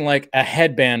wearing like a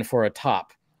headband for a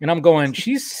top. And I'm going,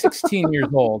 she's 16 years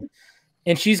old.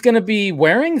 And she's going to be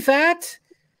wearing that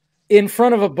in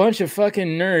front of a bunch of fucking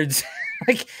nerds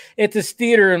like at this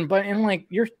theater, and I'm like,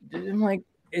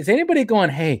 is anybody going,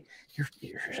 hey,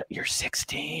 you're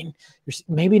 16,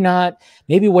 maybe not,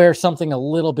 maybe wear something a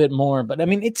little bit more. But I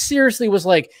mean, it seriously was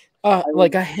like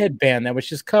a headband that was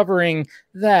just covering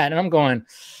that, and I'm going,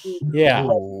 yeah. I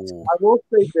will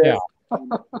say this. I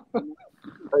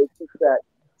think that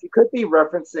she could be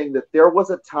referencing that there was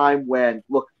a time when,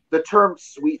 look, the term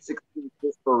sweet 16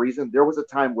 is for a reason. There was a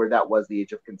time where that was the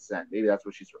age of consent. Maybe that's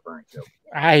what she's referring to.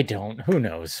 I don't. Who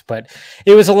knows? But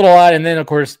it was a little odd. And then, of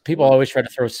course, people always try to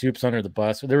throw Soups under the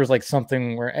bus. There was like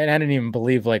something where, and I didn't even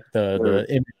believe like the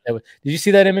image. Did you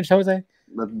see that image, Jose?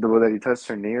 The way that he touched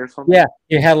her knee or something? Yeah.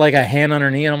 It had like a hand on her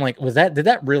knee. And I'm like, did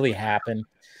that really happen?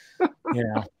 You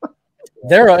know,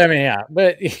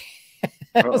 but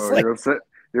like,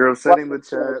 you're upsetting the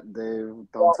chat, Dave.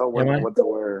 Don't tell women what to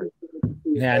wear.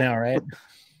 Yeah, I know, right?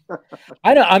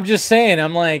 I know. I'm just saying.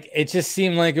 I'm like, it just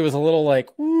seemed like it was a little like,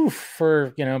 oof,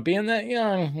 for being that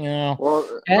young. Well,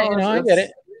 I get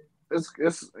it. It's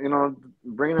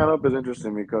bringing that up is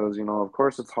interesting because of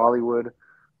course it's Hollywood.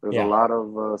 There's a lot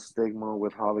of stigma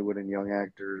with Hollywood and young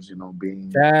actors. Being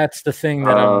that's the thing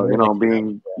that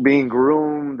I'm being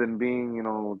groomed and being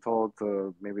told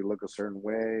to maybe look a certain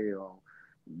way.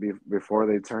 Before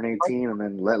they turn 18 and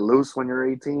then let loose when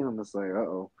you're 18. I'm just like,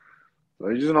 uh-oh.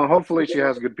 So, hopefully she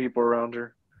has good people around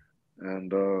her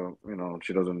and,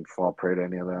 she doesn't fall prey to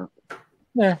any of that.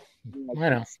 Yeah, I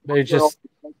know. They just...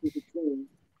 Yeah,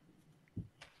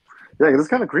 it's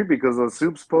kind of creepy because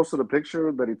Soups posted a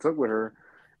picture that he took with her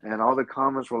and all the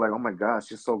comments were like, oh my gosh,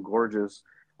 she's so gorgeous.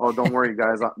 Oh, don't worry,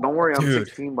 guys. Don't worry, I'm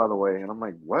 16, by the way. And I'm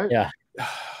like, what? Yeah.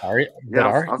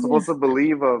 I'm supposed to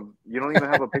believe you don't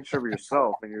even have a picture of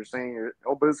yourself, and you're saying,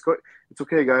 but it's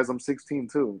okay, guys. I'm 16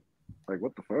 too. Like,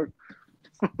 what the fuck?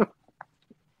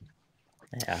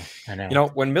 Yeah, I know.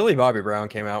 When Millie Bobby Brown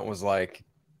came out and was like,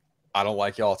 "I don't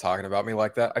like y'all talking about me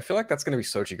like that," I feel like that's going to be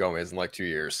Xochitl Gomez in like 2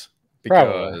 years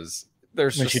because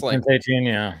there's when just like 18,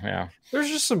 yeah. There's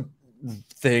just some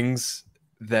things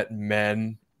that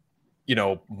men,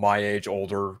 my age,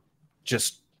 older,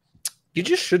 you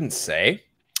just shouldn't say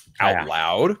out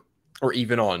loud or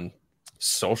even on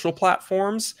social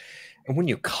platforms. And when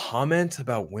you comment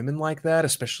about women like that,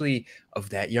 especially of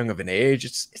that young of an age,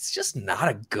 it's just not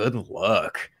a good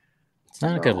look. It's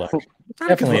not a good look.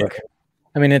 Definitely.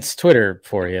 I mean, it's Twitter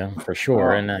for you, for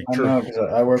sure. And I know because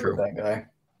I work with that guy.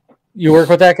 You work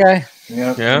with that guy?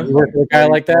 Yeah. You work with a guy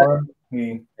like that?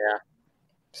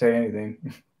 Say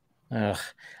anything.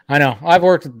 I know. I've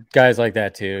worked with guys like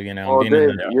that too. Oh,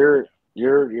 Dave,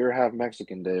 you're half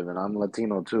Mexican, Dave, and I'm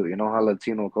Latino too. You know how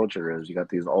Latino culture is. You got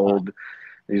these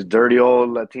dirty old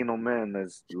Latino men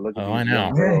that's looking. Oh, I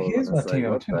know. Yeah, he is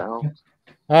Latino too.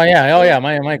 Oh yeah.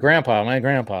 My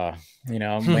grandpa.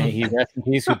 He rest in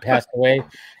peace, who passed away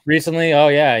recently. Oh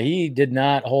yeah, he did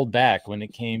not hold back when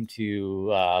it came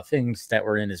to things that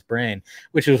were in his brain,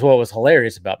 which was what was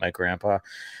hilarious about my grandpa.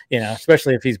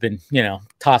 Especially if he's been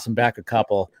tossing back a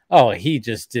couple. Oh, he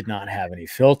just did not have any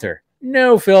filter.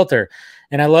 No filter.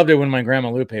 And I loved it when my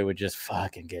grandma Lupe would just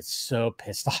fucking get so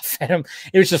pissed off at him.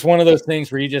 It was just one of those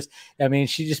things where she'd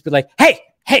just be like, hey,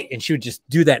 and she would just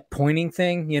do that pointing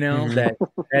thing,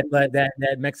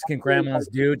 that Mexican grandmas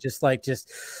do,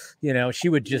 she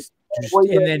would just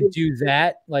and then do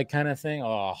that like kind of thing.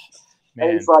 Oh man.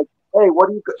 And he's like, what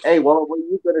are you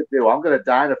gonna do? I'm gonna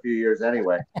die in a few years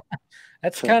anyway.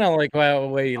 That's kind of like the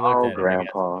way you look at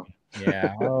Grandpa. it.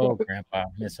 Yeah. Oh, Grandpa,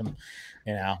 miss him.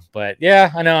 But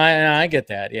yeah, I know, I get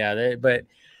that. Yeah, but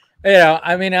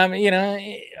I mean,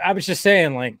 I was just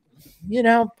saying, like,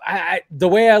 I the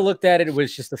way I looked at it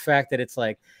was just the fact that it's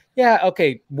like, yeah,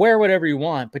 okay, wear whatever you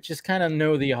want, but just kind of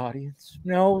know the audience.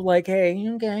 Like, hey,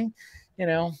 okay,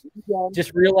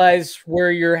 just realize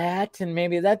where you're at, and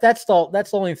maybe that's the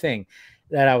only thing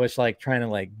that I was like trying to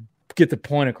like get the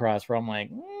point across. Where I'm like,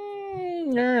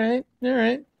 all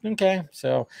right, okay,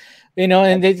 so.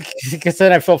 And because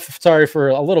then I felt sorry for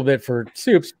a little bit for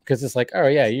Soups because it's like, oh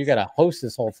yeah, you got to host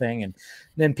this whole thing, and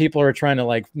then people are trying to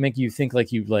like make you think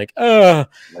like you like you're a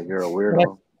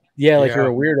weirdo. Like you're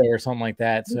a weirdo or something like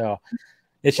that. So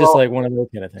it's just like one of those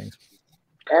kind of things.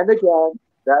 And again,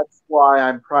 that's why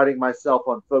I'm priding myself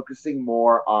on focusing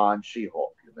more on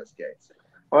She-Hulk in this case.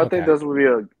 Well, I think this would be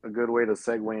a good way to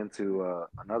segue into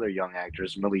another young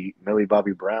actress, Millie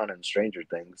Bobby Brown in Stranger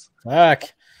Things. Fuck.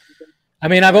 I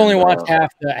mean, I've only watched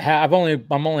I'm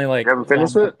only like. You haven't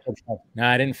finished it? No,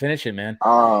 I didn't finish it, man.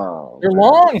 Oh, they're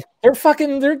long. They're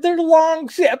long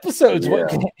episodes. Yeah.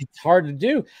 It's hard to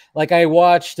do. Like I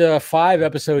watched 5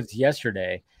 episodes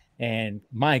yesterday, and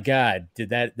my God, did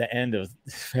the end of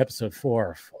episode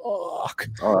 4? Fuck.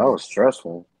 Oh, that was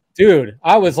stressful. dude,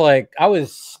 I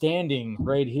was standing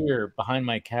right here behind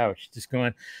my couch, just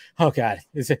going, "Oh God,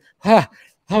 is it?" I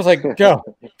was like, "Go,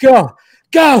 go,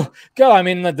 go, go!" I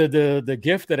mean, the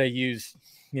gift that I use,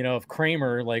 of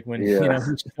Kramer, like when he's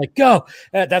just like, "Go,"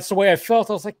 that's the way I felt.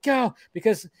 I was like, "Go,"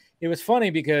 because it was funny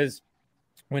because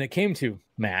when it came to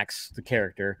Max, the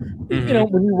character,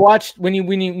 when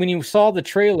you saw the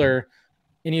trailer.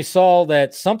 And you saw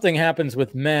that something happens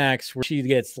with Max where she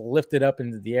gets lifted up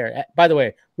into the air. By the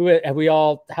way,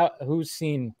 who's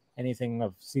seen anything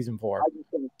of season 4?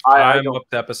 I'm up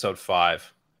to episode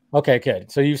 5. Okay,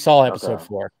 good. So you saw episode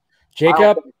 4.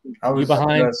 Jacob, I was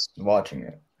behind just watching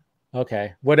it.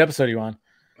 Okay. What episode are you on?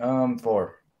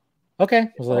 4. Okay.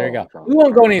 So there you go. We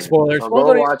won't go any spoilers.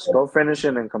 So go finish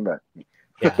it and come back.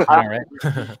 Yeah, all right.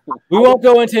 We won't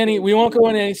go into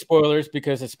any spoilers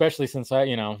because, especially since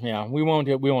we won't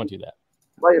do that.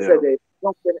 Like I said, Dave,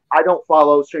 I don't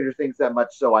follow Stranger Things that much,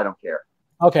 so I don't care.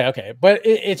 Okay, but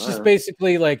it's just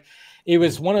basically like it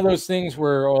was one of those things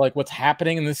where, or like what's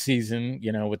happening in this season,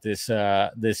 with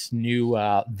this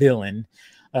new villain.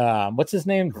 What's his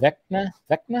name? Vecna,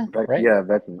 right? Yeah,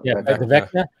 Vecna. Yeah,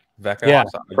 Vecna. Yeah,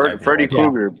 Freddy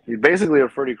Krueger. He's basically a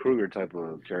Freddy Krueger type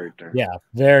of character. Yeah,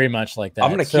 very much like that.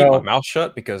 I'm going to keep my mouth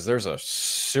shut because there's a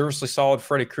seriously solid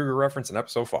Freddy Krueger reference in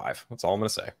episode 5. That's all I'm going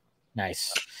to say.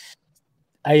 Nice.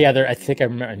 I think I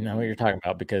know what you're talking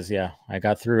about because I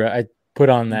got through. I put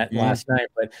on that last night,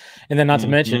 and then not to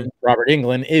mention Robert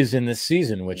Englund is in this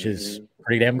season, which is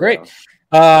pretty damn great.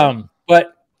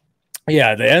 But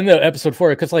yeah, the end of episode 4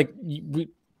 because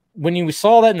when you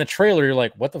saw that in the trailer, you're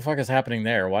like, what the fuck is happening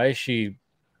there? Why is she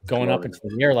going up into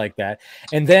the air like that?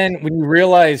 And then when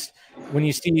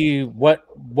you see what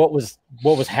was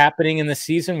happening in the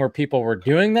season where people were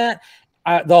doing that,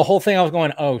 the whole thing I was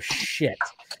going, oh shit.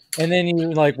 And then you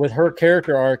with her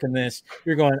character arc in this,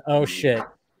 you're going, oh shit.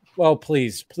 Well,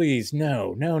 please,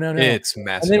 no. It's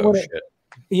massive shit.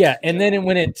 Yeah, and then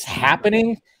when it's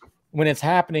happening,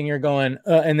 you're going,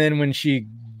 and then when she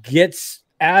gets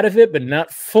out of it, but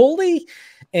not fully,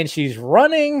 and she's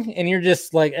running, and you're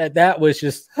just like, that was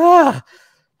just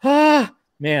man.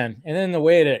 And then the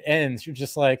way that it ends, you're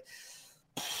just like,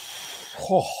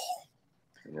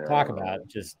 talk about it.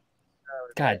 Just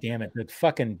god damn it, the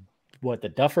fucking the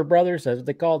Duffer Brothers? That's what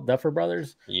they call Duffer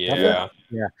Brothers. Yeah,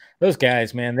 yeah. Those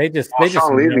guys, man, they just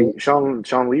Sean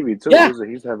Levy too. Yeah.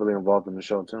 He's heavily involved in the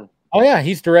show too. Oh yeah,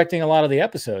 he's directing a lot of the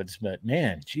episodes, but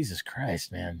man, Jesus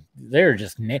Christ, man, they're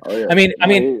just. I mean,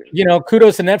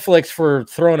 kudos to Netflix for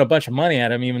throwing a bunch of money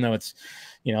at him, even though it's,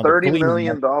 $30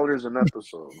 million an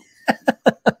episode.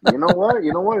 You know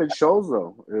what? It shows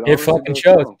though. It fucking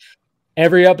shows.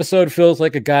 Every episode feels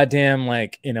like a goddamn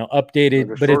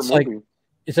updated, but it's movie.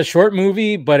 It's a short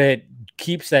movie, but it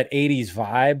keeps that 80s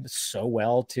vibe so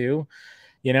well too.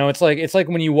 It's like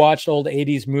when you watched old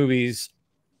 80s movies.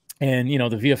 And,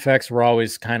 the VFX were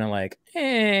always kind of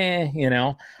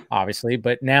obviously.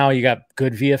 But now you got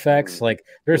good VFX.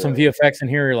 There's some VFX in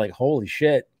here. You're like, holy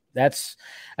shit. The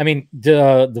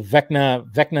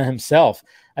Vecna himself.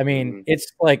 I mean,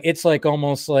 it's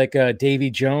almost like a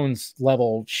Davy Jones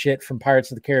level shit from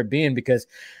Pirates of the Caribbean because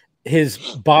his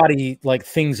body,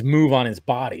 things move on his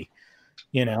body.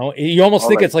 You almost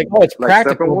think it's it's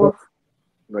practical.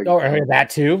 That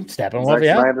too. Steppenwolf,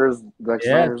 yeah.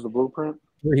 Snyder's the blueprint.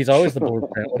 He's always the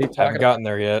blueprint. What are you talking I haven't gotten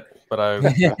there yet, but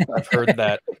I've heard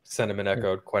that sentiment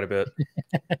echoed quite a bit.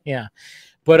 Yeah,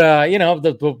 but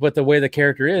but the way the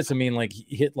character is, I mean,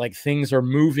 things are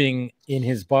moving in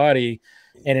his body,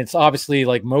 and it's obviously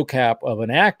mocap of an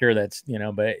actor. That's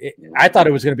but I thought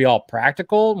it was going to be all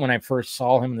practical when I first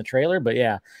saw him in the trailer. But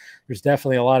yeah, there's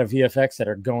definitely a lot of VFX that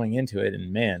are going into it,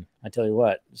 and man, I tell you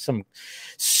what, some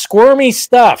squirmy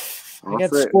stuff. I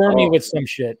got squirmy with some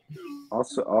shit.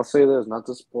 I'll say this, not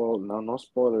to spoil, no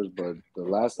spoilers, but the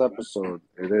last episode,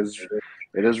 it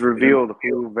is revealed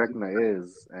who Vecna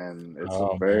is, and it's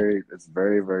very,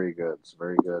 very good. It's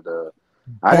very good.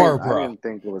 I didn't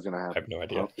think it was gonna happen. I have no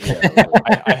idea.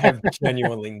 I have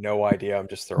genuinely no idea. I'm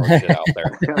just throwing shit out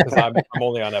there because I'm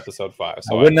only on episode 5.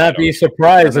 So I would not be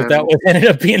surprised if that ended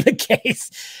up being the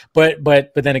case. But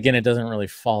then again, it doesn't really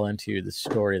fall into the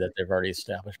story that they've already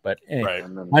established. But anyway,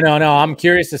 right. I know. I'm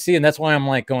curious to see, and that's why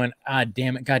I'm going, God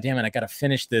damn it, I got to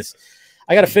finish this.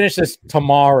 I got to finish this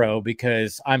tomorrow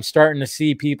because I'm starting to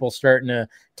see people starting to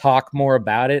talk more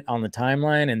about it on the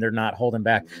timeline, and they're not holding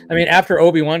back. I mean, after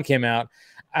Obi-Wan came out,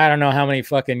 I don't know how many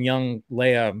fucking young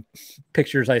Leia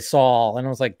pictures I saw, and I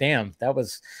was like, damn,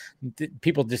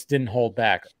 people just didn't hold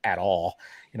back at all.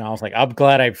 I was like, I'm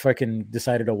glad I fucking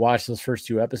decided to watch those first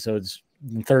 2 episodes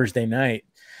Thursday night.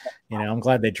 I'm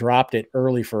glad they dropped it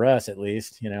early for us, at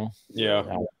least. Yeah.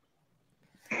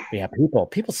 Yeah,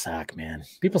 people suck, man.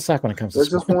 People suck when it comes to they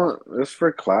just want it's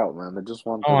for clout, man. They just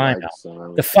want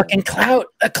the fucking clout,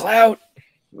 the clout.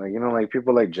 Like, you know, like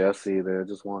people like Jesse, they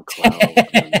just want clout.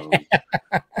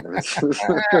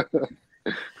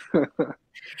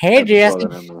 Hey, Jesse.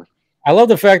 I love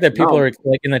the fact that people are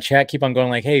like in the chat keep on going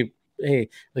like, hey,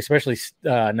 especially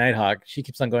Nighthawk. She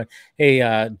keeps on going, hey,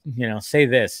 you know, say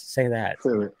this, say that.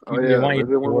 Oh yeah, what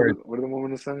are the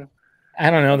women saying? I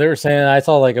don't know. They were saying I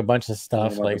saw like a bunch of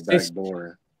stuff like the back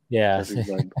door. Yeah.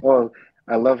 Like, oh,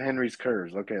 I love Henry's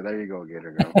curves. Okay, there you go,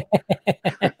 Gator Girl.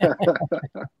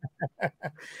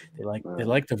 They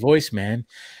like the voice, man.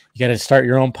 You got to start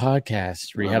your own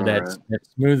podcast where you have that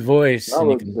smooth voice.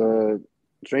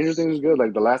 Stranger Things is good.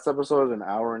 Like the last episode is an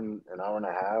hour and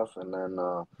a half, and then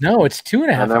no, it's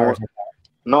 2.5 hours.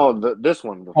 No, this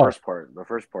one, the first part.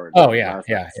 Oh yeah.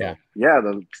 The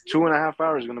 2.5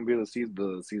 hours is gonna be the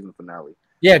season finale.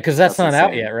 Yeah, because that's not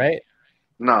out yet, right?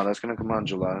 No, that's gonna come out in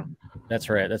July. That's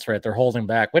right. They're holding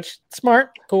back, which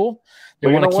smart, cool.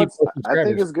 They want to keep. I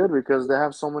think it's good because they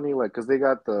have so many because they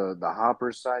got the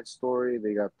Hopper side story,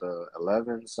 they got the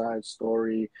 11 side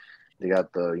story, they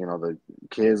got the the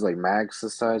kids like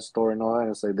Max's side story and all that.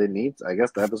 It's like I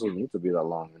guess the episode needs to be that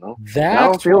long, I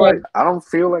don't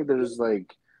feel like there's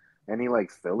like any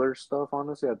like filler stuff.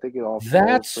 Honestly, I think it all.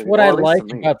 That's what I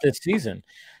like about this season.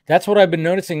 That's what I've been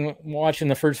noticing watching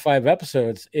the first 5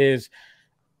 episodes is.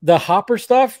 The Hopper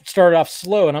stuff started off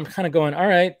slow, and I'm kind of going, all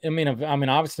right. I mean,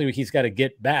 obviously he's got to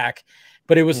get back,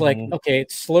 but it was like, okay,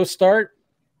 it's slow start,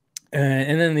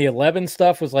 and then the 11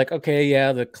 stuff was like, okay,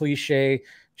 yeah, the cliche,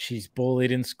 she's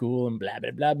bullied in school and blah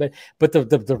blah blah. But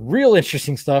the real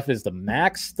interesting stuff is the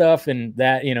Max stuff and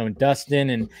that and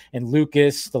Dustin and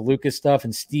Lucas, the Lucas stuff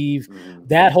and Steve,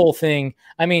 that whole thing.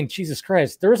 I mean, Jesus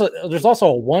Christ, there's also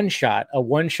a one shot,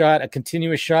 a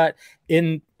continuous shot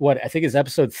in what I think is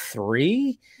episode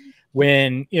 3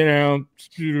 when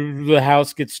the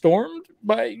house gets stormed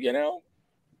by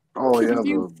Oh yeah,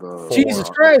 Jesus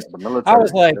Christ! I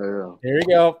was like, there you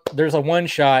go. There's a one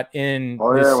shot in.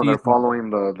 Oh yeah, when they're following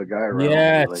the guy around.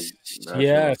 Yes,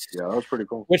 yeah, that was pretty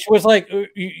cool. Which was like,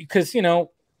 because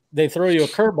they throw you a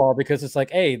curveball because it's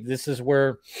like, hey, this is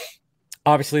where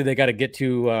obviously they got to get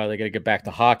to, they got to get back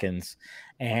to Hawkins,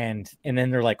 and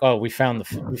then they're like, oh, we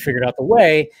figured out the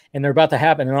way, and they're about to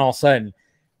happen, and all of a sudden,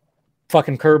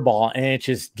 fucking curveball, and it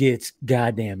just gets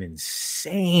goddamn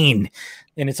insane.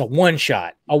 And it's a one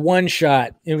shot.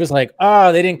 It was like,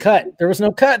 they didn't cut. There was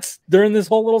no cuts during this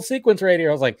whole little sequence right here.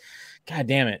 I was like, God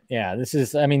damn it. Yeah, this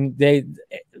is, they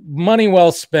money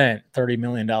well spent, $30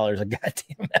 million a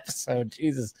goddamn episode.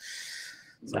 Jesus.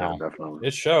 So, yeah, definitely.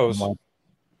 It shows.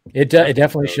 It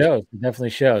definitely shows. It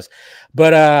definitely shows.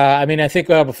 But I think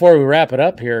before we wrap it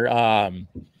up here,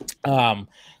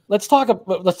 let's talk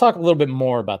a little bit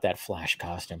more about that Flash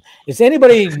costume. Is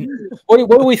anybody what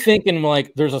are we thinking?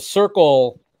 Like, there's a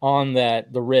circle on the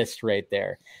wrist right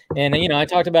there, and I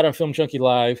talked about it on Film Junkie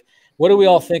Live. What are we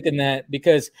all thinking that?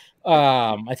 Because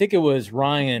I think it was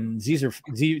Ryan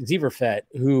Zieverfett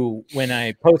who, when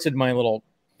I posted my little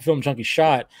Film Junkie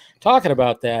shot talking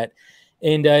about that,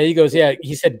 and he goes, yeah,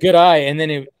 he said good eye, and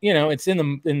then it's in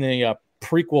the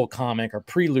prequel comic or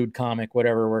prelude comic,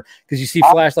 whatever, because you see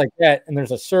Flash like that and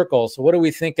there's a circle. So what are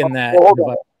we thinking that?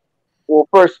 Well,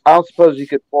 first, I don't suppose you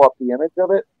could pull up the image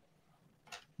of it.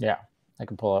 Yeah, I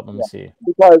can pull up. Let me see.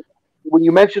 Because when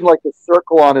you mentioned like the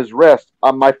circle on his wrist,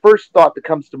 my first thought that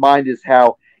comes to mind is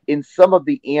how in some of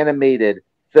the animated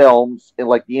films, in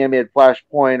like the animated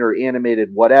Flashpoint or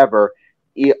animated whatever,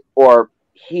 he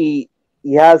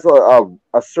has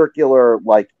a circular,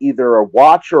 like either a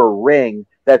watch or a ring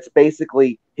that's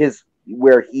basically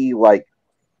where he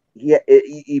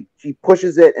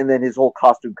pushes it and then his whole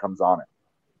costume comes on it.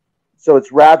 So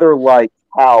it's rather like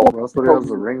how that's what he has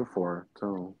the ring for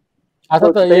too. I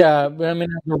thought that, yeah, but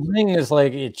the ring is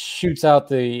like it shoots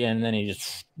out and then he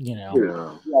just Yeah,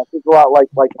 it's a lot like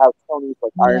how Tony's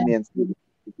like Iron Man's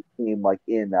team like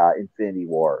in Infinity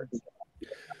War.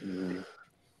 Mm-hmm.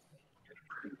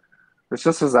 It's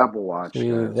just his Apple Watch.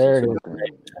 There it is.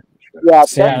 Yeah,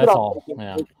 that's all.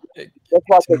 Yeah.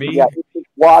 That's why his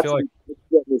watch when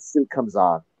his suit comes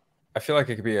on. I feel like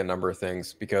it could be a number of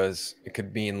things because it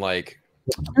could mean like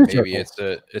maybe it's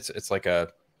like a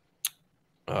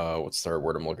what's the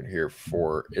word I'm looking here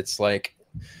for? It's like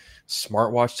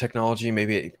smartwatch technology.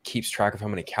 Maybe it keeps track of how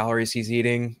many calories he's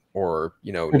eating, or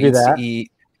needs to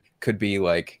eat. Could be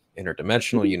like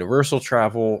interdimensional, universal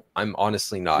travel. I'm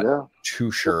honestly not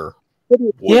too sure.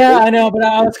 Yeah, I know, but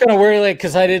I was kind of worried,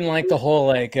 because I didn't like the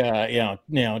whole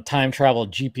time travel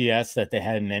GPS that they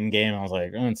had in Endgame. I was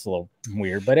like, it's a little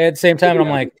weird, but at the same time, I'm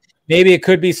like, maybe it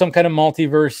could be some kind of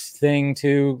multiverse thing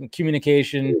too,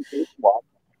 communication.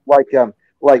 Because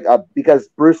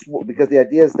the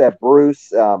idea is that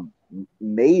Bruce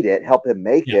made it, helped him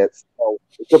make it, so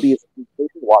it could be a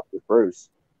communication watch with Bruce.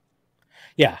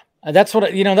 Yeah, that's what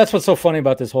that's what's so funny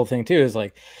about this whole thing too, is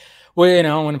like,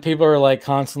 well, when people are like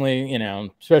constantly,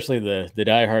 especially the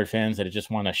diehard fans that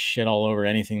just want to shit all over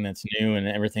anything that's new and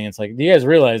everything. It's like, do you guys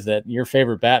realize that your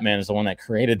favorite Batman is the one that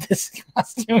created this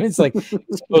costume? It's like, it's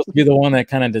supposed to be the one that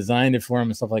kind of designed it for him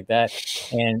and stuff like that.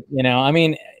 And, I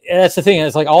mean, that's the thing.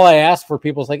 It's like, all I ask for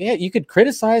people is like, yeah, you could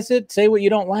criticize it, say what you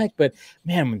don't like. But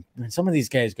man, when some of these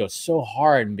guys go so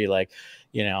hard and be like,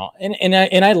 and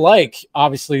I like,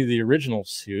 obviously, the original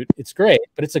suit. It's great,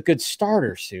 but it's a good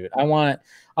starter suit.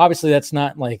 Obviously,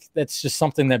 that's just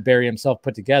something that Barry himself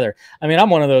put together. I mean, I'm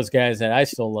one of those guys that I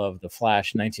still love the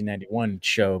Flash 1991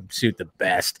 show suit the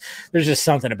best. There's just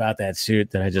something about that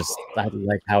suit that I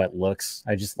like how it looks.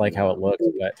 I just like how it looks.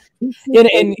 But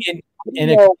again,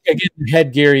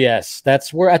 headgear, yes,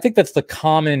 that's where I think that's the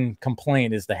common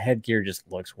complaint, is the headgear just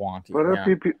looks wonky. But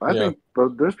I think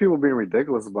there's people being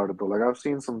ridiculous about it though. Like, I've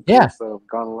seen some tweets that have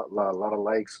gotten a lot of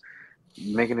likes,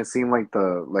 making it seem like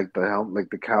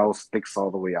the cowl sticks all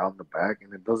the way out in the back,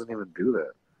 and it doesn't even do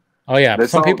that. Oh yeah,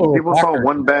 people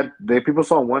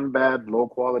saw one bad low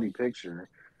quality picture,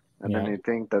 and then they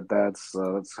think that's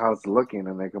how it's looking,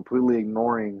 and they're completely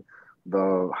ignoring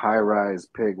the high rise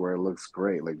pig where it looks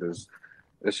great. Like,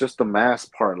 it's just the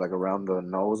mask part, like around the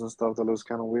nose and stuff, that looks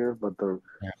kind of weird, but the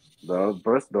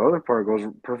other part goes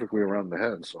perfectly around the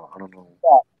head. So I don't know.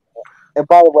 Yeah. And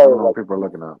by the way, I don't know what people are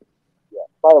looking at.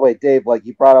 By the way, Dave, like,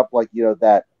 you brought up, like,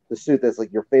 that the suit that's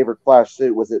like your favorite Flash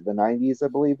suit. Was it the 90s, I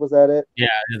believe? Was that it? Yeah,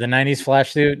 the 90s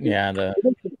Flash suit. Yeah,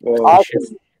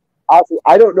 Honestly,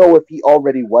 I don't know if he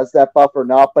already was that buff or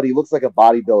not, but he looks like a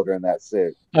bodybuilder in that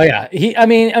suit. Oh yeah, I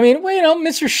mean, well,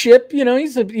 Mr. Ship,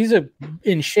 he's a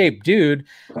in shape dude,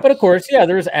 but of course, yeah,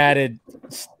 there's added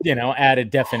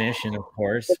definition, of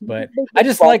course. But I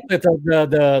just like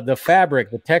the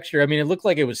fabric, the texture. I mean, it looked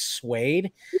like it was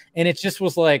suede, and it just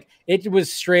was like, it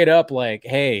was straight up like,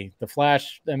 hey, the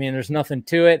Flash. I mean, there's nothing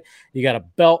to it. You got a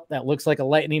belt that looks like a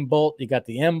lightning bolt. You got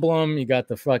the emblem. You got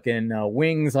the fucking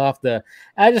wings off the.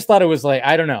 I just thought it was like,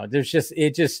 I don't know.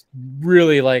 It just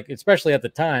really, like, especially at the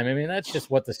time. I mean, that's just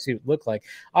what the suit looked like.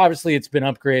 Obviously, it's been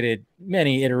upgraded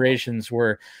many iterations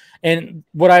when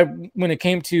it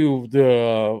came to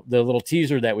the little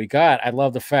teaser that we got, I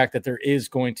love the fact that there is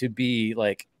going to be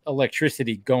like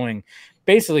electricity going,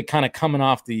 basically kind of coming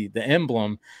off the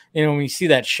emblem. When we see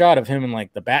that shot of him in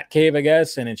like the Bat Cave, I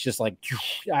guess, and it's just like,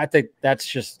 I think that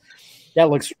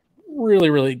looks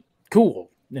really, really cool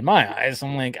in my eyes.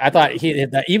 I'm like, I thought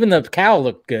even the cowl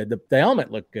looked good, the helmet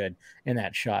looked good in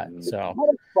that shot. So it's kind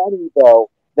of funny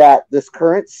though that this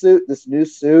current suit, this new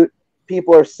suit,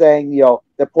 people are saying,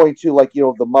 they're pointing to, like,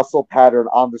 the muscle pattern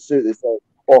on the suit. They say,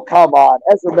 "Oh, come on,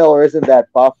 Ezra Miller isn't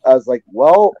that buff." I was like,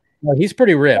 well, he's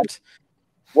pretty ripped.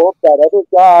 Well, that other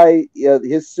guy,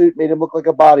 his suit made him look like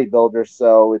a bodybuilder,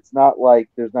 so it's not like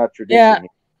there's not tradition. Yeah,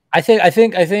 I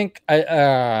think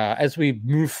as we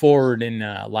move forward in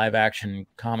live action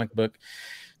comic book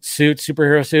suits,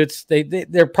 superhero suits,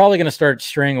 they're probably going to start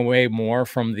straying away more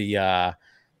from the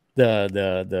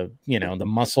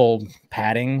muscle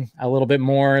padding a little bit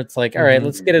more. It's like, all right,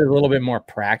 let's get it a little bit more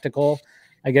practical,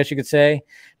 I guess you could say.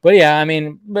 But yeah, I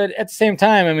mean, but at the same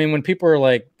time, I mean, when people are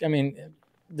like, I mean,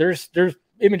 there's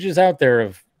images out there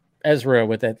of Ezra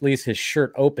with at least his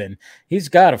shirt open. He's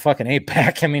got a fucking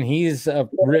 8-pack. I mean, he's a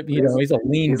rip, he's a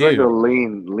lean dude. He's like a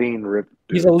lean rip.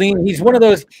 He's a lean. He's one of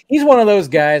those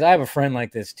guys. I have a friend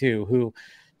like this too, who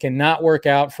cannot work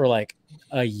out for like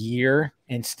a year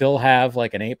and still have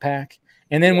like an 8-pack.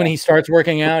 And then when he starts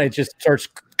working out, it just starts.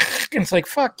 It's like,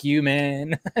 fuck you,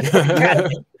 man.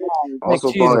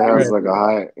 Also, he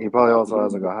probably also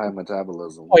has like a high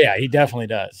metabolism. Oh yeah, he definitely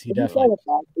does. It kind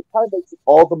of makes it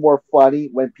all the more funny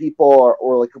when people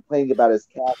are like complaining about his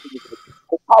casting.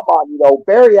 Oh, come on,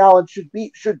 Barry Allen should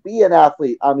be an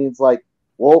athlete. I mean, it's like,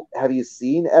 well, have you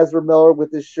seen Ezra Miller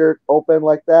with his shirt open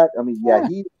like that? I mean, yeah,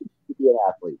 he should be an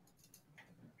athlete.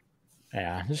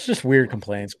 Yeah, it's just weird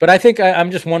complaints. But I think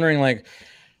I'm just wondering, like,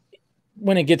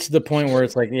 when it gets to the point where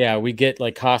it's like, yeah, we get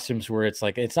like costumes where it's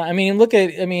like, it's not, I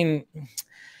mean,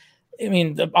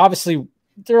 obviously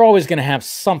they're always going to have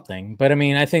something, but I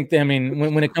mean, I think,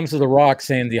 when it comes to The Rock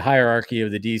saying the hierarchy of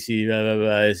the DC,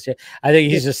 I think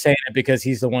he's just saying it because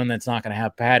he's the one that's not going to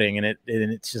have padding, and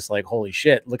it's just like, holy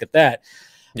shit, look at that.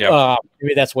 Yeah.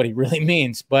 Maybe that's what he really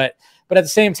means. But at the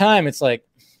same time, it's like,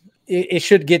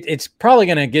 it's probably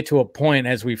going to get to a point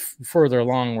as we further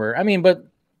along where, but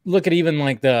look at even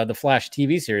like the Flash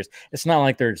TV series. It's not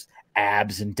like there's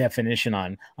abs and definition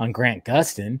on Grant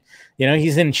Gustin. You know,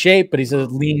 he's in shape, but he's a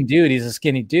lean dude. He's a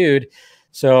skinny dude.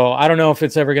 So I don't know if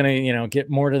it's ever going to, you know, get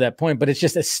more to that point, but it's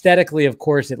just aesthetically, of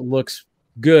course, it looks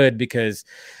good because,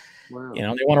 you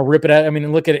know, they want to rip it out. I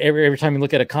mean, look at it, every time you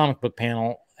look at a comic book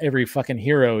panel, every fucking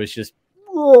hero is just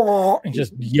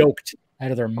yoked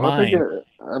out of their mind.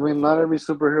 I mean, not every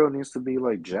superhero needs to be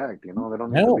like jacked, you know, they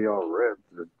don't need to be all ripped.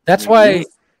 That's why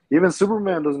even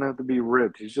Superman doesn't have to be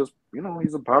ripped. He's just, you know,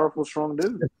 he's a powerful, strong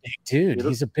dude.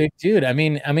 He's a big dude. I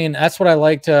mean, that's what I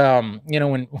liked. You know,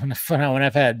 when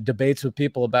I've had debates with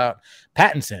people about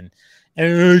Pattinson,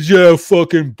 and yeah,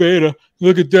 fucking beta.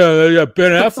 Look at that. I got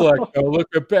Ben Affleck. Look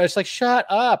at Ben. It's like, shut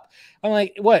up. I'm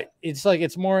like, what? It's like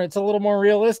it's a little more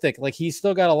realistic. Like he's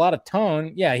still got a lot of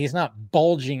tone. Yeah, he's not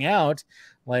bulging out.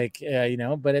 Like you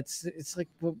know, but it's like,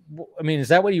 I mean, is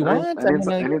that what you want?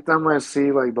 Anytime I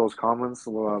see like those comments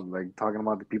like talking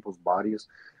about the people's bodies,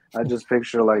 I just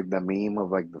picture like the meme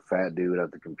of like the fat dude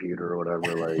at the computer or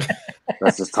whatever. Like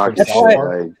that's just talking shit.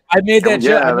 Like I made that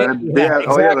joke. Exactly.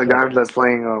 Oh yeah, the guy that's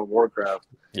playing Warcraft.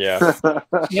 Yeah.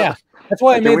 Yeah. That's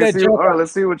why I made that joke. All right,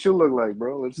 let's see what you look like,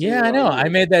 bro. I know. I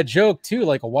made that joke too,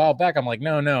 like a while back. I'm like,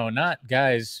 no, not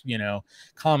guys, you know,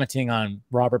 commenting on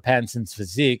Robert Pattinson's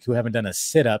physique who haven't done a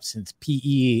sit-up since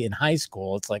PE in high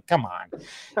school. It's like, come on.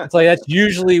 It's like that's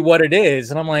usually what it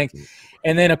is. And I'm like,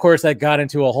 and then of course that got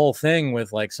into a whole thing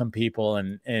with like some people,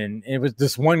 and it was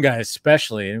this one guy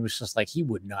especially, and it was just like he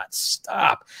would not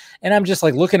stop. And I'm just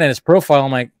like looking at his profile.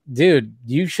 I'm like, dude,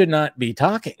 you should not be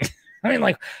talking. I mean,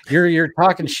 like you're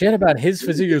talking shit about his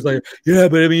physique. It's like, yeah,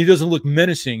 but I mean, he doesn't look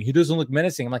menacing.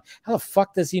 I'm like, how the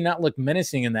fuck does he not look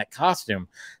menacing in that costume?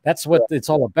 That's what it's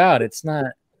all about. It's not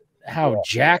how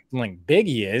jacked and like big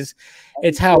he is.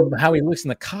 It's how he looks in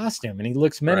the costume, and he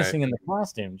looks menacing in the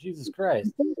costume. Jesus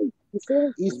Christ. He's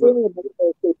feeling a better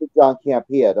shape than John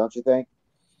Campea, don't you think?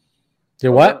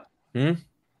 Do what? He's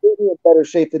in better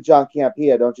shape than John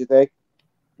Campea, don't you think?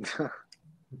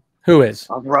 Who is?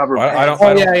 Robert. I don't.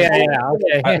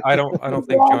 Okay. I don't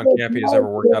think John Campea has ever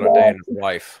worked out a day in his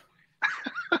life.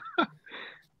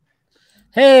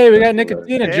 Hey, we got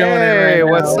Nicotina joining. Hey,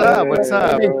 what's up? What's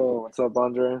up? What's up,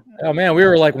 Andre? Oh man, we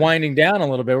were like winding down a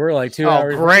little bit. We were like 2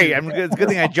 hours. Oh, great! It's a good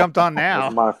thing I jumped on now.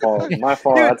 It's my fault. My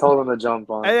fault. Dude, I told him to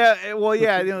jump on. Well,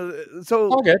 yeah. You know,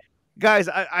 so okay, guys,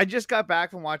 I just got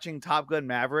back from watching Top Gun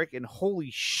Maverick, and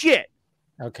holy shit!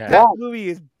 Okay, that movie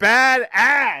is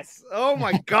badass. Oh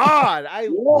my god, I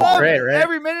love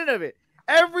every minute of it.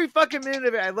 Every fucking minute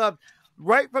of it, I loved.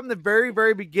 Right from the very,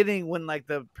 very beginning, when like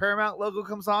the Paramount logo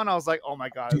comes on, I was like, "Oh my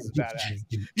god, this is badass!"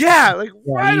 Yeah, like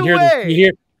right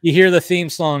away. You hear the theme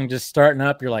song just starting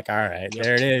up. You're like, "All right,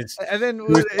 there it is." And then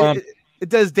it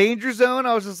does Danger Zone.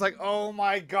 I was just like, "Oh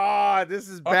my god, this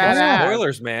is badass!"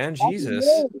 Spoilers, man, Jesus.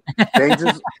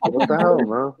 Danger. What the hell,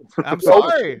 bro? I'm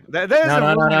sorry. That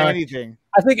doesn't ruin anything.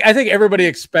 I think everybody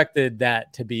expected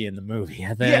that to be in the movie.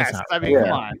 I think come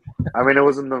on. I mean, it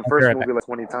was in the first movie like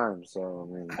 20 times. So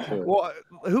I mean, sure. Well,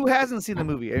 who hasn't seen the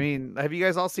movie? I mean, have you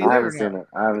guys all seen it? I haven't seen it.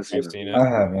 I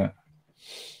haven't.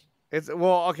 It's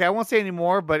okay. I won't say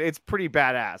anymore, but it's pretty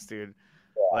badass, dude.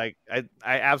 Yeah. Like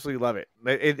I absolutely love it.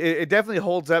 It definitely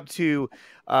holds up to,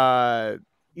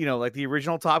 you know, like the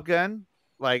original Top Gun.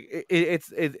 Like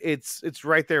it's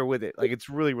right there with it. Like it's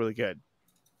really, really good.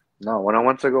 No, when I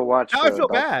went to go watch, I feel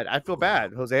bad. I feel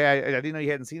bad, Jose. I didn't know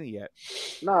you hadn't seen it yet.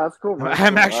 No, that's cool, man.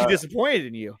 I'm actually disappointed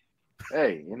in you.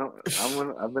 Hey, you know,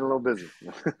 I've been a little busy.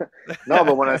 No,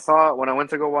 but when I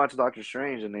went to go watch Doctor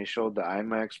Strange and they showed the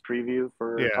IMAX preview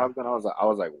for Top Gun, I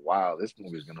was like, wow, this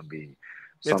movie's gonna be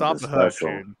something off the hook,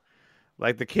 dude.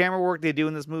 Like the camera work they do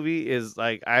in this movie is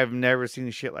like I've never seen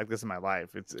shit like this in my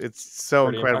life. It's so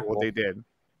incredible what they did.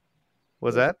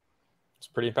 Was that? It's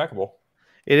pretty impeccable.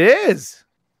 It is.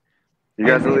 You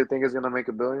guys really think it's gonna make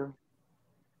 $1 billion?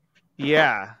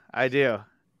 Yeah, I do.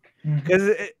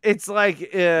 Because it's like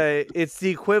it's the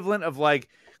equivalent of like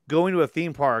going to a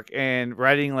theme park and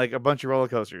riding like a bunch of roller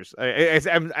coasters.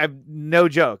 I'm no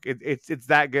joke. It's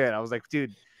that good. I was like,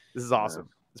 dude, this is awesome.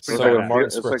 It's pretty so in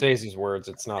Martin Scorsese's words,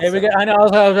 it's not. Hey, I know. I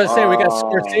was going to say we got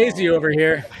Scorsese over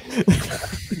here.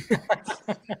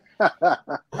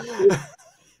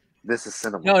 This is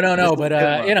cinema. No.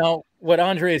 But you know what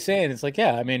Andre is saying. It's like,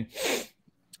 yeah, I mean,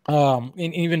 and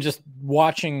even just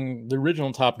watching the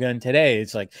original Top Gun today,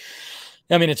 it's like,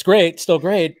 I mean, it's great, still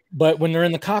great, but when they're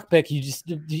in the cockpit, you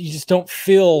just don't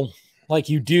feel like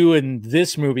you do in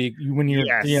this movie when you're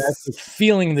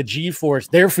feeling the G-force.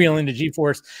 They're feeling the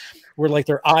G-force, where like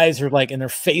their eyes are like and their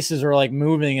faces are like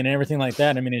moving and everything like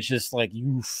that. I mean, it's just like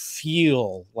you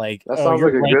feel like that sounds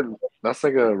like a good. That's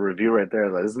like a review right there.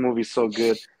 Like this movie's so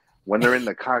good. when they're in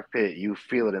the cockpit, you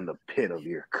feel it in the pit of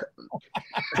your.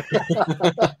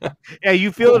 Yeah,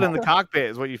 you feel it in the cockpit.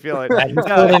 Is what you feel it. You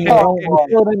feel it in your own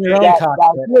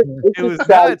cockpit. It was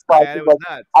nuts, man. It was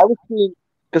nuts.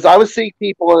 I was seeing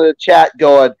people in the chat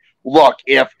going, "Look,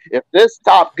 if this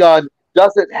Top Gun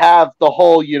doesn't have the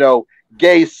whole,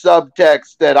 gay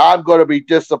subtext, then I'm going to be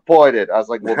disappointed." I was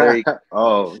like, "Well, there you go."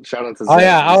 Oh, shout out to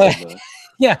Zach.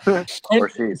 Yeah. Or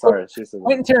she said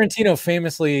Quentin Tarantino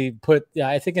famously put,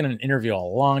 I think in an interview a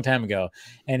long time ago,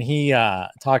 and he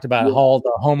talked about all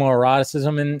the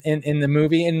homoeroticism in the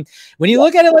movie. And when you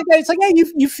look at it like that, it's like, yeah,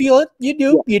 you feel it. You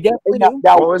do. You definitely do.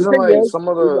 Now, isn't like some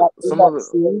of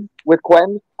the with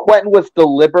Quentin was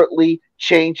deliberately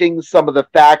changing some of the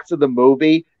facts of the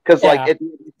movie because, it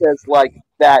says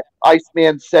that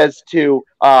Iceman says to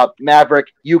Maverick,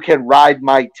 "You can ride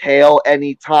my tail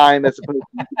anytime," as opposed to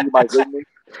 "You can be my wingman."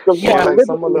 So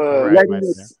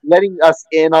letting us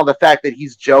in on the fact that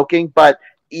he's joking, but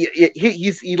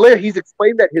he's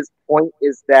explained that his point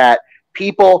is that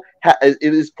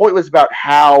his point was about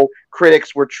how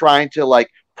critics were trying to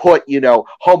put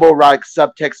homoerotic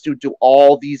subtext to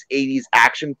all these 80s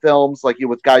action films,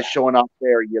 with guys showing off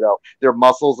their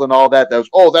muscles and all that.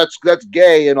 That's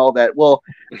gay and all that. Well,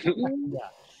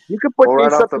 you could put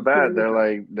right off the bat,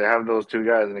 they have those two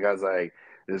guys, and the guy's like,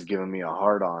 "This is giving me a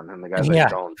hard on," and the guy's like,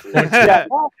 "Don't."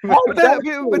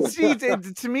 But see,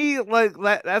 to me,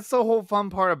 that's the whole fun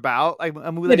part about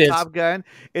a movie like Top Gun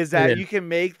is that you can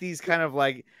make these kind of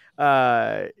claims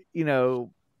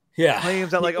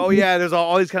that there's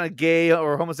all these kind of gay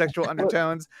or homosexual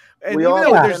undertones, and even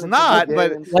though there's not,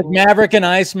 but Maverick and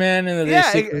Iceman, and they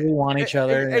secretly want each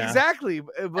other. Exactly.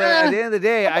 But at the end of the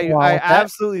day, I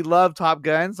absolutely love Top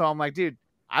Gun, so I'm like, dude,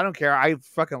 I don't care. I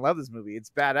fucking love this movie. It's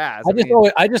badass.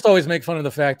 I just always make fun of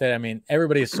the fact that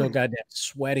everybody is so goddamn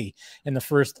sweaty in the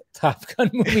first Top Gun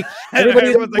movie.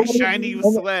 Everyone's shiny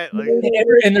with sweat.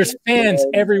 And there's fans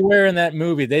everywhere in that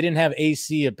movie. They didn't have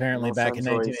AC apparently back in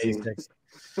 1986.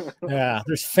 Yeah,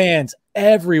 there's fans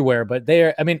everywhere, but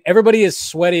everybody is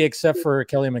sweaty except for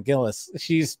Kelly McGillis.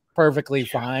 She's perfectly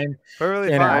fine.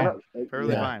 Perfectly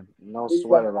fine. No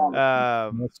sweat at all.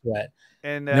 No sweat.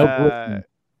 And no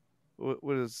what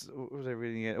was I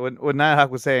reading it? When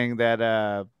Nighthawk was saying that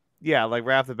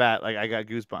right off the bat, I got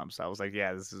goosebumps. I was like,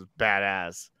 yeah, this is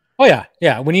badass. Oh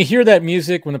yeah. When you hear that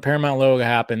music, when the Paramount logo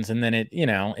happens, and then it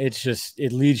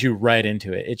leads you right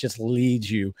into it. It just leads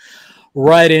you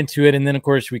right into it, and then of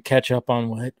course we catch up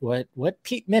on what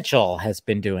Pete Mitchell has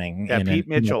been doing. Yeah, Pete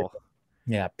Mitchell.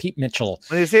 Yeah, Pete Mitchell.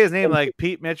 When they say his name like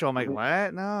Pete Mitchell, I'm like,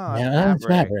 what? No, it's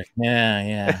Maverick.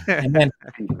 Yeah. And then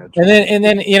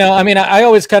I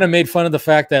always kind of made fun of the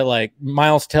fact that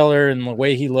Miles Teller and the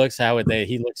way he looks,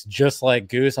 he looks just like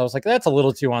Goose. I was like, that's a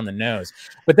little too on the nose.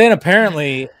 But then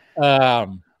apparently, I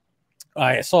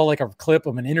saw a clip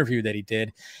of an interview that he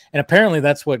did, and apparently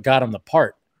that's what got him the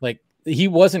part. He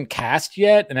wasn't cast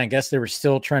yet, and I guess they were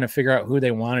still trying to figure out who they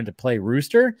wanted to play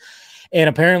Rooster. And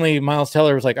apparently Miles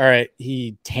Teller was like, all right,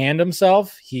 he tanned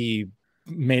himself, he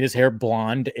made his hair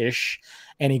blonde-ish,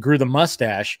 and he grew the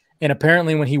mustache. And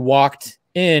apparently when he walked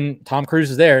in, Tom Cruise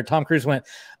is there. Tom Cruise went,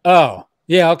 "Oh,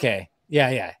 yeah, okay.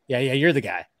 Yeah, you're the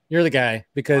guy."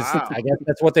 Because I guess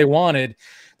that's what they wanted.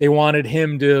 They wanted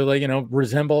him to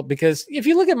resemble, because if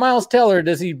you look at Miles Teller,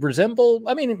 does he resemble?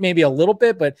 Maybe a little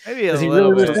bit, but does he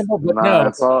really resemble? But no,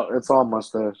 it's all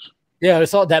mustache. Yeah,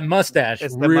 it's all that mustache.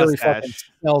 It really fucking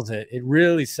sells it. It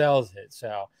really sells it.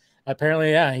 So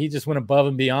apparently, he just went above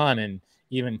and beyond and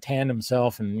even tanned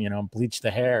himself and bleached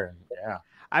the hair.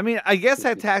 And, I guess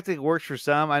that tactic works for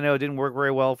some. I know it didn't work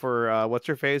very well for what's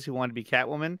her face who wanted to be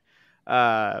Catwoman.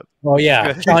 Sean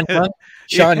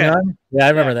Young. Yeah, I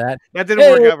remember that. That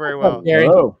didn't work out very well.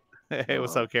 Hello. Hey,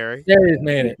 what's up, Carrie? Carrie's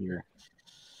made it.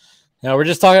 Now we're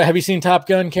just talking. Have you seen Top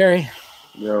Gun, Carrie?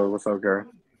 Yo, what's up, Carrie?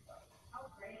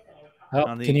 Oh,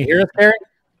 can you hear us, Carrie?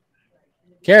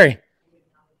 Carrie.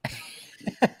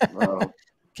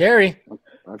 Carrie.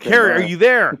 Okay, Carrie, are you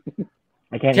there?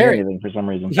 I can't hear anything for some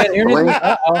reason. You can't hear anything?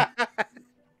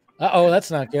 Uh-oh, that's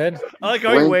not good. I like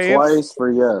how he waves. Twice for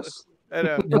yes. I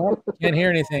know. No, can't hear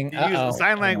anything. Use the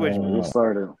sign language. We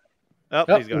started.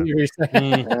 He's gone.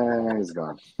 He's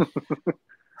gone.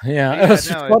 Yeah, it was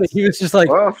just funny. He was just like,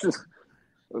 well,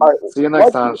 see you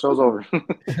next time. Show's over.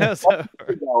 About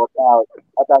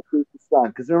Goose's son,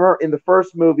 because remember in the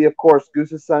first movie, of course,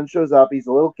 Goose's son shows up. He's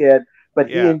a little kid, but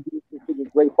he and Goose are singing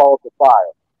 "Great Balls of Fire."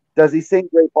 Does he sing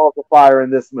 "Great Balls of Fire" in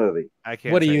this movie? I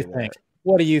can't. What do you think?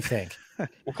 What do you think?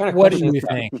 What do you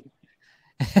think?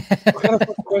 What kind of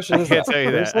question is that? I can't tell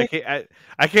you that.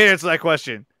 I can't answer that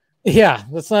question. Yeah,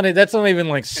 that's not even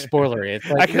like spoilery. It's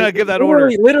like, I cannot give that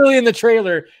order. Literally in the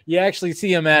trailer, you actually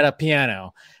see him at a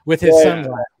piano with his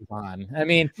sunglasses on. I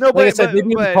mean, like I said, they do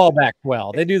the callbacks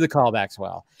well. They do the callbacks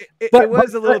well. It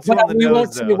was a little too on the nose. We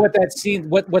won't see what that scene,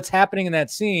 what's happening in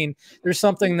that scene. There's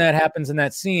something that happens in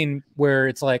that scene where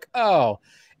it's like, oh,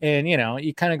 and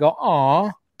you kind of go,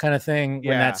 aw, kind of thing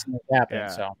when that scene happening.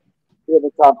 So the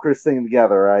Tom Cruise singing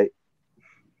together, right?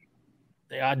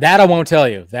 That I won't tell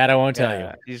you. That I won't tell you.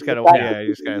 You just gotta, you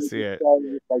just gotta see it.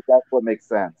 Like that's what makes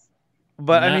sense.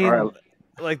 But I mean,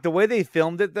 like the way they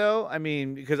filmed it, though. I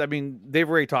mean, because they've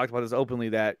already talked about this openly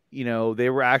that they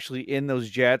were actually in those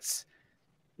jets,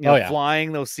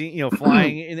 flying those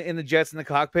flying in the jets in the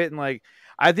cockpit, and like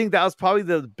I think that was probably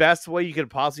the best way you could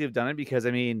possibly have done it because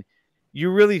I mean,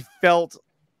 you really felt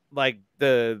like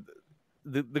the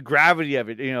gravity of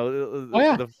it.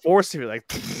 The force of it,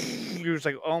 like. You're just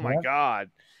like, oh my god,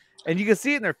 and you can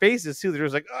see it in their faces too. They're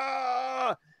just like,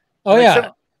 ah, oh yeah,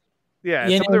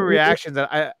 some of the reactions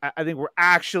that I think were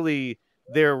actually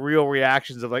their real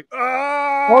reactions of like,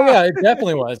 ah. Oh yeah, it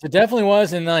definitely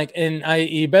was, and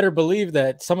you better believe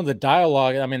that some of the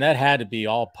dialogue. I mean, that had to be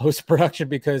all post production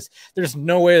because there's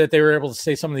no way that they were able to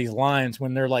say some of these lines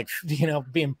when they're like,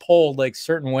 being pulled like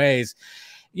certain ways.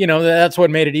 That's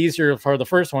what made it easier for the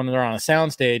first one. They're on a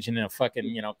soundstage in a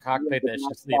fucking, cockpit. That's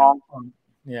just,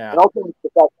 yeah. And also the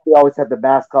fact that they always had the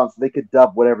mask on, so they could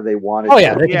dub whatever they wanted. Oh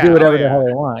yeah, they could do whatever the hell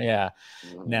they want. Yeah.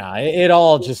 No, it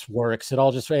all just works. It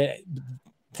all just.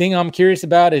 Thing I'm curious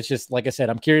about is just like I said,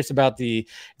 I'm curious about there's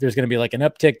going to be like an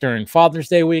uptick during Father's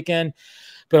Day weekend,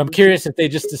 but I'm curious if they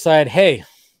just decide, hey,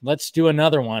 let's do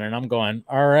another one, and I'm going,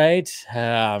 all right.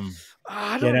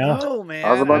 I don't know, man.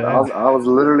 I was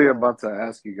literally about to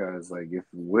ask you guys, like, if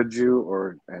would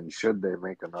you and should they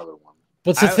make another one?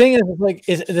 But the thing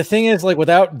is,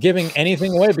 without giving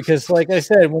anything away, because like I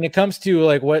said, when it comes to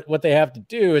like what they have to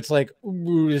do, it's like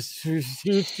who's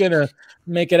gonna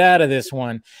make it out of this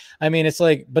one? I mean, it's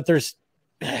like, but there's.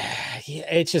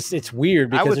 It's weird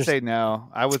because I would say no.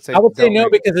 I would say no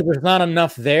because there's not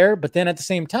enough there. But then at the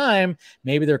same time,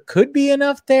 maybe there could be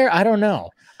enough there. I don't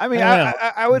know. I mean,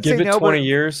 I would give say it no. 20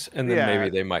 years, and then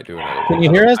maybe they might do another. Can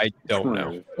you hear us? I don't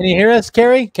know. Can you hear us,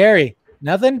 Carrie? Carrie,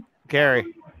 nothing. Carrie.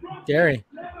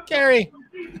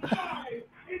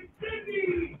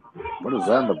 What is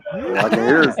that? I can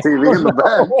hear his TV in the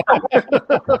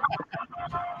back.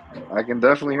 I can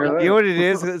definitely hear that. You know what it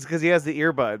is? It's because he has the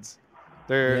earbuds.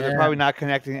 They're probably not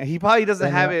connecting. He probably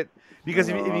doesn't have it because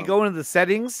if you go into the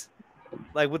settings,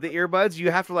 like with the earbuds,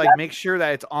 you have to like make sure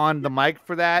that it's on the mic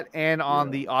for that and on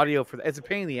the audio for that. It's a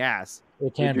pain in the ass.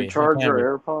 It can be. Did you charge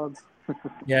your AirPods?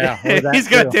 Yeah, he's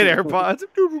got dead AirPods.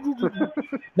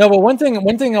 No, but one thing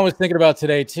I was thinking about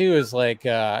today too is like,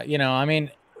 I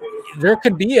mean, there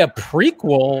could be a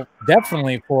prequel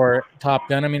definitely for Top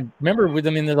Gun. I mean, remember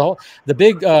the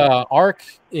big arc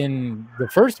in the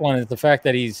first one is the fact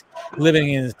that he's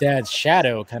living in his dad's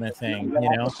shadow kind of thing,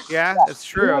 Yeah, that's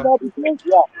true.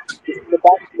 The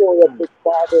backstory of his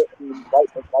father and wife.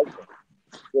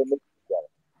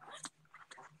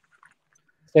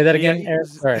 Say that again, Eric.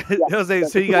 Sorry. Jose,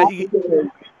 so you got like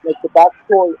the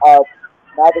backstory of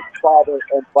Maverick's father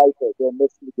and Viper. They're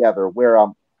mixed together. Where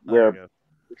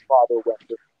his father went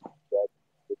to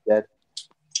dead.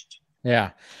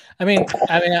 Yeah, I mean,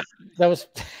 that was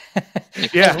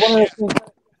yeah. That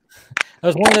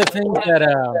was one of the things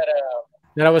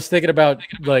that I was thinking about,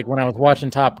 like when I was watching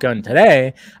Top Gun today.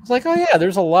 I was like, oh yeah,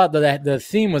 there's a lot that the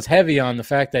theme was heavy on the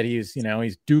fact that he's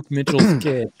Duke Mitchell's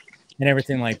kid. And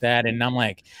everything like that, and I'm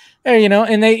like, hey,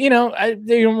 and they,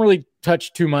 they don't really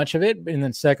touch too much of it in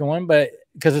the second one, but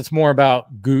because it's more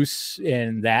about Goose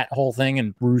and that whole thing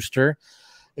and Rooster.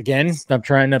 Again, I'm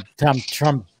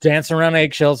dancing around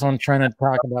eggshells. So I'm trying to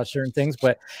talk about certain things,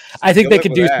 but I think they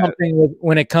could do something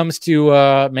when it comes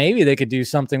to maybe they could do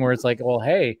something where it's like, well,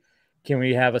 hey, can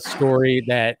we have a story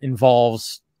that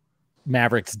involves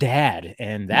Maverick's dad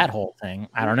and that whole thing?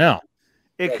 I don't know.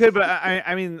 It could, but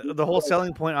I mean, the whole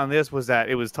selling point on this was that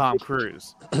it was Tom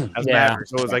Cruise as Maverick.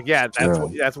 So it was like, that's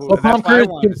what. Well, Tom Cruise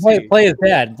can play his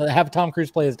dad. Have Tom Cruise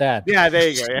play his dad. Yeah, there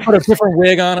you go. Yeah. Put a different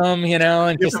wig on him,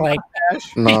 and just like.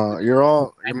 No,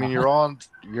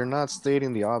 you're not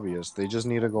stating the obvious. They just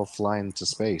need to go fly into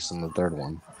space in the third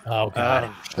one. Oh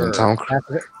God! Sure. Tom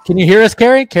Cruise. Can you hear us,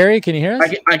 Carrie? Carrie, can you hear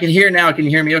us? I can hear now. Can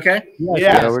you hear me? Okay.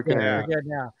 Yeah, we can hear you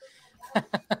now.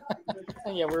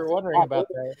 Yeah, we were wondering about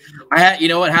that. You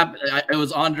know what happened? It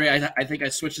was Andre. I think I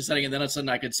switched the setting, and then all of a sudden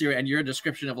I could see her. And your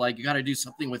description of like you got to do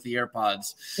something with the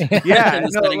AirPods. Yeah,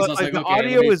 the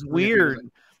audio is weird.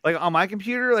 Like on my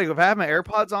computer, like if I have my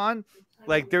AirPods on,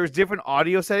 like there's different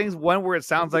audio settings. One where it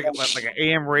sounds like an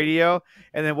AM radio,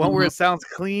 and then one where it sounds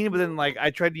clean. But then like I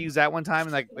tried to use that one time,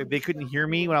 and like they couldn't hear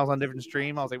me when I was on a different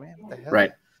stream. I was like, man, what the hell?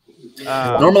 Right.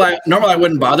 Normally I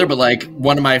wouldn't bother, but like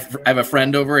I have a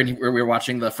friend over, and we were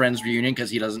watching the Friends reunion because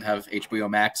he doesn't have HBO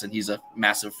Max, and he's a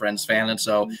massive Friends fan, and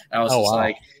so I was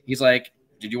like, he's like,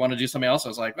 did you want to do something else? I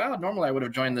was like, well, normally I would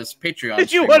have joined this Patreon.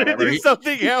 Did you want to do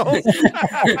something else?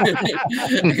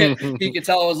 He could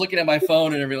tell I was looking at my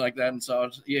phone and everything like that, and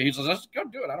so he's like, let's go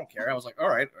do it. I don't care. I was like, all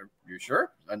right, are you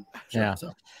sure? And sure. Yeah.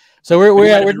 So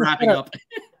we're wrapping up.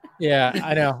 Yeah,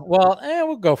 I know. Well,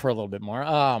 we'll go for a little bit more.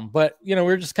 But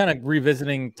we're just kind of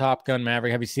revisiting Top Gun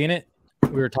Maverick. Have you seen it?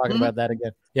 We were talking about that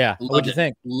again. Yeah. What'd you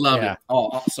think? Love it.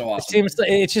 Oh, so awesome.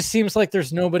 It just seems like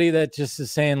there's nobody that just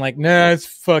is saying like, nah, it's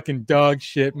fucking dog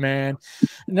shit, man.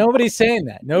 Nobody's saying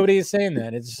that. Nobody is saying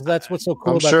that. That's what's so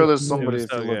cool. I'm about sure there's somebody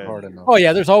to look hard enough. Oh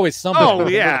yeah, there's always somebody. Oh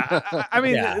yeah. I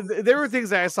mean, there were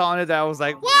things that I saw in it that I was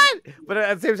like, what? But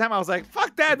at the same time, I was like,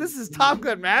 fuck that. This is Top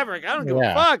Gun Maverick. I don't give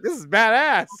a fuck. This is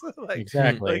badass. Like,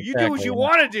 exactly. Like, you do what you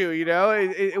want to do.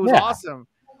 It was awesome.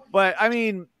 But I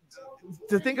mean,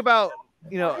 to think about.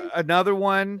 Another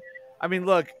one. I mean,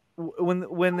 look,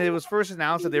 when it was first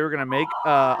announced that they were going to make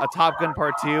a Top Gun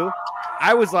Part 2,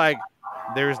 I was like,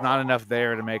 there's not enough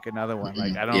there to make another one.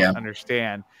 Like, I don't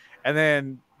understand. And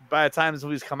then by the time this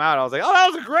movie's come out, I was like, oh, that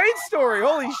was a great story.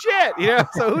 Holy shit.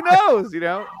 So who knows,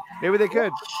 maybe they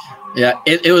could. Yeah,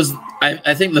 it was,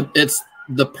 I think it's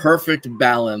the perfect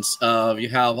balance of you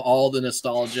have all the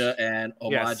nostalgia and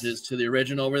homages to the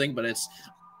original, everything, but it's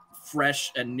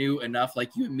fresh and new enough,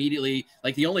 like you immediately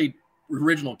like the only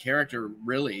original character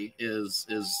really is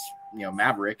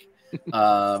Maverick,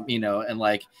 and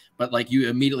like, but like you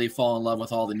immediately fall in love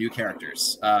with all the new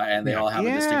characters, and they all have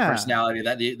a distinct personality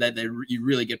that you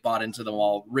really get bought into them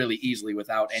all really easily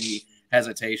without any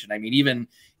hesitation. I mean,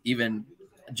 even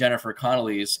Jennifer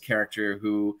Connelly's character,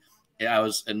 who I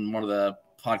was in one of the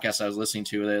podcasts I was listening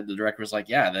to, the director was like,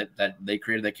 that they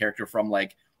created that character from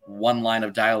like one line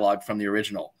of dialogue from the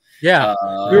original. Yeah,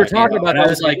 we were talking about it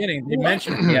at the beginning. They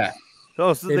mentioned,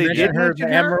 so they did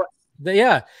mention her.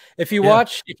 If you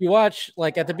watch,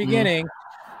 like at the beginning,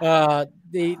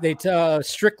 they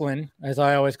Strickland, as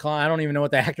I always call him. I don't even know what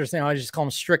the actor's name. I just call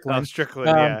him Strickland. Oh,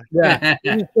 Strickland, yeah.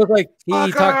 He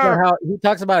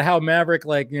talks about how Maverick,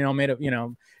 like made a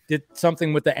did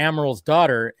something with the Admiral's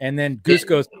daughter, and then Goose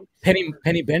goes,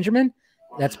 Penny Benjamin.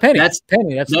 That's Penny. That's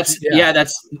Penny.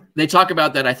 They talk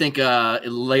about that. I think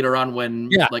later on when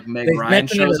like Meg Ryan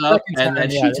shows up, and then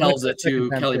she tells it to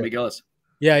Kelly McGillis.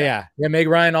 Yeah. Meg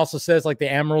Ryan also says like the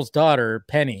Admiral's daughter,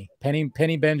 Penny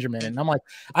Benjamin, and I'm like,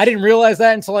 I didn't realize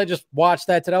that until I just watched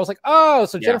that today. I was like, oh,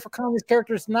 so Jennifer Connelly's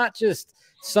character is not just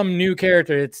some new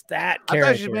character; it's that character.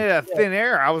 I thought she made a thin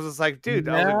air. I was just like, dude,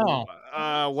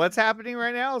 what's happening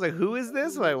right now? I was like, who is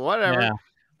this? Like, whatever. Yeah.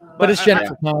 But it's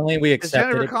Jennifer Connelly. We accept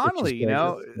it. Jennifer Connelly,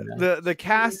 the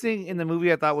casting in the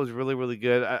movie I thought was really, really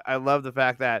good. I love the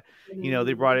fact that,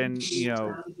 they brought in,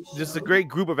 just a great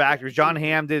group of actors. John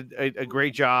Hamm did a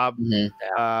great job.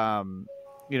 Mm-hmm.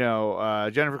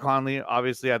 Jennifer Connelly,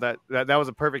 obviously, I thought that was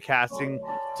a perfect casting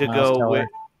to Miles Teller.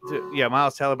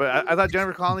 Miles Teller. But I thought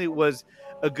Jennifer Connelly was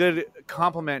a good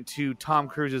compliment to Tom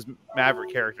Cruise's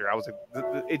Maverick character. I was like,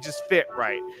 it just fit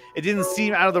right. It didn't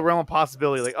seem out of the realm of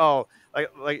possibility. Like, oh,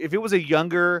 like if it was a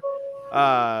younger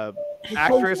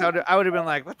actress, I would have been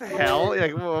like, what the hell?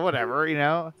 Like, well, whatever,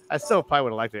 I still probably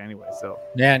would have liked it anyway. So,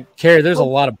 man, Carrie, there's a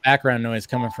lot of background noise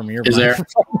coming from your. Is there?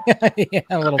 Yeah,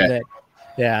 a little bit.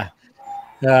 Yeah.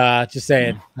 Just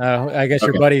saying. I guess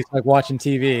your buddy's like watching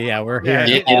TV. Yeah, we're here.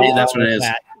 Yeah, that's what it is.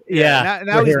 Yeah.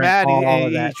 Now he's mad.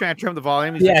 He's trying to trim the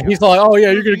volume. He's like, oh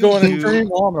yeah, you're gonna go on the stream.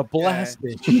 Oh, I'm gonna blast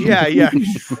it. Yeah.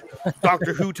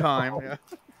 Doctor Who time. Yeah.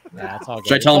 Yeah, it's all good.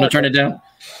 Should I tell him to turn it down?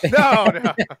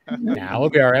 No. Nah, we'll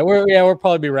be all right. We'll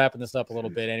probably be wrapping this up a little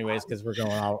bit, anyways, because we're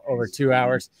going over 2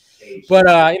 hours. But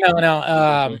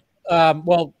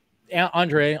well,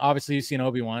 Andre, obviously you've seen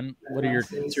Obi-Wan.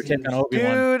 What's your take on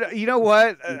Obi-Wan? Dude, you know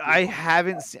what? I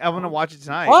haven't. I'm gonna watch it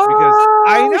tonight because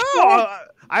I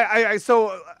know.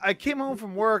 So I came home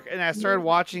from work and I started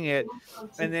watching it,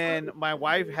 and then my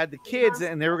wife had the kids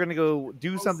and they were gonna go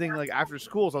do something like after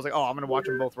school. So I was like, oh, I'm gonna watch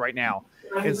them both right now.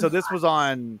 And so this was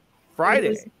on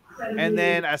Friday, and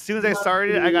then as soon as I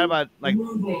started, I got about like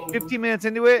 15 minutes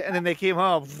into it, and then they came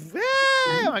home.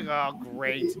 I'm like, oh,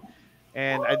 great.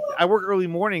 And I work early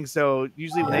morning, so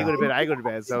usually when they go to bed, I go to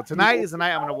bed. So tonight is the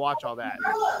night I'm going to watch all that.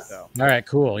 So. All right,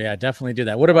 cool. Yeah, definitely do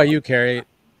that. What about you, Carrie?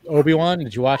 Obi-Wan,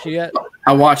 did you watch it yet?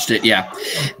 I watched it, yeah.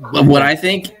 What I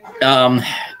think,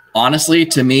 honestly,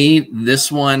 to me, this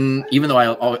one, even though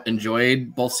I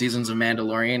enjoyed both seasons of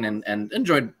Mandalorian and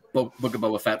enjoyed Book of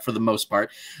Boba Fett for the most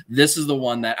part. This is the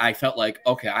one that I felt like,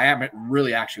 okay, I am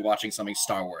really actually watching something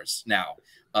Star Wars now.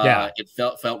 It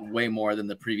felt way more than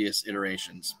the previous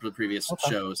iterations, the previous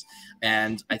shows,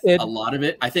 and a lot of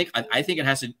it, I think it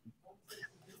has to.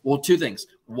 Well, two things.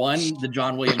 One, the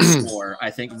John Williams score,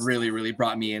 I think, really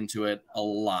brought me into it a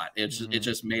lot. It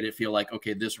just made it feel like,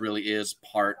 okay, this really is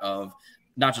part of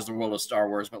not just the world of Star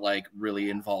Wars, but like really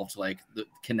involved, like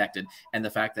connected. And the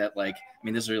fact that, like, I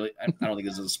mean, this is really, I don't think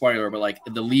this is a spoiler, but like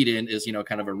the lead in is,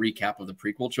 kind of a recap of the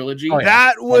prequel trilogy.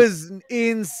 That was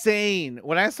insane.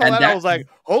 When I saw that, I was like,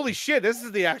 holy shit, this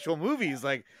is the actual movies.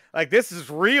 Like this is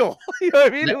real. You know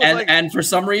what I mean? And for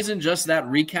some reason, just that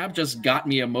recap just got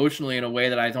me emotionally in a way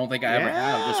that I don't think I ever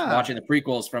have, just watching the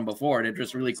prequels from before. And it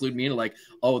just really clued me into like,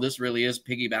 oh, this really is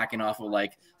piggybacking off of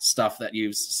like stuff that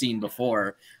you've seen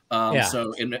before.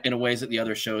 So in ways that the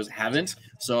other shows haven't.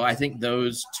 So I think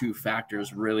those two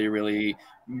factors really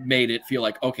made it feel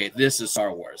like, okay, this is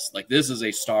Star Wars. Like this is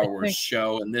a Star Wars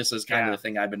show, and this is kind of the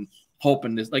thing I've been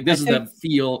hoping this. Like this is the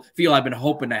feel I've been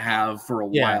hoping to have for a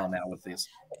while now with these.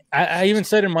 I even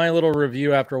said in my little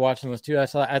review after watching this too, I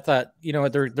thought,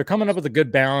 they're coming up with a good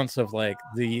balance of like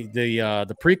the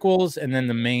prequels and then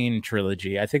the main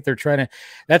trilogy. I think they're trying to,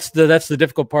 that's the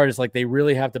difficult part, is like they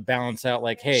really have to balance out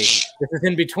like, hey, this is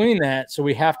in between that. So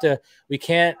we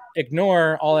can't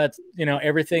ignore all that,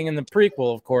 everything in the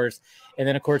prequel, of course. And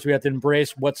then of course we have to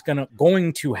embrace what's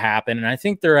going to happen. And I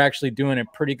think they're actually doing a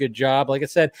pretty good job. Like I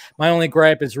said, my only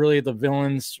gripe is really the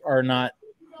villains are not,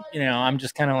 I'm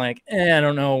just kind of like, I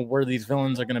don't know where these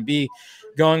villains are going to be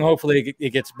going. Hopefully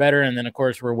it gets better. And then of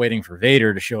course we're waiting for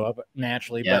Vader to show up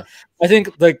naturally. Yeah. But I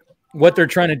think like what they're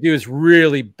trying to do is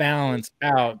really balance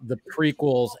out the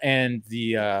prequels and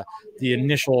the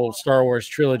initial Star Wars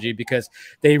trilogy, because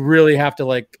they really have to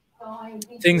like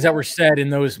things that were said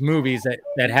in those movies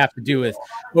that have to do with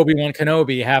Obi-Wan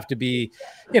Kenobi have to be,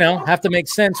 have to make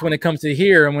sense when it comes to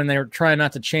here, and when they're trying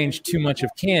not to change too much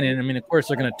of canon. I mean, of course,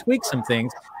 they're going to tweak some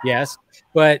things, yes,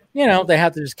 but they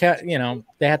have to just,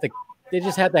 they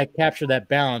just have to capture that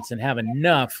balance and have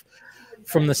enough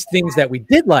from the things that we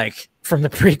did like from the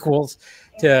prequels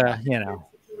to,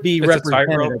 be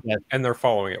representative, and they're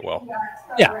following it well.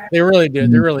 Yeah, they really do.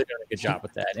 They're really doing a good job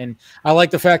with that. And I like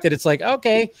the fact that it's like,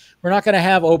 okay, we're not going to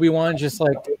have Obi-Wan just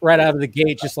like right out of the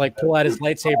gate, just like pull out his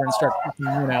lightsaber and start,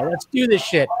 let's do this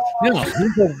shit. No,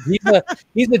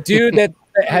 he's a dude that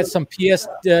has some PS,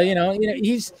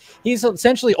 he's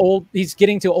essentially old. He's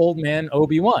getting to old man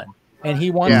Obi-Wan, and he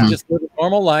wants to just live a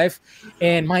normal life.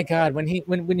 And my God, when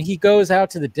he goes out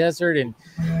to the desert and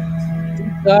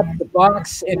up the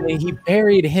box and he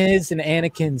buried his and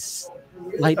Anakin's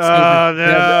lightsaber.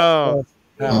 Oh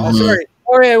no! Sorry.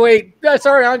 Okay, wait.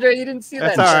 Sorry, Andre, you didn't see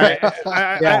that. That's all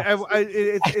right.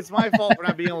 It's my fault for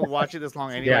not being able to watch it this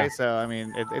long anyway. So I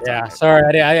mean, it's yeah. Sorry,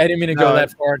 I didn't mean to go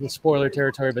that far into spoiler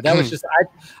territory, but that was just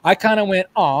I kind of went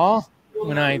aw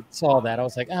when I saw that. I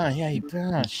was like,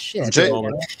 shit.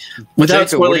 Without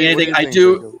spoiling anything, I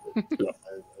do.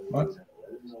 What?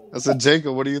 I said,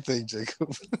 Jacob, what do you think,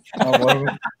 Jacob? What are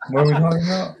we talking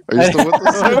about? Are you still with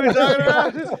us? What are we talking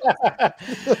about?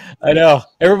 I know.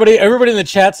 Everybody in the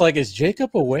chat's like, is Jacob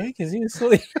awake? Is he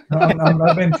asleep? No,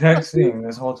 I've been texting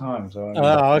this whole time. So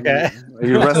okay.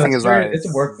 You're resting his eyes. It's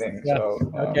a work thing. Yeah. So,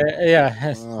 okay. Yeah.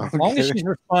 As long as she's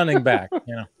responding back,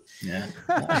 Yeah.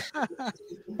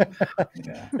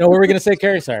 No, what were we going to say,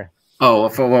 Carrie? Sorry. Oh,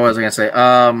 what was I gonna say?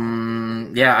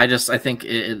 I think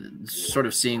it sort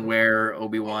of seeing where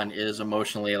Obi-Wan is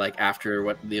emotionally, like after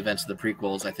what the events of the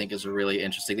prequels, I think is a really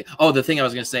interesting thing. Oh, the thing I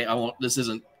was gonna say,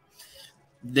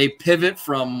 they pivot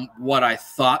from what I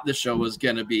thought the show was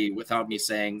gonna be without me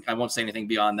saying. I won't say anything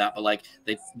beyond that, but like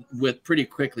pretty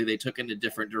quickly they took it in a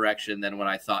different direction than what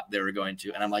I thought they were going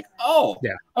to, and I'm like, oh,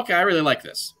 yeah, okay, I really like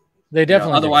this. They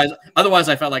definitely. Otherwise,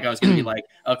 I felt like I was going to be like,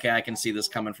 okay, I can see this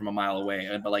coming from a mile away.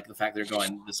 But like the fact they're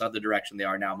going this other direction they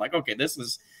are now, I'm like, okay, this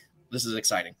is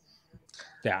exciting.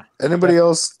 Yeah. Anybody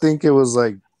else think it was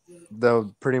like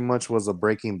that? Pretty much was a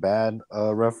Breaking Bad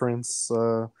reference,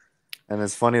 and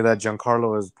it's funny that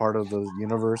Giancarlo is part of the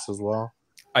universe as well.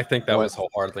 I think that was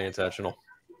wholeheartedly intentional.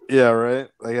 Yeah, right.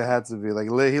 Like it had to be. Like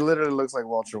he literally looks like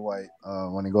Walter White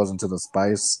when he goes into the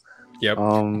Spice. Yep.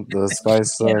 The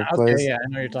Spice place. Yeah, I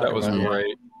know you're talking that was about.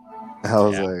 Great. I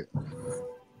was like,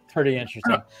 pretty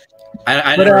interesting.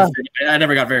 I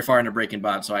never got very far into Breaking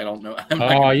Bad, so I don't know.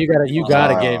 You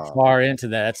gotta get far into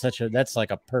that. That's like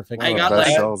a perfect. I got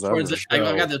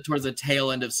towards the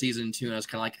tail end of season 2, and I was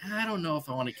kind of like, I don't know if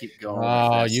I want to keep going.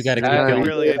 Oh, you got to keep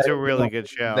going. It's a really good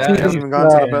show. That hasn't even gone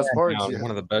to the best parts. One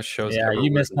of the best shows. Yeah, ever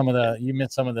you missed some of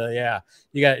the. Yeah,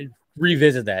 you got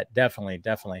revisit that. Definitely.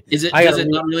 Does it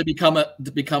not really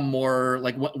become more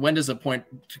like when does a point?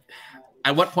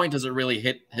 At what point does it really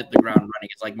hit the ground running?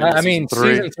 It's like season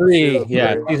three.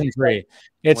 Season 3.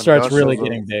 It starts really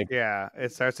getting big. Yeah,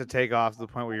 it starts to take off to the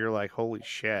point where you're like, holy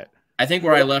shit. I think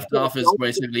where I left off is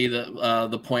basically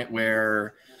the point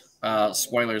where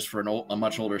spoilers for a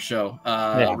much older show.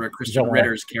 Where Christian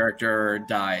Ritter's character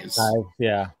dies.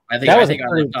 Yeah, I think that was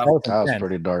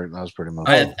pretty dark. That was pretty much.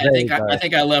 I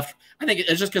think I left. I think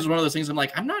it's just because one of those things. I'm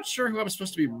like, I'm not sure who I'm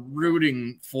supposed to be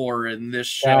rooting for in this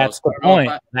show. That's the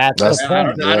point. I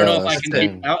don't know if I can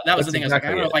keep. That was the thing. I was like, I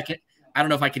don't know if I can. I don't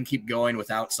know if I can keep going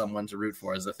without someone to root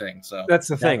for as a thing. So that's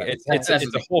the thing. It's a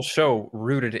whole show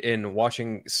rooted in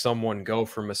watching someone go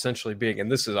from essentially being, and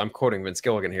this is, I'm quoting Vince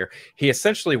Gilligan here. He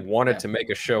essentially wanted to make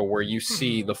a show where you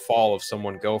see the fall of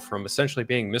someone go from essentially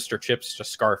being Mr. Chips to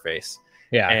Scarface.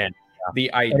 Yeah. And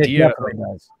the idea,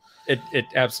 it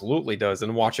absolutely does.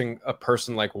 And watching a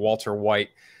person like Walter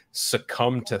White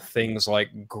succumb to things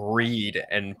like greed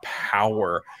and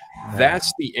power,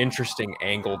 that's the interesting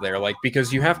angle there, like,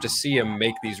 because you have to see him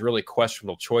make these really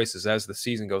questionable choices as the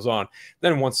season goes on.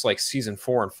 Then once like season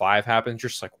 4 and 5 happens, you're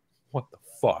just like, what the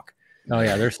fuck? Oh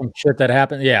yeah, there's some shit that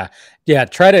happened. Yeah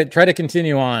try to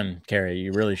continue on, Carrie.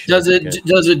 You really should. Does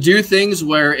it do things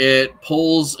where it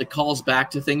calls back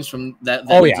to things from that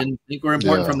we didn't think were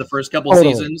important from the first couple of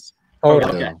seasons?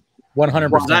 Okay,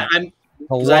 100%.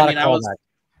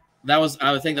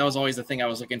 I would think that was always the thing I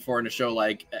was looking for in a show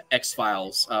like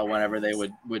X-Files, whenever they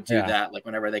would do that, like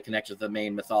whenever they connect to the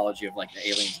main mythology of like the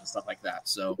aliens and stuff like that.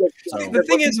 So the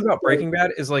thing is about Breaking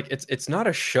Bad is like it's not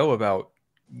a show about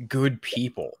good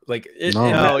people. Like that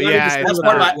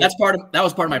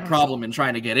was part of my problem in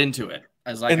trying to get into it.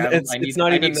 As like it's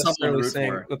not even necessarily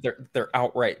saying that they're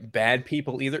outright bad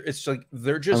people either. It's like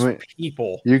they're just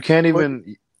people. You can't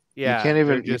even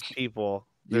just people.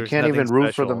 You can't even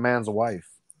root for the man's wife.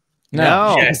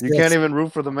 No, you can't even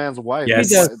root for the man's wife. Yes.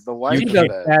 The wife does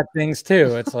bad things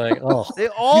too. It's like, oh, they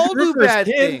all do bad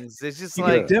things. It's just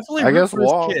like definitely. I guess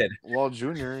Walt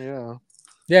Jr.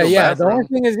 Yeah. The only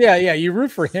thing is, you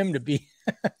root for him to be.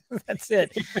 That's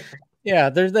it. Yeah,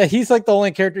 he's like the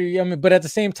only character. I mean, but at the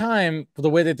same time, the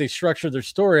way that they structure their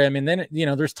story, I mean, then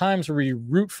there's times where you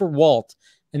root for Walt.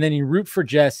 And then you root for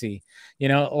Jesse. A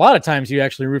lot of times you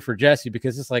actually root for Jesse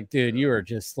because it's like, dude, you are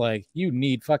just like, you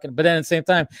need fucking. But then at the same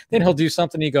time, then he'll do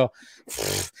something. You go,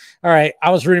 all right, I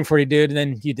was rooting for you, dude, and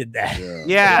then you did that.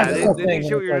 Yeah,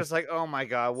 you're just like, oh my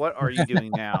god, what are you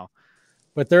doing now?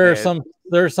 But there are some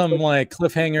like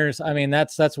cliffhangers. I mean,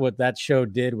 that's what that show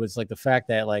did, was like the fact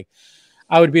that like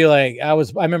I would be like, I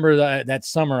remember that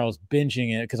summer I was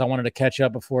binging it because I wanted to catch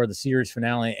up before the series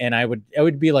finale, and it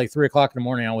would be like 3:00 in the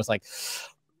morning. I was like,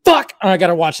 fuck, I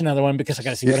gotta watch another one because I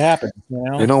gotta see what happens.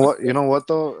 You know what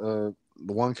though,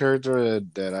 the one character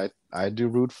that I do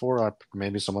root for,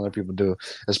 maybe some other people do,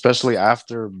 especially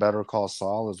after Better Call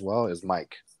Saul as well, is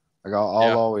Mike. Like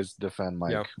I'll always defend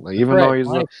Mike, like even though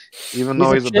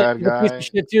he's a bad guy, he's a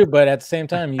shit too. But at the same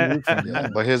time, you root for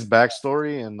him. But his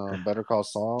backstory in Better Call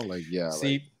Saul,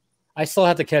 I still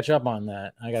have to catch up on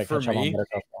that. I gotta catch up on Better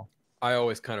Call Saul. I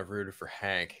always kind of rooted for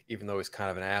Hank, even though he's kind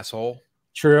of an asshole.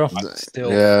 True. I still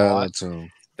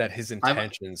that his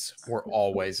intentions were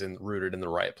always rooted in the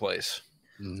right place.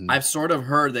 Mm-hmm. I've sort of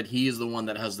heard that he is the one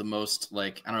that has the most,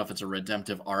 like, I don't know if it's a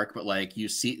redemptive arc, but like you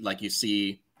see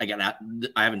again,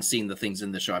 I haven't seen the things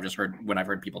in the show. I've just heard when I've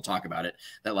heard people talk about it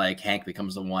that like Hank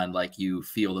becomes the one like you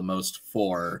feel the most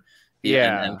for.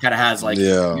 And kind of has like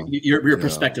your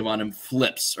perspective on him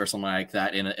flips or something like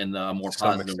that in a more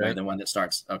positive way than one that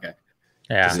starts. Okay.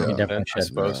 Yeah, he definitely should. I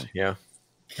suppose. Yeah.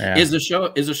 Is the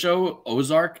show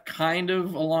Ozark kind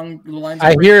of along the lines?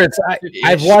 I hear it's.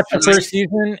 I've watched the first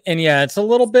season, and it's a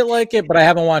little bit like it, but I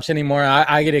haven't watched any more.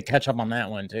 I get to catch up on that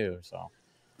one too. So,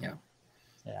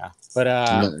 yeah. But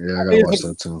I gotta watch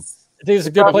that too. I think it's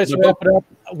a good place to wrap it up.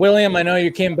 William, I know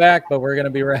you came back, but we're gonna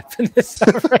be wrapping this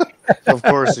up. Right? Of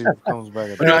course, he comes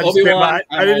back.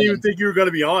 I didn't even think you were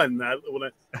gonna be on that.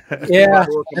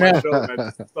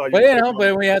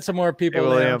 But we had some more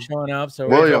people showing up. So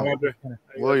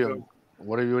William,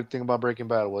 what do you think about Breaking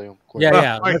Bad, William?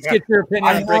 Yeah. Let's get your opinion.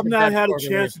 I have not had a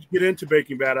chance to get into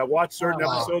Breaking Bad. I watched certain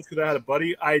episodes because I had a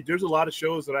buddy. There's a lot of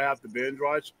shows that I have to binge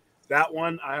watch. That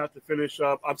one I have to finish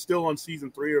up. I'm still on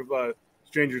season 3 of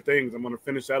Stranger Things. I'm going to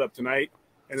finish that up tonight,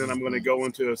 and then I'm going to go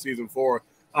into season 4.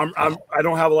 I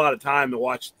don't have a lot of time to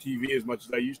watch TV as much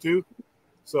as I used to,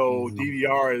 so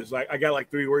DVR is like I got like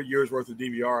 3 years worth of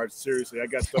DVR. Seriously, I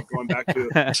got stuff going back to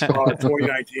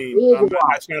 2019.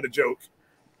 That's not a joke.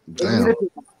 There's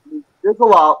a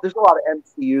lot of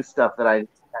MCU stuff that I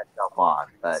catch up on,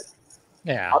 but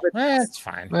Yeah, it's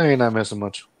fine. No, you're not missing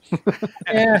much.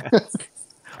 Yeah,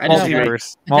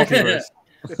 multiverse.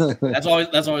 That's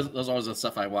always the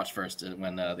stuff I watch first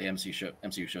when the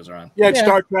MCU shows are on. Yeah, it's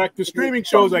Star Trek. The streaming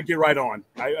shows I get right on.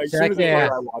 As soon as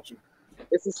I watch them.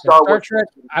 It's a Star Trek.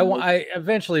 I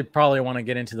eventually probably want to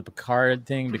get into the Picard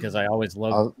thing because I always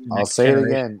love. I'll say it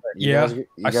again. You guys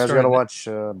gotta watch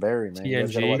Barry, man.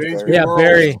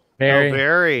 Barry.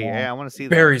 Barry. Yeah, I want to see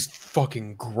that. Barry's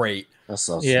fucking great. That's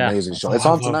an amazing show. It's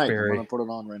on tonight. I'm gonna put it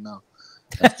on right now.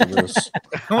 After this.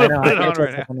 I'm gonna put it on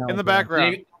right now in the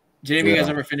background. Did any of you guys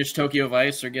ever finish Tokyo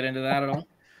Vice or get into that at all?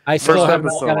 I still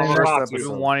haven't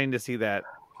been wanting to see that.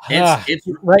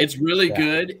 It's really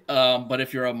good, but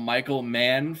if you're a Michael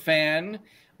Mann fan,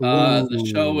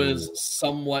 the show is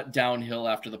somewhat downhill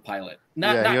after the pilot. He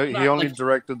only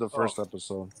directed the first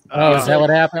episode. Oh, is that what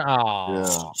happened? Oh,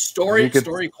 yeah.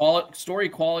 Story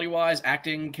quality wise,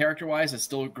 acting character wise, is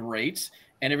still great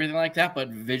and everything like that. But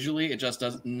visually, it just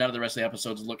does. None of the rest of the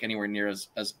episodes look anywhere near as.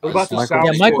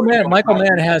 Michael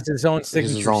Mann has his own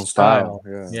signature, his own style.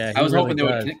 Yeah, I was hoping they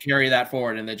would carry that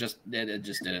forward, and it just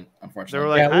didn't.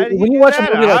 Unfortunately, they were like, when you watch a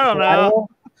movie like Collateral,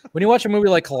 when you watch a movie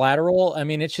like Collateral, I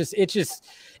mean,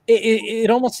 it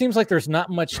almost seems like there's not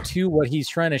much to what he's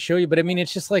trying to show you, but I mean,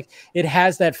 it's just like it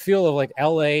has that feel of like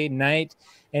LA night,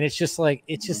 and it's just like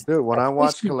Dude, when I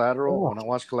watched Collateral,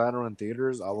 in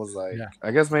theaters, I was like,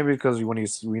 I guess maybe because when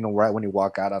right when you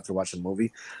walk out after watching the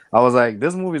movie, I was like,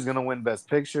 this movie's gonna win Best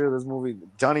Picture. This movie,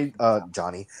 Jamie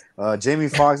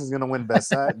Foxx is gonna win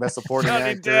Best Supporting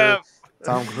Actor.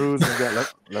 Tom Cruise is gonna.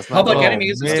 Public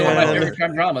Enemies is still one of my favorite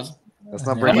crime dramas. Let's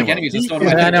not bring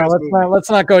let's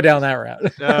not go down that route.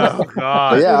 Oh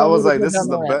God! But yeah, I was like, this is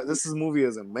the best. This movie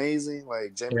is amazing.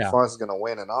 Like Jamie Foxx is gonna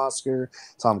win an Oscar.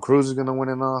 Tom Cruise is gonna win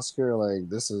an Oscar. Like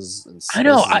this is insane.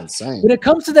 When it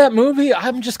comes to that movie,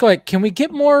 I'm just going, can we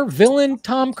get more villain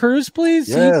Tom Cruise, please?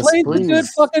 Yes, he played the good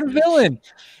fucking villain.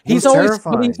 He's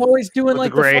always doing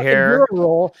like the gray hair hero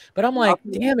role, but I'm like,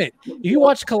 damn it! You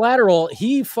watch Collateral,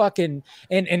 he fucking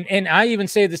and I even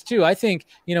say this too. I think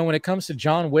when it comes to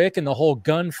John Wick and the whole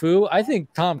gun fu, I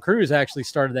think Tom Cruise actually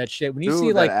started that shit. When you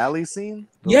see like alley scene,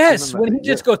 when he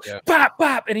just goes bop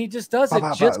bop and he just does it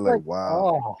just like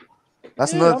wow.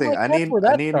 That's another thing. I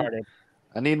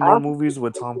need more movies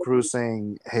with Tom Cruise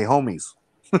saying, "Hey, homies."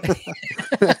 Is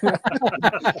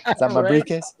that my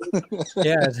briefcase?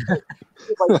 Yeah.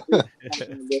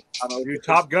 Dude,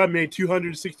 Top Gun made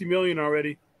 $260 million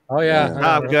already. Oh yeah,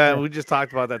 Top Gun. We just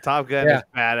talked about that. Top Gun is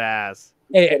badass.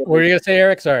 Hey, what were you gonna say,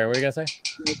 Eric? Sorry, what were you gonna say?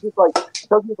 It's just like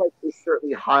is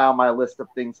certainly high on my list of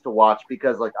things to watch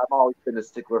because like I've always been a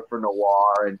stickler for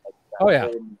noir and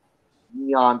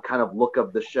neon kind of look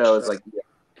of the show is like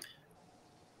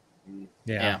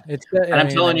it's and I'm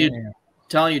telling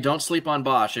you, don't sleep on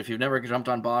Bosch. If you've never jumped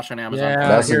on Bosch on Amazon,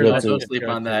 don't sleep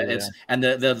on that. It's and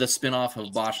the spin-off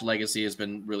of Bosch Legacy has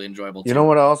been really enjoyable too. You know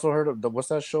what I also heard of? What's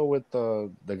that show with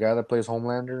the guy that plays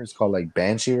Homelander? It's called like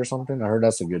Banshee or something. I heard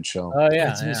that's a good show. Oh yeah,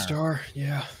 Anthony Starr.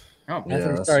 Yeah. Oh,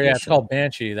 Anthony Starr. Yeah, it's called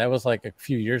Banshee. That was like a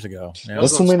few years ago.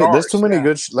 There's too many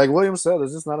good. Like William said,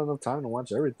 there's just not enough time to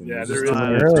watch everything. Yeah, there's too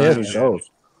many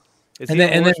shows. And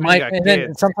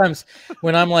then sometimes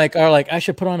when I'm like, I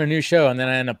should put on a new show, and then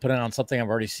I end up putting on something I've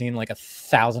already seen like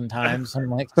 1,000 times. I'm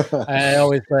like, I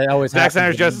always Zack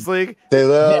Snyder's Justice League.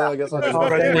 I guess 4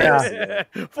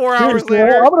 hours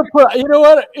later, I'm gonna put. You know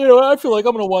what? I feel like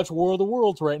I'm gonna watch War of the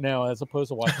Worlds right now as opposed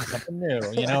to watching something new.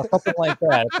 Something like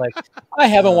that. It's like I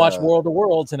haven't watched War of the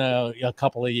Worlds in a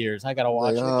couple of years. I gotta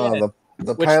watch it again.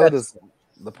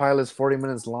 The pilot's 40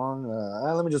 minutes long.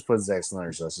 Let me just put Zack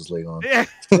Snyder's Justice League on.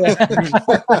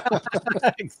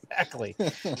 Exactly.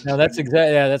 No, that's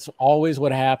exactly. Yeah, that's always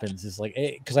what happens. It's like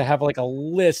because I have like a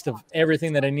list of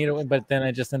everything that I need, but then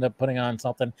I just end up putting on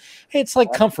something. It's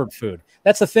like comfort food.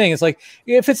 That's the thing. It's like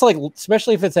if it's like,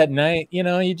 especially if it's at night,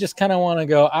 you just kind of want to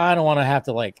go. I don't want to have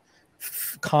to like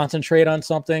concentrate on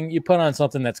something. You put on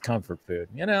something that's comfort food,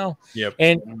 Yep.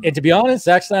 And to be honest,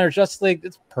 Zack Snyder's Justice League,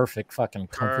 it's perfect fucking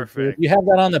comfort food. You have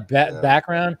that on the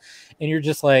background, and you're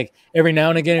just like every now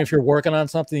and again, if you're working on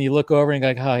something, you look over and go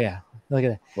like, oh yeah, look at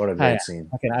that. What a great scene.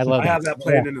 Okay, I love. I have that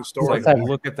playing in the store.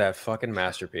 Look at that fucking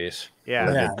masterpiece.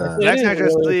 Yeah. Zack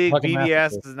Snyder's Justice League,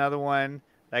 BVS is another one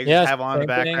that you just have on the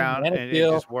background, and it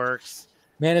just works.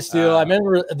 Man of Steel. I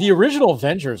remember the original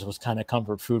Avengers was kind of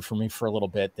comfort food for me for a little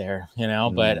bit there,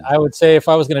 But I would say if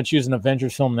I was going to choose an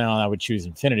Avengers film now, I would choose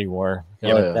Infinity War.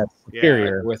 That's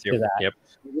superior with you. To that. Yep.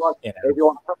 If you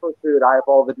want comfort food, I have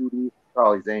all the DVDs for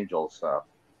Charlie's Angels. So.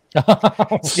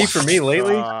 See, for me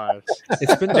lately,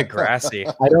 it's been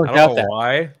Degrassi. I don't know that.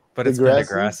 why, but it's been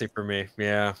Degrassi for me.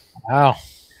 Yeah. Wow.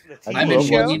 I've been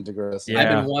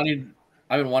wanting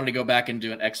I've been wanting to go back and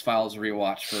do an X-Files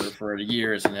rewatch for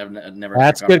years and have never.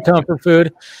 That's good comfort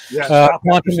food. Yeah,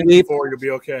 Quantum Leap. You'll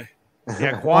be okay.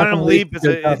 Yeah, Quantum Leap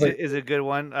is a good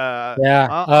one. I've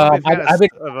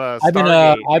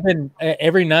been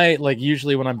every night, like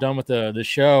usually when I'm done with the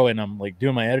show and I'm like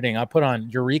doing my editing, I put on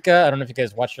Eureka. I don't know if you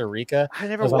guys watched Eureka. I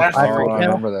never watched it. I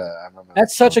remember that.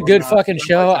 That's such a good fucking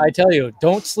show. I tell you,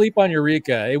 don't sleep on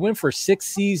Eureka. It went for 6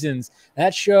 seasons.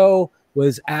 That show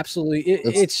was absolutely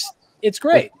it's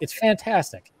great. It's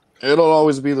fantastic. It'll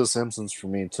always be The Simpsons for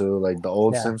me too, like the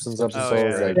old Simpsons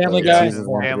episodes, like Family Guy.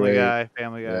 Family Guy.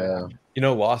 Yeah. You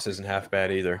know, Lost isn't half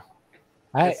bad either.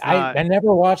 I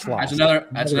never watched Lost.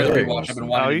 That's another rewatch I've been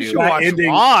wanting to do. You should watch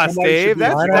Lost, Dave.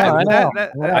 I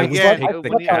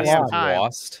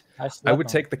would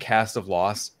take the cast of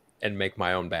Lost and make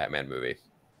my own Batman movie.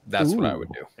 That's what I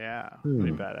would do. Yeah,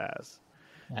 pretty badass.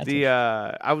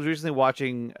 I was recently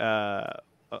watching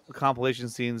compilation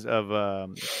scenes of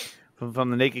from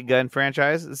the Naked Gun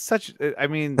franchise. It's such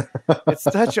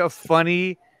a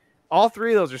funny. All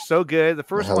 3 of those are so good. The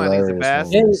first one is the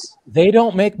best. They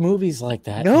don't make movies like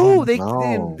that. No, they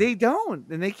don't,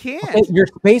 and they can't. Your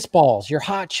Spaceballs, your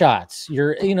Hot Shots,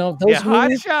 those movies.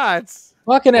 Hot Shots.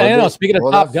 Fucking, I know. Speaking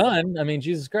of Top Gun, I mean,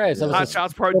 Jesus Christ, Hot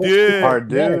Shots Part 2. Part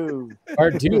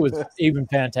 2 was even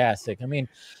fantastic. I mean,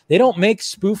 they don't make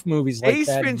spoof movies like Ace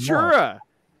that. Ventura.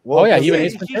 Well,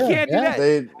 Ace Ventura. You can't do that.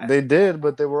 They did,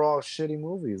 but they were all shitty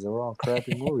movies. They were all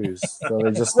crappy movies. So they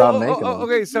just stopped making them.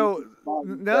 Okay, so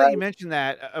now that you mentioned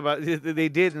that about they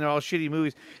did, and they're all shitty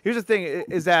movies. Here's the thing: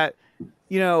 is that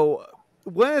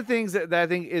one of the things that I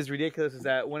think is ridiculous is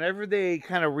that whenever they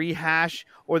kind of rehash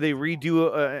or they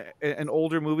redo an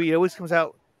older movie, it always comes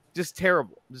out just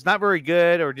terrible. It's not very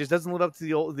good, or just doesn't live up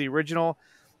to the original.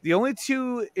 The only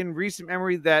 2 in recent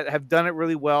memory that have done it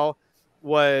really well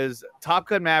was Top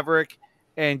Gun Maverick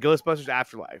and Ghostbusters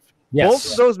Afterlife. Yes.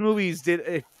 Both of those movies did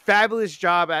a fabulous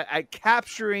job at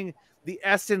capturing the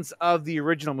essence of the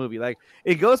original movie. Like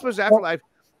in Ghostbusters Afterlife,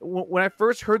 when I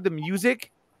first heard the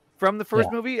music from the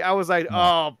first movie, I was like,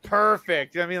 "Oh,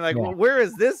 perfect." I mean, where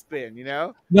has this been?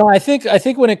 No, I think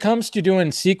when it comes to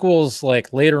doing sequels,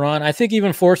 like later on, I think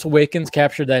even Force Awakens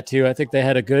captured that too. I think they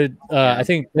had a good. I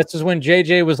think this is when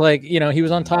JJ was like, he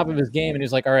was on top of his game, and he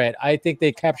was like, "All right, I think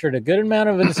they captured a good amount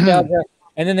of nostalgia,"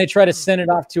 and then they try to send it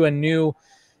off to a new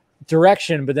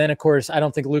direction. But then, of course, I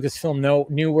don't think Lucasfilm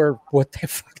knew what the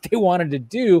fuck they wanted to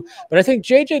do. But I think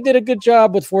JJ did a good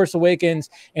job with Force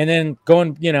Awakens, and then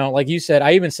going, like you said,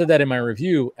 I even said that in my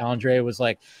review. Andre was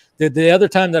like, the other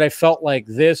time that I felt like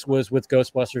this was with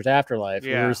Ghostbusters Afterlife.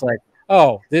 Yeah. It was like,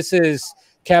 oh, this is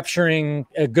capturing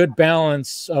a good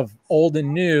balance of old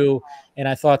and new. And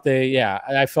I thought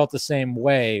I felt the same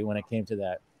way when it came to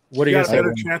that. What do you guys got a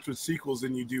better chance with sequels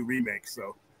than you do remakes,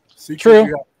 so. Sequels,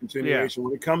 you got continuation.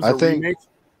 When it comes to remakes,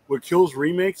 what kills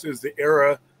remakes is the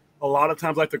era. A lot of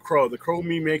times, like The Crow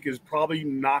remake is probably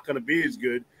not going to be as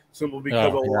good, simply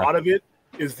because a lot of it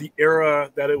is the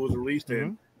era that it was released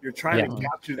in. You're trying to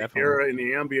capture the era and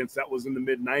the ambience that was in the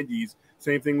mid '90s.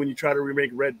 Same thing when you try to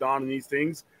remake Red Dawn and these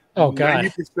things. Oh God!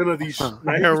 90% of these,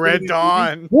 Red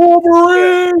Dawn,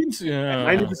 Wolverines.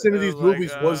 90% of these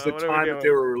movies was the time that they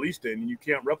were released in, and you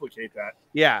can't replicate that.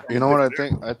 Yeah, you know what I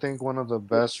think? I think one of the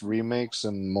best remakes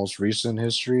in most recent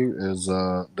history is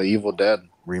the Evil Dead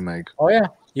remake. Oh yeah,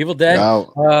 Evil Dead.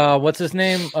 Yeah. What's his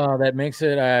name? That makes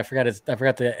it. I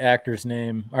forgot the actor's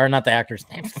name, or not the actor's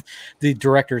name, the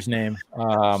director's name.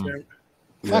 I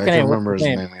can't remember his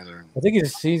name either. I think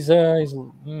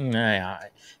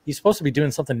he's supposed to be doing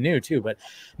something new too, but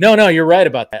no, you're right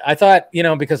about that. I thought,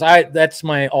 because that's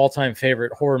my all-time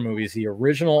favorite horror movies, the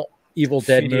original Evil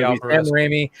Dead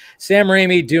movie. Sam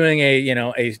Raimi doing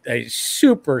a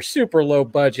super, super low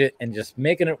budget and just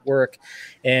making it work.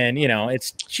 And,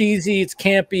 it's cheesy, it's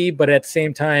campy, but at the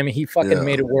same time, he fucking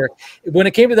made it work. When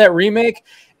it came to that remake,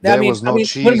 when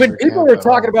people were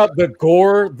talking about the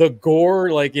gore,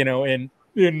 like,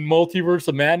 in Multiverse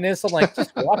of Madness, I'm like,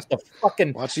 just watch the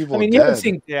fucking. Watch Evil Dead. You haven't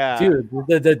seen, dude,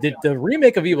 the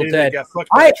remake of Evil Dead.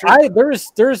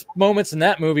 There's moments in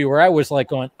that movie where I was like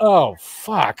going, oh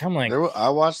fuck. I'm like, I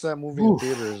watched that movie in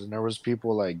theaters, and there was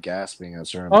people like gasping at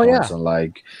certain points and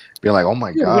like being like, oh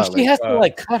my god, she has to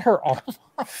like cut her arm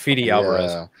off. Fede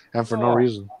Alvarez, and for no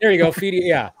reason. There you go, Fede.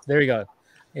 Yeah, there you go.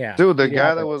 Yeah, dude, the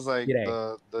guy that was like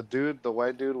the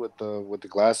white dude with the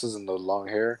glasses and the long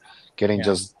hair, getting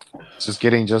just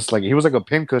like he was like a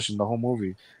pincushion the whole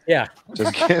movie. Yeah,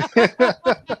 just kidding.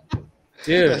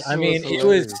 Dude, I mean, it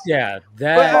was that.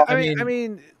 But, I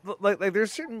mean, like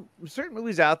there's certain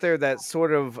movies out there that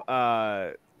sort of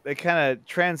they kind of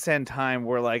transcend time.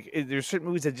 Where like there's certain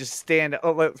movies that just stand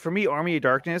out. Like, for me, Army of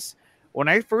Darkness when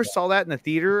I first saw that in the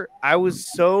theater, I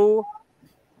was so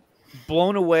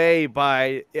blown away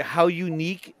by how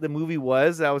unique the movie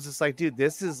was. I was just like, dude,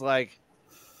 this is like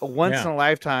a once in a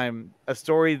lifetime. A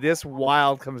story this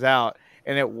wild comes out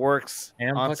and it works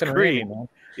on screen. Rainy,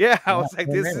 yeah, I was like,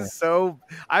 this is so.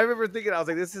 I remember thinking, I was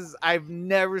like, I've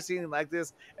never seen it like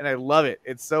this, and I love it.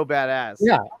 It's so badass.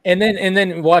 Yeah, and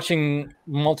then watching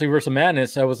Multiverse of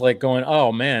Madness, I was like going,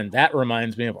 oh man, that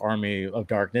reminds me of Army of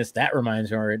Darkness. That reminds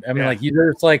me. I mean, like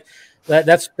it's like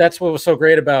that's what was so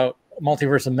great about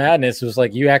Multiverse of Madness. It was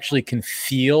like you actually can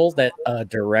feel that a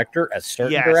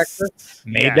certain director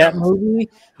made that movie.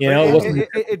 You know,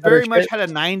 it very much had a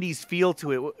 '90s feel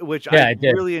to it, which I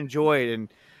really enjoyed. And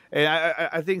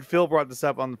I think Phil brought this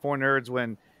up on the Four Nerds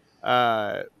when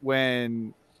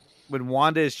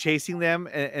Wanda is chasing them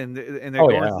and they're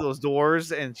going through those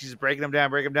doors and she's breaking them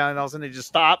down, and all of a sudden they just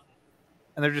stop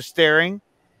and they're just staring.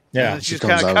 Yeah, and she just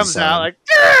kind of comes out like,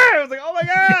 I was like, oh my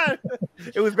god,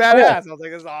 it was badass. I was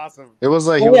like, this is awesome. It was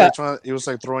like he was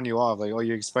like throwing you off, like, oh,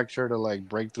 you expect her to like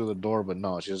break through the door, but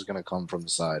no, she's gonna come from the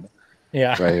side.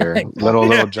 Yeah, right here, little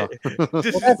jump.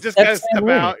 just kind of step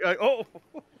out. You're like, oh,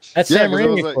 that's Sam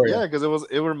Raimi for you. Yeah, because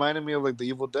it reminded me of like the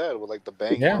Evil Dead with like the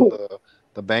banging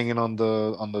the banging on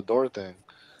the door thing,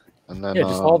 and then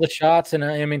just all the shots and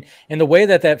I mean, and the way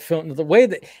that film,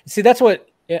 that's what.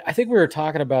 I think we were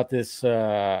talking about this. When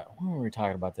were we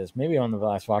talking about this? Maybe on the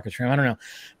last Vodka stream. I don't know.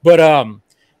 But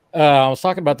I was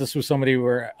talking about this with somebody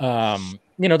where,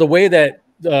 the way that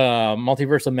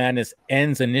Multiverse of Madness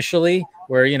ends initially,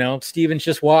 where, Steven's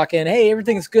just walking, hey,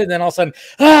 everything's good. And then all of a sudden,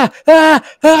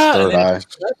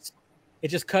 it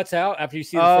just cuts out after you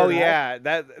see the third eye.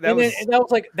 That was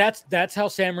like, that's how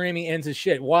Sam Raimi ends his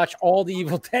shit. Watch all the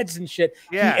Evil Deads and shit.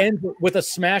 Yeah. He ends with a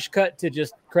smash cut to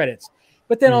just credits.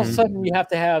 But then all of a sudden you have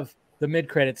to have the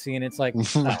mid-credit scene. It's like,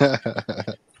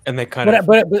 and they kind of.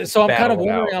 But so I'm kind of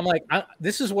wondering. I'm like,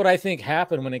 this is what I think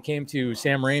happened when it came to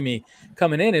Sam Raimi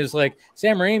coming in. It was like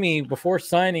Sam Raimi before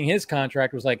signing his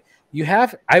contract was like,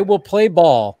 I will play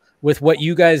ball with what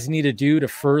you guys need to do to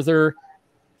further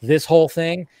this whole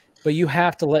thing, but you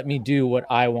have to let me do what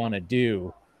I want to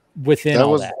do within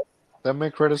all that. That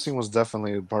mid-credit scene was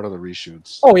definitely part of the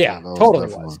reshoots. Oh yeah, totally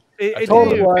was. It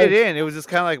totally fit in. It was just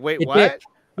kind of like, wait, what? Did.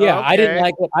 Yeah, okay.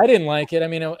 I didn't like it. I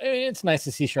mean, it's nice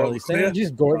to see Charlize Theron.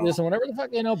 She's gorgeous and whatever the fuck,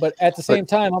 But at the same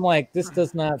time, I'm like, this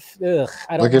does not.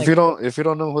 I don't if you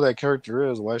don't know who that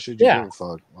character is, why should you give a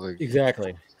fuck?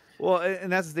 Exactly. Well,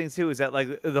 and that's the thing too, is that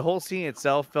like the whole scene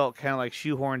itself felt kind of like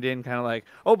shoehorned in, kind of like,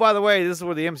 oh, by the way, this is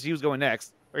where the MCU is going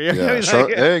next. Or,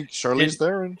 Charlize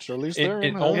Theron.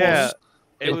 Yeah.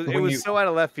 It was so out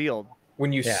of left field.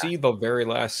 When you see the very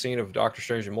last scene of Doctor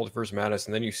Strange and Multiverse of Madness,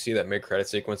 and then you see that mid-credit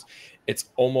sequence, it's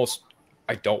almost,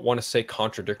 I don't want to say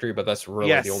contradictory, but that's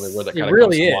really the only word that kind of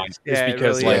comes to mind. It's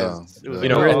because, at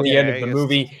the end of the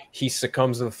movie, he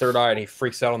succumbs to the third eye and he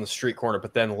freaks out on the street corner,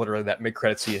 but then literally that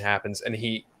mid-credit scene happens, and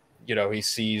he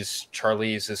sees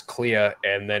Charlize as Clea,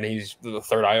 and then the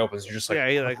third eye opens. You're just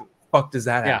like, fuck does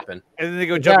that happen? And then they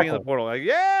go jumping in the portal, like,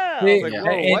 I was like,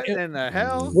 whoa, what in the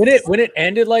hell? When it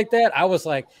ended like that, I was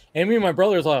like, and me and my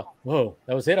brother was like, whoa,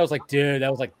 that was it. I was like, dude,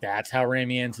 that's how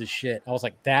Raimi ends his shit. I was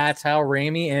like, that's how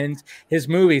Raimi ends his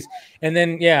movies. And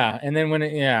then when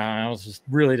I was just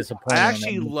really disappointed. I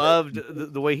actually loved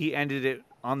the way he ended it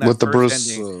on that with the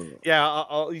Bruce ending.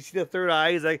 You see the third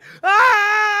eye, he's like,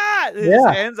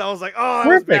 it ends. I was like, oh, that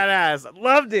was badass. I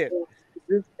loved it.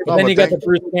 Then you got the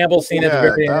Bruce Campbell scene at the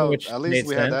very end, which at least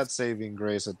we had that saving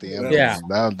grace at the end. Yeah,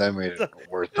 that made it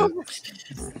worth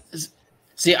it.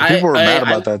 See, people were mad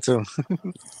about that too.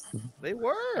 They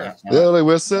were. Yeah, like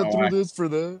we're set through this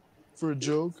for a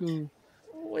joke.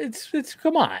 It's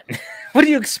come on. What do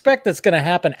you expect that's going to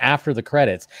happen after the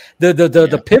credits?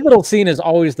 The pivotal scene is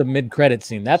always the mid-credit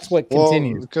scene. That's what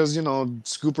continues. Because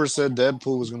Scooper said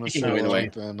Deadpool was going to show up, and here we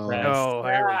go.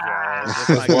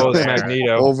 As well as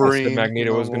Magneto. Wolverine.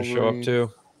 Magneto was going to show up too.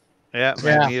 Yeah,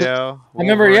 Magneto. I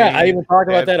remember. I even talked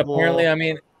about that. Apparently,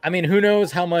 I mean, who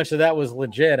knows how much of that was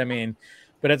legit? I mean,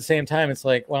 but at the same time, it's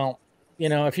like, well,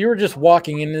 if you were just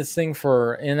walking in this thing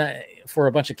for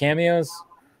a bunch of cameos.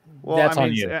 Well, that's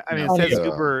on you. I mean, Seth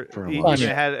Cooper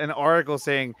had an article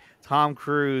saying Tom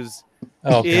Cruise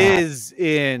is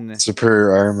in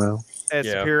Superior Iron Man.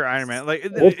 Superior Iron Man. Like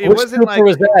it wasn't like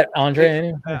was that,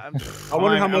 Andre? I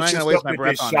wonder how much stuff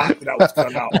they shot that was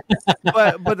cut out.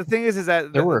 But the thing is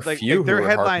that there were a few their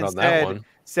headlines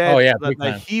said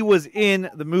like he was in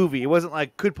the movie. It wasn't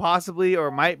like could possibly or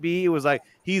might be. It was like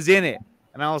he's in it,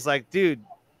 and I was like, dude,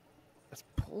 that's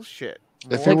bullshit.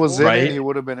 If it was in it, he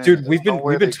would have been. Dude, we've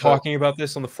been talking about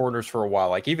this on the Foreigners for a while.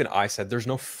 Like even I said, there's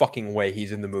no fucking way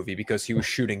he's in the movie because he was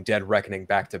shooting Dead Reckoning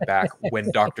back to back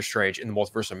when Doctor Strange in the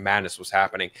Multiverse of Madness was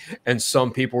happening, and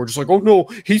some people were just like, "Oh no,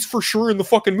 he's for sure in the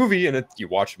fucking movie." And you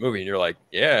watch the movie and you're like,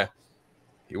 "Yeah,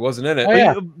 he wasn't in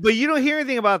it." But you don't hear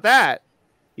anything about that.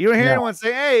 You don't hear anyone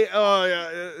say, "Hey,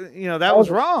 that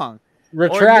was wrong."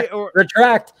 Retract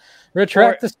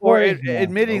the story. Or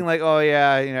admitting like, "Oh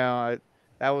yeah,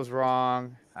 that was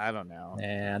wrong." I don't know.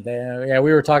 And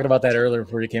we were talking about that earlier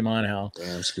before you came on. How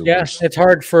it's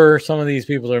hard for some of these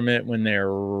people to admit when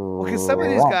they're because some of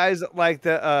these guys like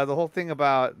the whole thing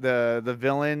about the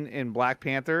villain in Black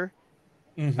Panther.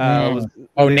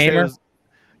 Namor.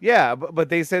 But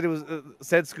they said it was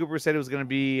Scooper said it was going to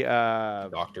be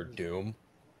Dr. Doom.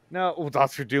 No,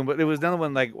 Dr. Doom, but it was another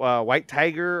one like White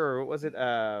Tiger or what was it?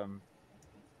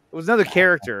 It was another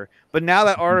character, but now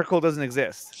that article doesn't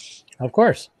exist. Of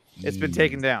course. It's been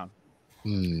taken down.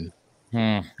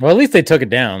 Well, at least they took it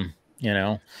down,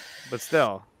 But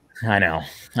still. I know.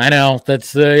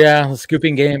 That's the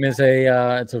scooping game is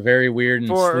it's a very weird and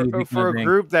sleazy for a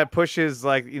group that pushes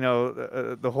like,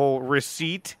 the whole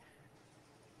receipt.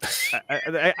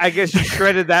 I guess you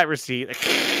shredded that receipt.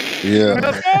 Yeah.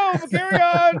 No,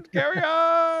 carry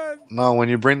on. No, when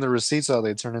you bring the receipts out,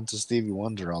 they turn into Stevie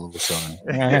Wonder all of a sudden.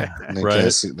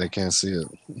 They can't see it.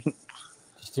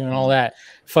 Just doing all that.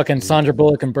 Fucking Sandra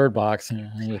Bullock and Bird Box. Yeah.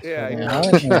 I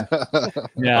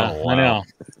know.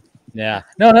 Yeah.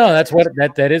 No, that's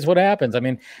that is what happens. I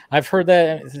mean, I've heard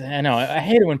that. I know. I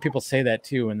hate it when people say that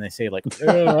too, when they say like,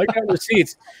 "Oh, I got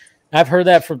receipts." I've heard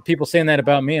that from people saying that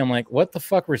about me. I'm like, what the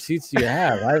fuck receipts do you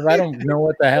have? I don't know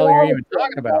what the hell you're even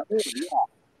talking about.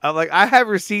 I'm like, I have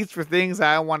receipts for things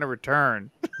I want to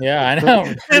return. Yeah, I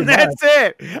know. And that's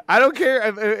it. I don't care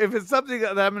if it's something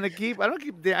that I'm going to keep. I don't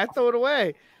keep it. I throw it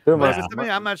away. But if it's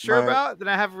something I'm not sure about, then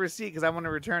I have a receipt because I want to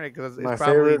return it because it's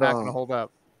probably not going to hold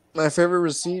up. My favorite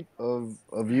receipt of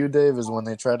you, Dave, is when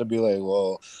they try to be like,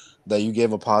 well, that you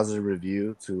gave a positive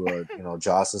review to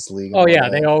Justice League. Oh yeah,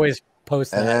 they always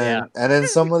post that. And then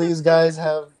some of these guys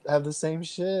have the same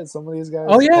shit. Some of these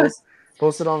guys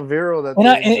posted on Vero that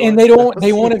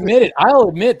they won't admit it. I'll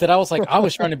admit that I was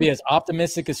trying to be as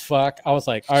optimistic as fuck. I was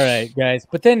like, all right, guys.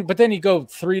 But then you go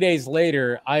 3 days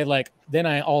later, I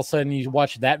all of a sudden you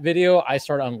watch that video, I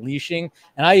start unleashing,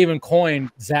 and I even coined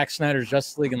Zack Snyder's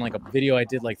Justice League in like a video I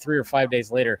did like 3 or 5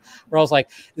 days later, where I was like,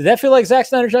 did that feel like Zack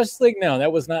Snyder's Justice League? No,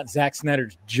 that was not Zack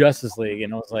Snyder's Justice League.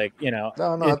 And I was like, no,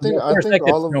 I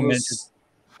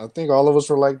think all of us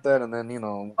were like that, and then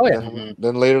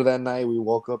then later that night we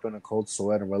woke up in a cold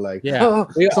sweat and we're like,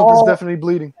 something's definitely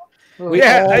bleeding.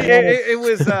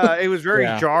 It was very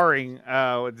jarring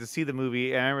to see the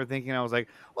movie, and I remember thinking, I was like,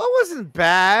 well, it wasn't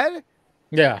bad.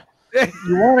 Yeah,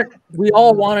 we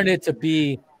all wanted it to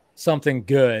be something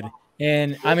good,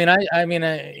 and I mean,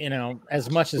 as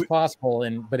much as possible,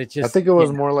 but it just. I think it was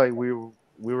more like we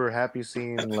were happy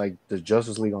seeing like the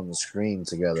Justice League on the screen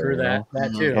together. True that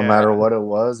too. No matter what it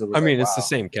was. It's the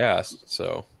same cast,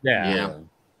 so yeah.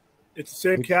 It's the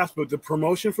same cast, but the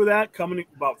promotion for that coming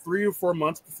about 3 or 4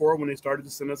 months before when they started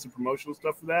to send us the promotional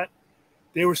stuff for that,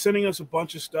 they were sending us a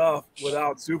bunch of stuff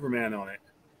without Superman on it.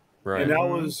 Right. And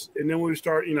then we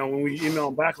start, when we email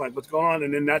them back, like, what's going on?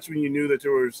 And then that's when you knew that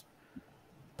there was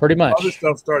pretty much other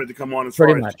stuff started to come on as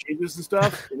far as changes and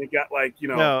stuff. And it got like,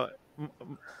 No,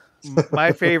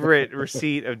 my favorite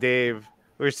receipt of Dave,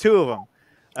 there's 2 of them.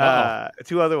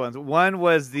 2 other ones. One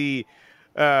was the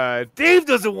Dave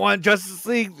doesn't want Justice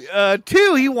League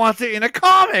 2. He wants it in a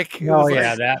comic.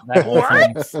 That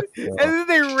what? And then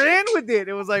they ran with it.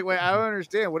 It was like, wait, I don't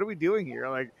understand. What are we doing here?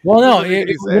 Like, well, no, you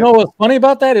know what's funny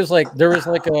about that is like there was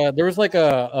tweets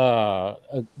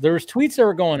that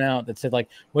were going out that said like,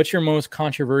 what's your most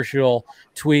controversial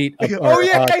tweet?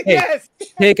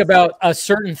 Take about a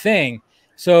certain thing.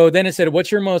 So then it said,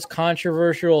 what's your most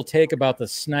controversial take about the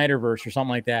Snyderverse or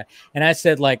something like that? And I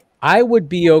said, like, I would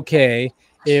be okay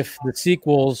if the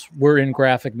sequels were in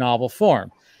graphic novel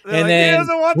form. And then, he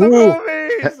doesn't want the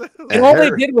movies. And all they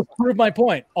did was prove my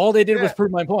point.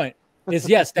 Is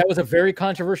yes, that was a very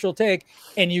controversial take,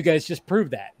 and you guys just proved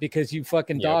that because you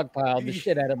fucking dogpiled the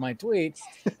shit out of my tweet.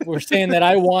 We're saying that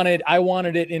I wanted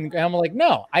it in. I'm like,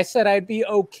 no, I said I'd be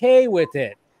okay with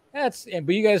it. But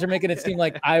you guys are making it seem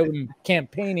like I'm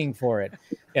campaigning for it.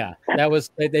 Yeah, that was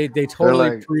they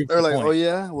totally proved. They're like, point. oh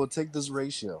yeah, we'll take this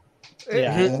ratio.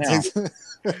 Yeah, and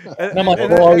I'm like,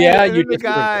 oh yeah, you the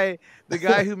guy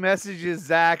who messages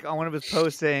Zach on one of his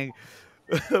posts saying,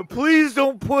 please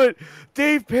don't put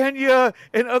Dave Pena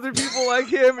and other people like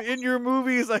him in your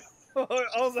movies. Like,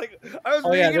 was reading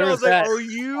it. I was like, are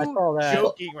you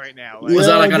joking right now? Like, was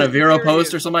that like on a Vero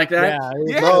post or something like that?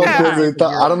 Yeah. No, because they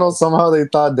thought, I don't know. Somehow they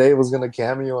thought Dave was gonna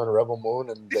cameo on Rebel Moon,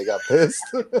 and they got pissed.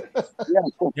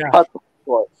 Yeah.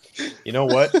 You know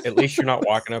what? At least you're not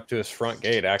walking up to his front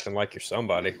gate acting like you're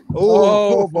somebody.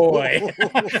 Oh boy.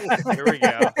 Here we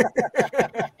go.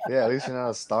 Yeah, at least you're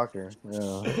not a stalker. Yeah.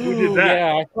 Who did that?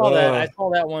 Yeah, I saw that. I saw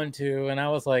that one too, and I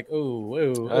was like,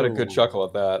 ooh. I had a good chuckle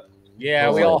at that.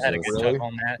 Yeah, we all had a good chuckle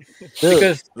on that. Dude,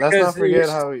 because let's not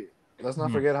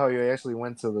forget how you actually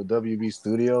went to the WB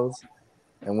studios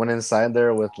and went inside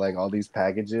there with like all these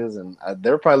packages, and they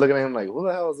were probably looking at him like, "Who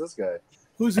the hell is this guy?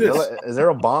 Who's this? Is there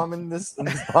a bomb in this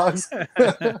box?"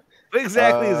 What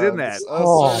exactly is in that?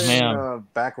 Man,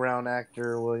 background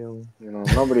actor William. You know,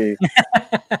 nobody.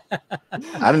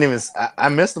 I didn't even. I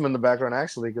missed him in the background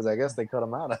actually because I guess they cut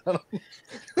him out.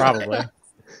 Probably.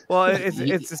 Well,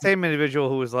 it's the same individual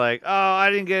who was like, "Oh,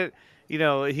 I didn't get." You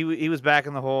know, he was back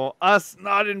in the whole us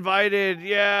not invited,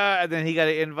 yeah, and then he got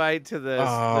an invite to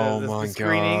the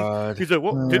screening. God. He's like,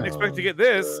 "Well, didn't expect to get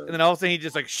this," and then all of a sudden he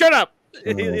just like, "Shut up!"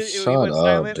 He went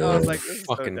silent. I was like,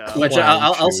 fucking. So which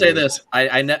I'll say this: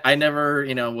 I never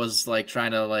was like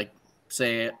trying to like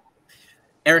say.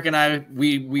 Eric and I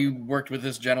we worked with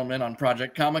this gentleman on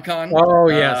Project Comic-Con. Oh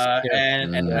yes,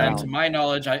 and to my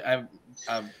knowledge, I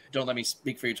don't let me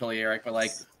speak for you totally, Eric, but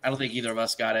like I don't think either of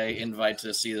us got an invite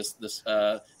to see this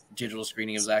digital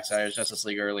screening of Zack Snyder's Justice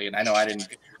League early, and I know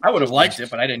I would have liked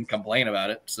it, but I didn't complain about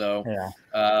it. So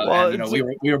and,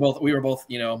 we were both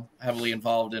heavily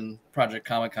involved in Project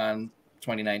Comic-Con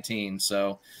 2019.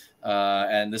 So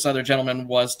and this other gentleman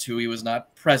was too. He was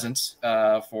not present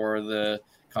for the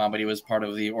con, but he was part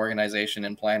of the organization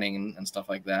and planning and stuff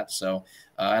like that. So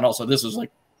and also this was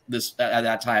like this at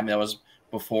that time that was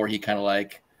before he kind of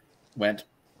like went.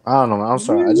 I don't know. I'm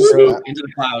sorry. I just into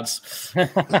the clouds.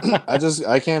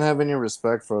 I can't have any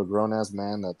respect for a grown ass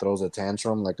man that throws a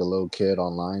tantrum like a little kid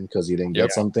online because he didn't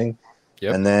get something,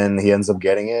 and then he ends up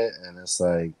getting it, and it's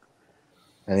like,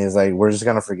 and he's like, "We're just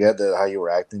gonna forget that how you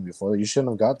were acting before. You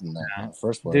shouldn't have gotten that in the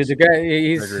first place." Dude,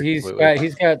 the guy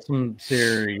he's got some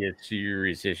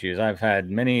serious issues. I've had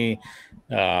many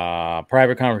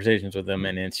private conversations with him,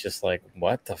 and it's just like,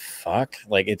 what the fuck?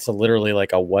 Like, it's literally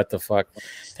like a what the fuck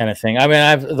kind of thing. I mean,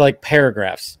 I've like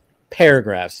paragraphs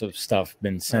of stuff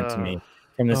been sent to me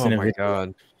from this individual. Oh my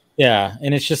god. Yeah,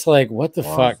 and it's just like, what the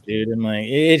fuck, dude? And like,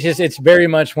 it's very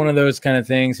much one of those kind of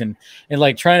things, and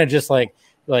like trying to just like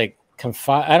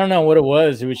confide. I don't know what it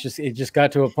was. It just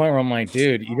got to a point where I'm like,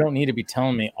 dude, you don't need to be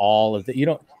telling me all of that.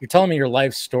 You're telling me your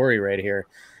life story right here,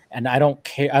 and I don't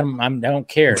care. I don't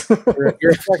care.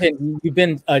 You're fucking. You've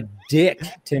been a dick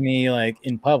to me like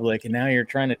in public, and now you're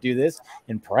trying to do this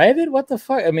in private. What the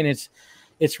fuck? I mean,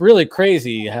 it's really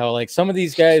crazy how like some of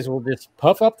these guys will just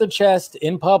puff up the chest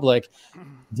in public.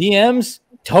 DMs,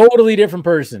 totally different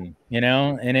person,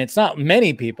 and it's not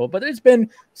many people, but there's been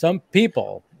some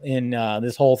people in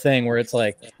this whole thing where it's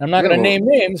like, I'm not going to name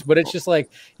names, but it's just like,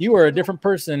 you are a different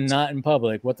person, not in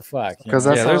public. What the fuck? Because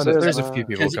there's a few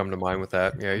people come to mind with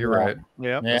that. Yeah, you're right.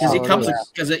 Yeah,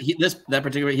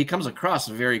 he comes across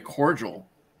very cordial,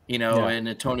 and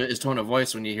his tone of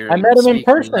voice when you hear. I met him in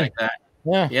person like that.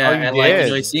 Yeah, and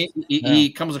like he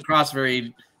comes across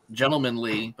very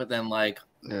gentlemanly, but then like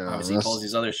obviously he pulls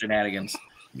these other shenanigans.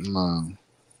 No,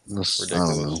 that's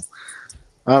ridiculous.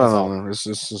 I don't know. It's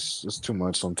just it's too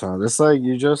much sometimes. It's like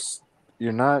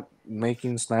you're not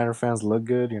making Snyder fans look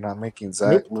good. You're not making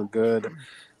Zack look good.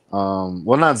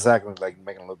 Well, not Zack like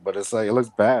making look, but it's like it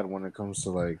looks bad when it comes to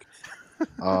like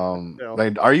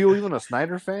like, are you even a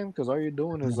Snyder fan? Because all you're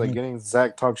doing is like getting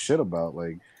Zack talk shit about what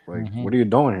are you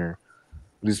doing here?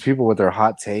 These people with their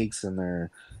hot takes and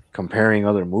they're comparing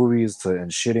other movies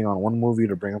and shitting on one movie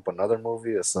to bring up another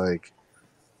movie. It's like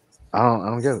I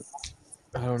don't get it.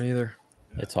 I don't either.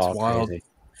 It's all wild. Crazy.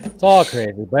 It's all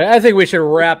crazy. But I think we should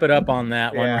wrap it up on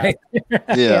that one. Right?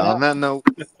 On that note.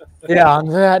 Yeah, on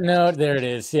that note, there it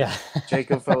is. Yeah.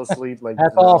 Jacob fell asleep like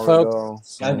that's all,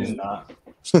 folks. I did not.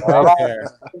 Right there.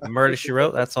 Murder She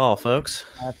Wrote. That's all, folks.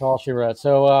 That's all she wrote.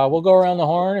 So we'll go around the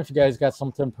horn. If you guys got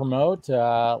something to promote,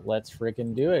 let's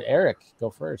freaking do it. Eric, go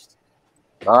first.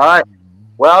 All right.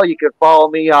 Well, you can follow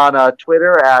me on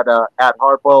Twitter at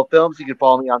Hardboiled Films. You can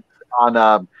follow me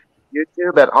on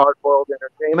YouTube at Hardboiled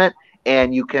Entertainment,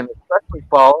 and you can especially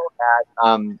follow at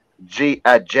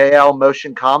JL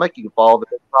Motion Comic. You can follow the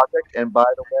big project. And by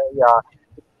the way,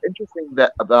 it's interesting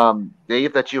that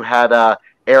Dave, that you had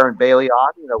Aaron Bailey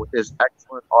on, with his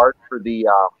excellent art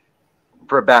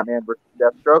for Batman vs.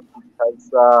 Deathstroke,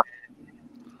 because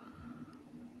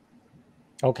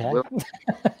okay.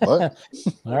 What?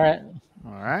 All right.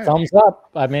 All right. Thumbs up.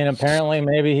 I mean, apparently,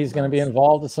 maybe he's going to be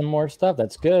involved with some more stuff.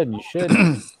 That's good. You should.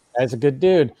 Guy's a good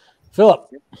dude. Philip.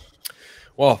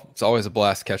 Well, it's always a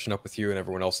blast catching up with you and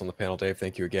everyone else on the panel, Dave.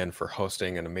 Thank you again for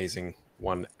hosting an amazing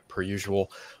one per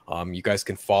usual. You guys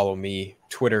can follow me,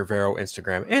 Twitter, Vero,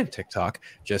 Instagram, and TikTok,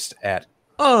 just at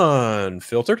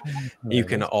Unfiltered. You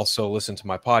can also listen to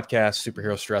my podcast,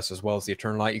 Superhero Stress, as well as The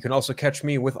Eternal Night. You can also catch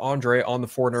me with Andre on the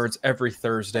Four Nerds every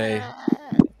Thursday,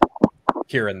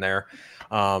 here and there.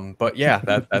 But yeah,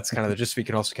 that's kind of the gist. You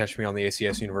can also catch me on the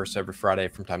ACS Universe every Friday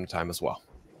from time to time as well.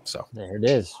 So there it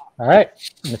is. All right,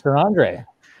 Mr. Andre.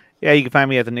 Yeah, you can find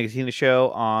me at the Nicotina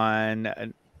Show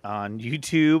on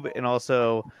YouTube and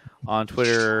also on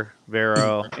Twitter,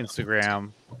 Vero,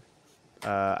 Instagram.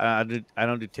 I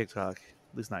don't do TikTok.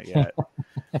 At least not yet.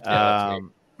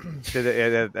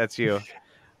 That's you.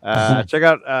 Check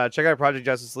out Project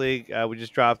Justice League. We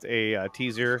just dropped a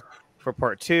teaser for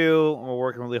part 2. We're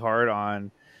working really hard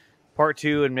on part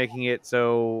 2 and making it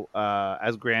so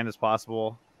as grand as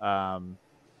possible.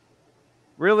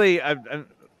 Really, I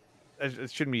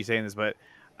shouldn't be saying this, but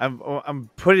I'm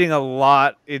putting a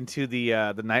lot into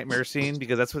the nightmare scene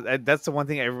because that's the one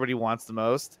thing everybody wants the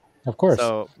most. Of course.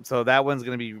 So that one's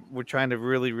gonna be. We're trying to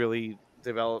really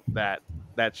develop that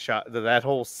shot, that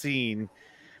whole scene,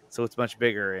 so it's much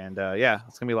bigger. And yeah,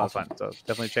 it's gonna be a lot of fun. So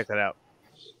definitely check that out.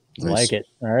 Nice. Like it.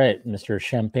 All right, Mr.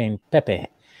 Champagne Pepe.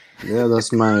 Yeah,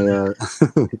 that's my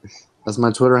that's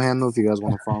my Twitter handle. If you guys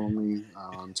want to follow me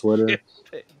on Twitter,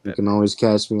 you can always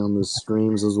catch me on the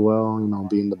streams as well. You know,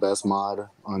 being the best mod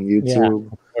on YouTube.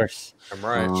 Yeah, of course. I'm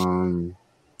right.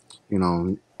 You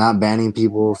know, not banning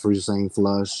people for saying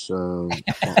flush, but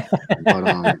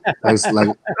like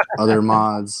other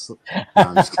mods. No,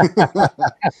 I'm just kidding.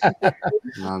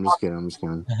 I'm just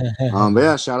kidding. But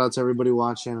yeah, shout out to everybody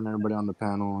watching and everybody on the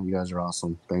panel. You guys are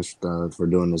awesome. Thanks for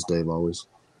doing this, Dave. Always.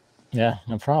 Yeah,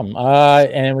 no problem.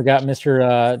 And we got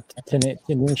Mr.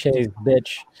 Taniche's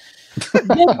bitch.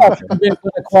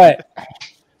 Quiet.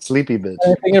 Sleepy bitch.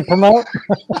 Anything to promote?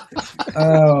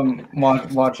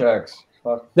 Watch X.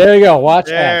 There you go. Watch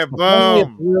X. Boom. It's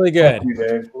really good. You,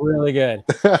 Dave. Really good.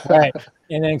 All right.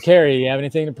 And then Carrie, you have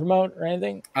anything to promote or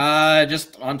anything?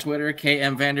 Just on Twitter,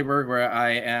 KM Vanderberg, where I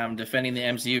am defending the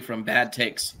MCU from bad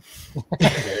takes.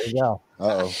 There you go.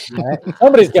 Uh-oh. All right.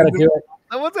 Somebody's got to do it.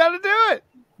 Someone's got to do it.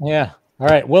 Yeah. All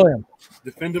right, William.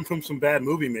 Defend him from some bad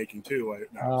movie making too. Here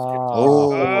it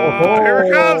comes.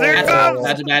 Here it comes.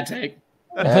 That's a bad take.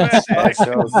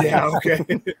 Yeah. Okay.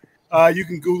 You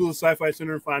can Google the Sci-Fi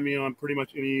Center and find me on pretty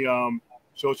much any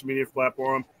social media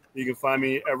platform. You can find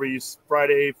me every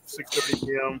Friday, 6:30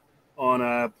 p.m.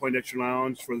 on Point Extra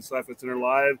Lounge for the Sci-Fi Center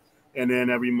Live, and then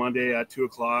every Monday at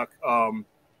 2:00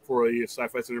 for a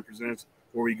Sci-Fi Center Presents,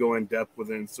 where we go in depth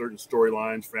within certain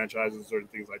storylines, franchises, certain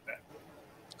things like that.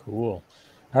 Cool.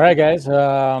 All right, guys.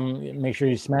 Make sure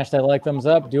you smash that like, thumbs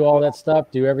up, do all that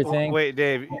stuff, do everything. Wait,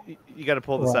 Dave, you got to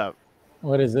pull this up.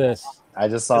 What is this? I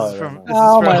just saw this it. From, right this is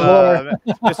from my Lord.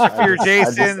 Mr. Fear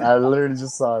Jason. I literally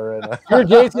just saw it right now.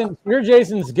 Fear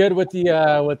Jason's good with the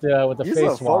He's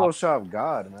face a Photoshop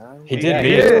god, man. He did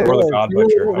beat it for the God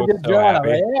Butcher. Good job.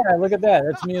 Yeah, look at that.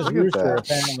 That's me as Rooster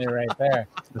apparently right there.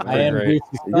 I am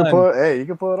Goosey's son. You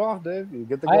can pull it off, Dave. You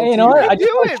get the. You know what? I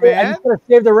just gotta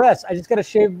shave the rest. I just gotta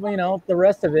shave, the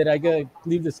rest of it. I gotta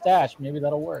leave the stash. Maybe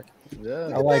that'll work. Yeah,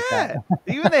 I like that.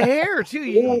 Even the hair too.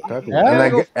 You look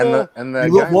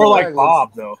more like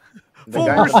Bob though. The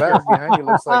guy in the back behind you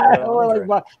looks like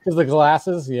Bob because the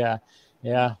glasses. Yeah.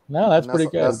 No, that's pretty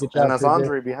good. Good job, and that's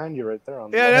Andre behind you right there.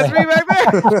 That's me back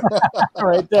there.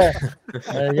 Right there.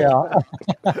 There you go.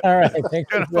 All right.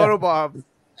 Thanks for photo Bob.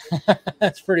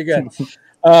 That's pretty good.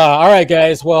 All right,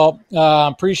 guys. Well,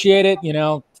 appreciate it.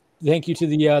 Thank you to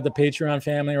the Patreon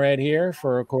family right here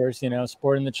for, of course,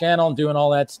 supporting the channel and doing all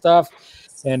that stuff,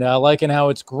 and liking how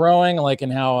it's growing,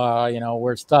 liking how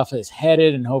where stuff is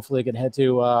headed, and hopefully it can head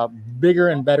to bigger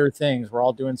and better things. We're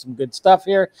all doing some good stuff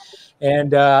here, and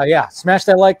smash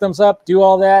that like, thumbs up, do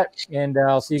all that, and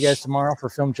I'll see you guys tomorrow for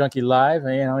Film Junkie Live.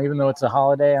 And, even though it's a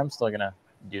holiday, I'm still gonna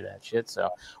do that shit. So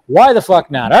why the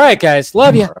fuck not? All right, guys,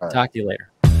 love you. Talk to you later.